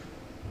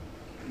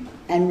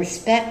and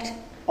respect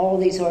all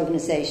these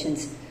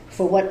organizations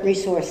for what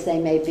resource they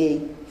may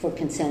be for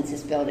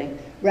consensus building,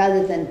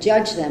 rather than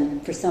judge them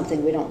for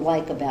something we don't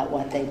like about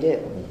what they do.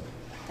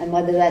 And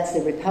whether that's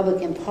the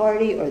Republican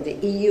Party or the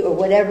EU or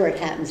whatever it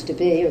happens to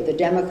be, or the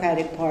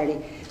Democratic Party,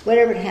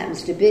 whatever it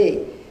happens to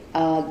be,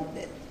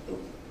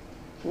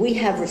 We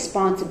have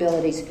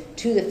responsibilities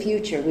to the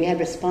future. We have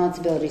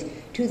responsibilities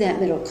to that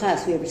middle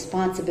class. We have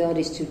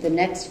responsibilities to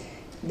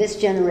this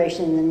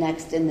generation and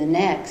the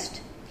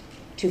next,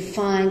 to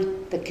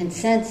find the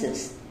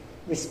consensus,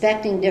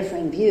 respecting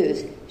differing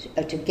views,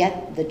 to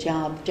get the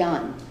job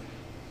done.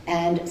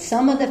 And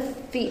some of the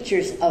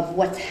features of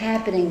what's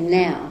happening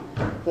now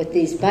with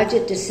these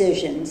budget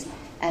decisions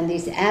and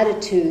these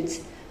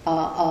attitudes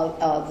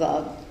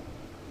of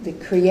the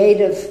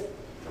creative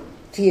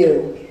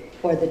few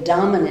or the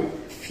dominant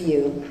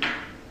few,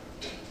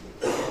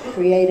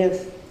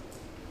 creative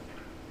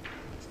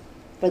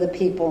for the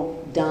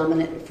people,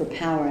 dominant for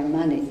power and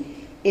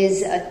money,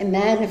 is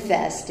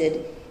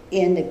manifested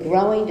in the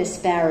growing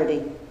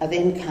disparity of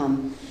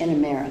income in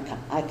America.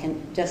 I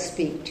can just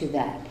speak to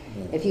that.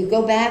 If you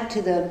go back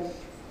to the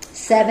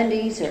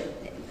 70s or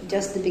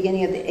just the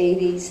beginning of the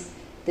 80s,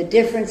 the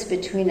difference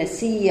between a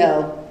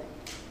CEO,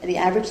 the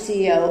average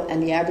CEO,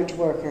 and the average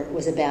worker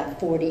was about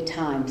 40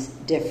 times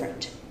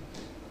different.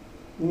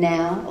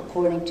 Now,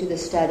 according to the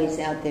studies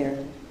out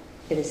there,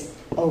 it is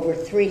over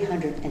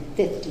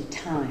 350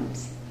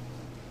 times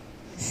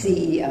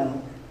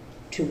CEO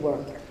to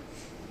worker.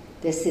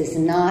 This is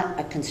not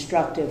a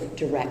constructive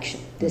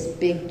direction. This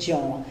big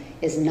jolt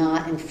is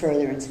not in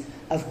furtherance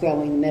of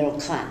growing middle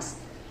class.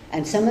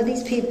 And some of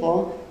these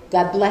people,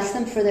 God bless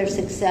them for their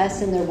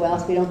success and their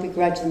wealth. We don't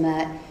begrudge them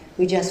that.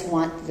 We just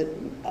want the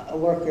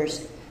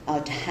workers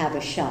to have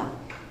a shot.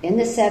 In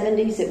the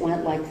 70s, it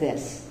went like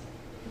this.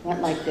 It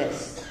went like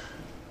this.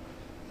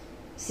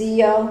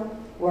 CEO,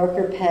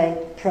 worker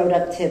pay,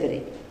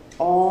 productivity,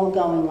 all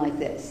going like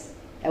this.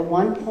 At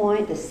one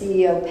point, the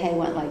CEO pay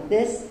went like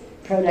this,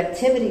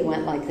 productivity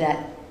went like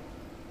that,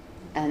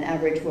 and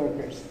average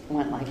workers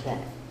went like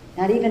that.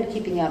 Not even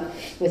keeping up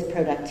with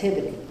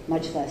productivity,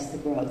 much less the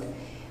growth.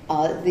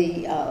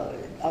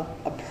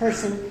 A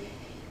person,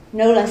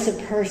 no less a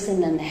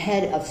person than the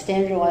head of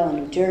Standard Oil in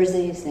New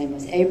Jersey, his name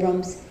was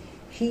Abrams,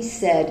 he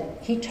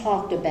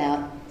talked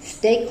about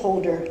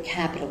stakeholder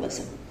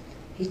capitalism.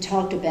 He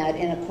talked about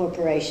in a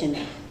corporation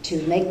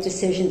to make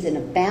decisions in a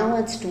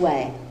balanced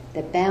way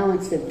that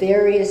balance the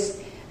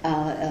various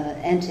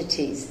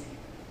entities,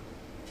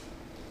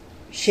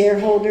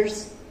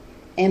 shareholders,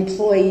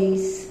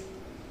 employees,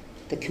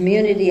 the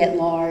community at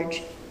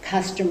large,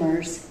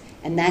 customers,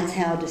 and that's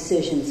how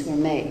decisions were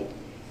made.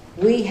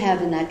 We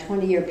have, in that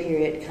 20-year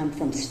period, come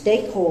from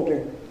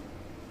stakeholder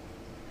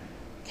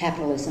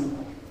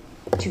capitalism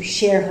to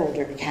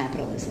shareholder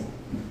capitalism,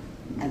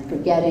 and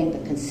forgetting the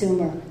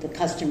consumer, the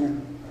customer,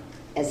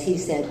 as he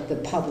said, the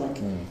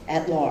public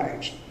at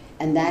large.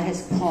 And that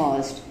has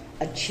caused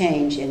a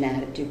change in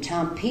attitude.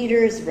 Tom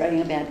Peters,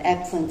 writing about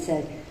excellence,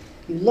 said,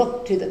 you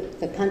look to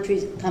the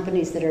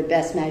companies that are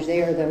best managed,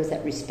 they are those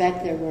that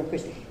respect their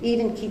workers,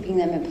 even keeping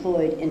them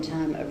employed in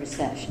time of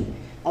recession.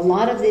 A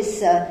lot of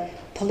this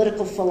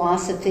political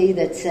philosophy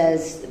that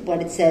says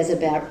what it says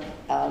about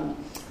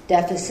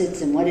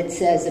deficits and what it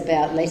says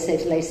about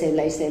laissez-faire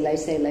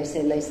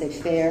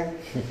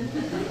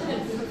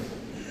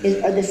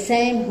are the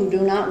same who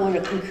do not want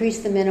to increase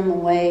the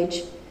minimum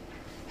wage,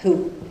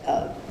 who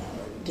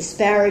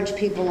disparage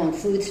people on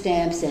food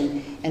stamps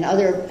and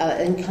other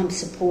income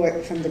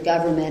support from the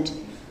government,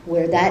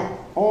 where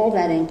all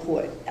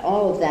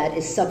of that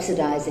is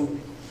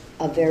subsidizing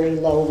a very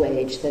low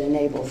wage that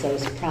enables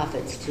those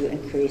profits to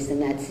increase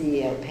and that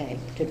CEO pay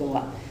to go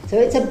up. So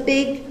it's a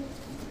big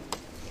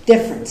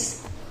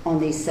difference on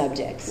these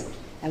subjects.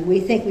 And we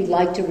think we'd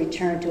like to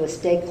return to a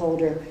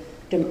stakeholder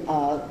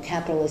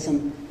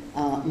capitalism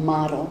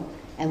model,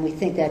 and we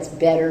think that's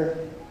better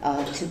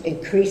to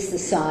increase the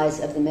size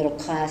of the middle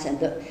class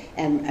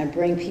and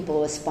bring people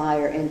who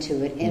aspire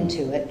into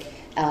it.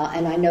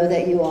 And I know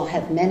that you all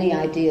have many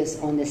ideas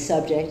on this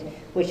subject,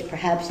 which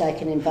perhaps I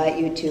can invite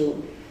you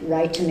to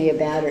write to me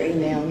about or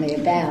email me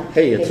about.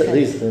 Hey,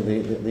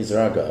 these are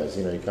our guys.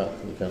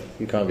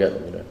 You can't get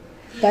them.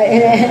 But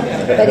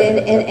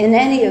in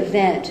any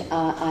event,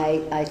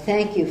 I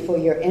thank you for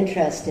your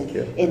interest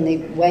in the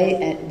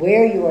way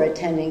where you are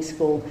attending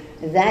school,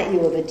 that you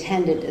have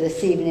attended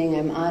this evening.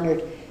 I'm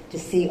honored to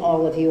see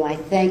all of you. I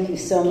thank you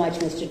so much,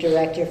 Mr.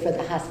 Director, for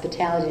the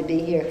hospitality to be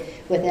here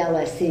with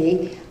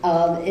LSE.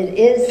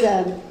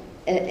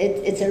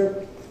 It's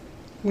a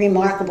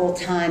remarkable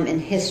time in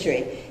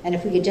history, and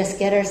if we could just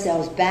get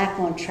ourselves back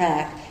on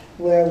track,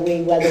 where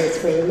we, whether it's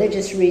for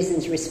religious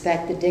reasons,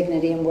 respect the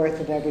dignity and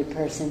worth of every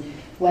person,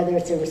 whether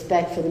it's a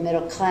respect for the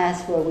middle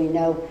class, where we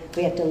know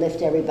we have to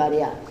lift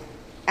everybody up.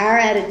 Our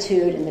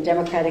attitude in the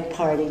Democratic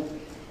Party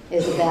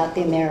is about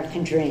the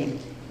American dream.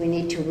 We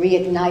need to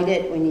reignite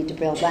it. We need to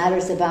build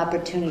ladders of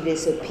opportunity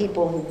so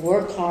people who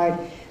work hard,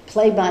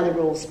 play by the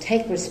rules,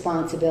 take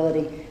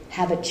responsibility,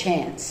 have a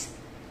chance.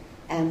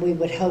 And we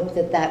would hope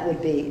that that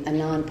would be a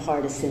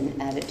nonpartisan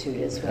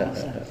attitude as well.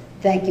 So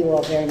thank you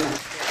all very much.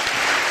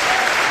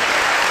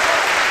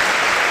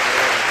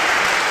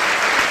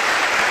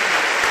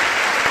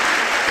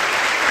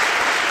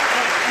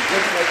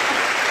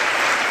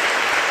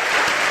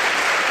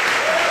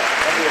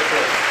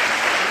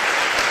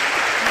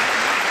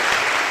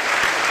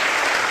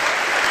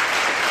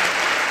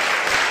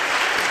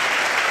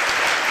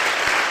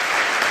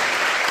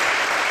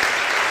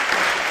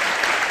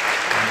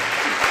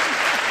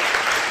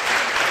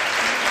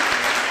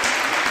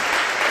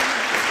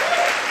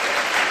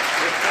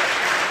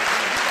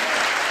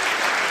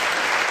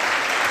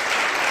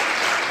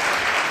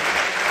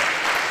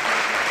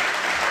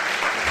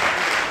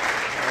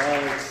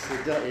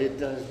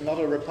 There's not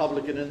a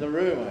Republican in the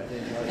room, I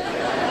think.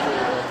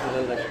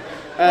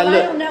 Well, I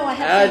don't know. I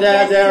have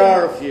there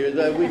are a few.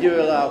 We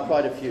do allow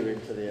quite a few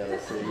into the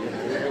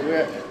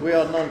LSE. We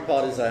are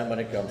non-partisan when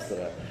it comes to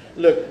that.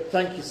 Look,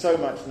 thank you so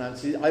much,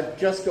 Nancy. I've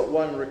just got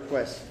one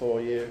request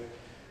for you.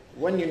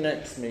 When you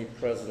next meet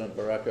President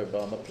Barack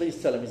Obama, please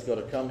tell him he's got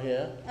to come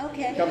here.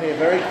 Okay. Come here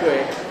very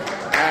quick,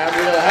 and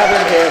we'll have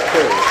him here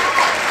too.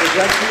 So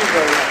thank you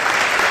very much.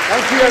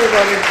 Thank you,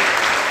 everybody.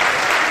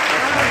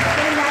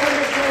 Send that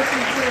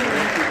invitation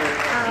to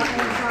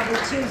probably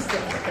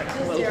Tuesday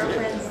or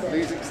Wednesday.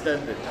 Please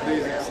extend it.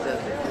 Please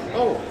extend it.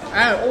 Oh,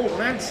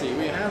 Nancy,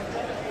 we have.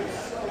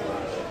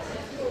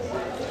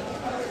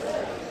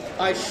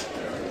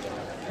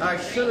 I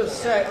should have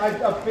said,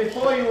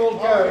 before you all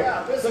go,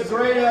 the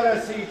great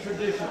LSE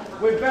tradition,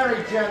 we're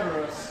very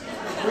generous.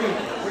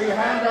 We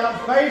hand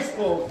out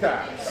baseball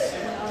caps.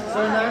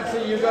 So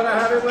Nancy, you've got to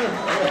have it with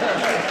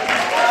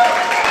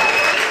us.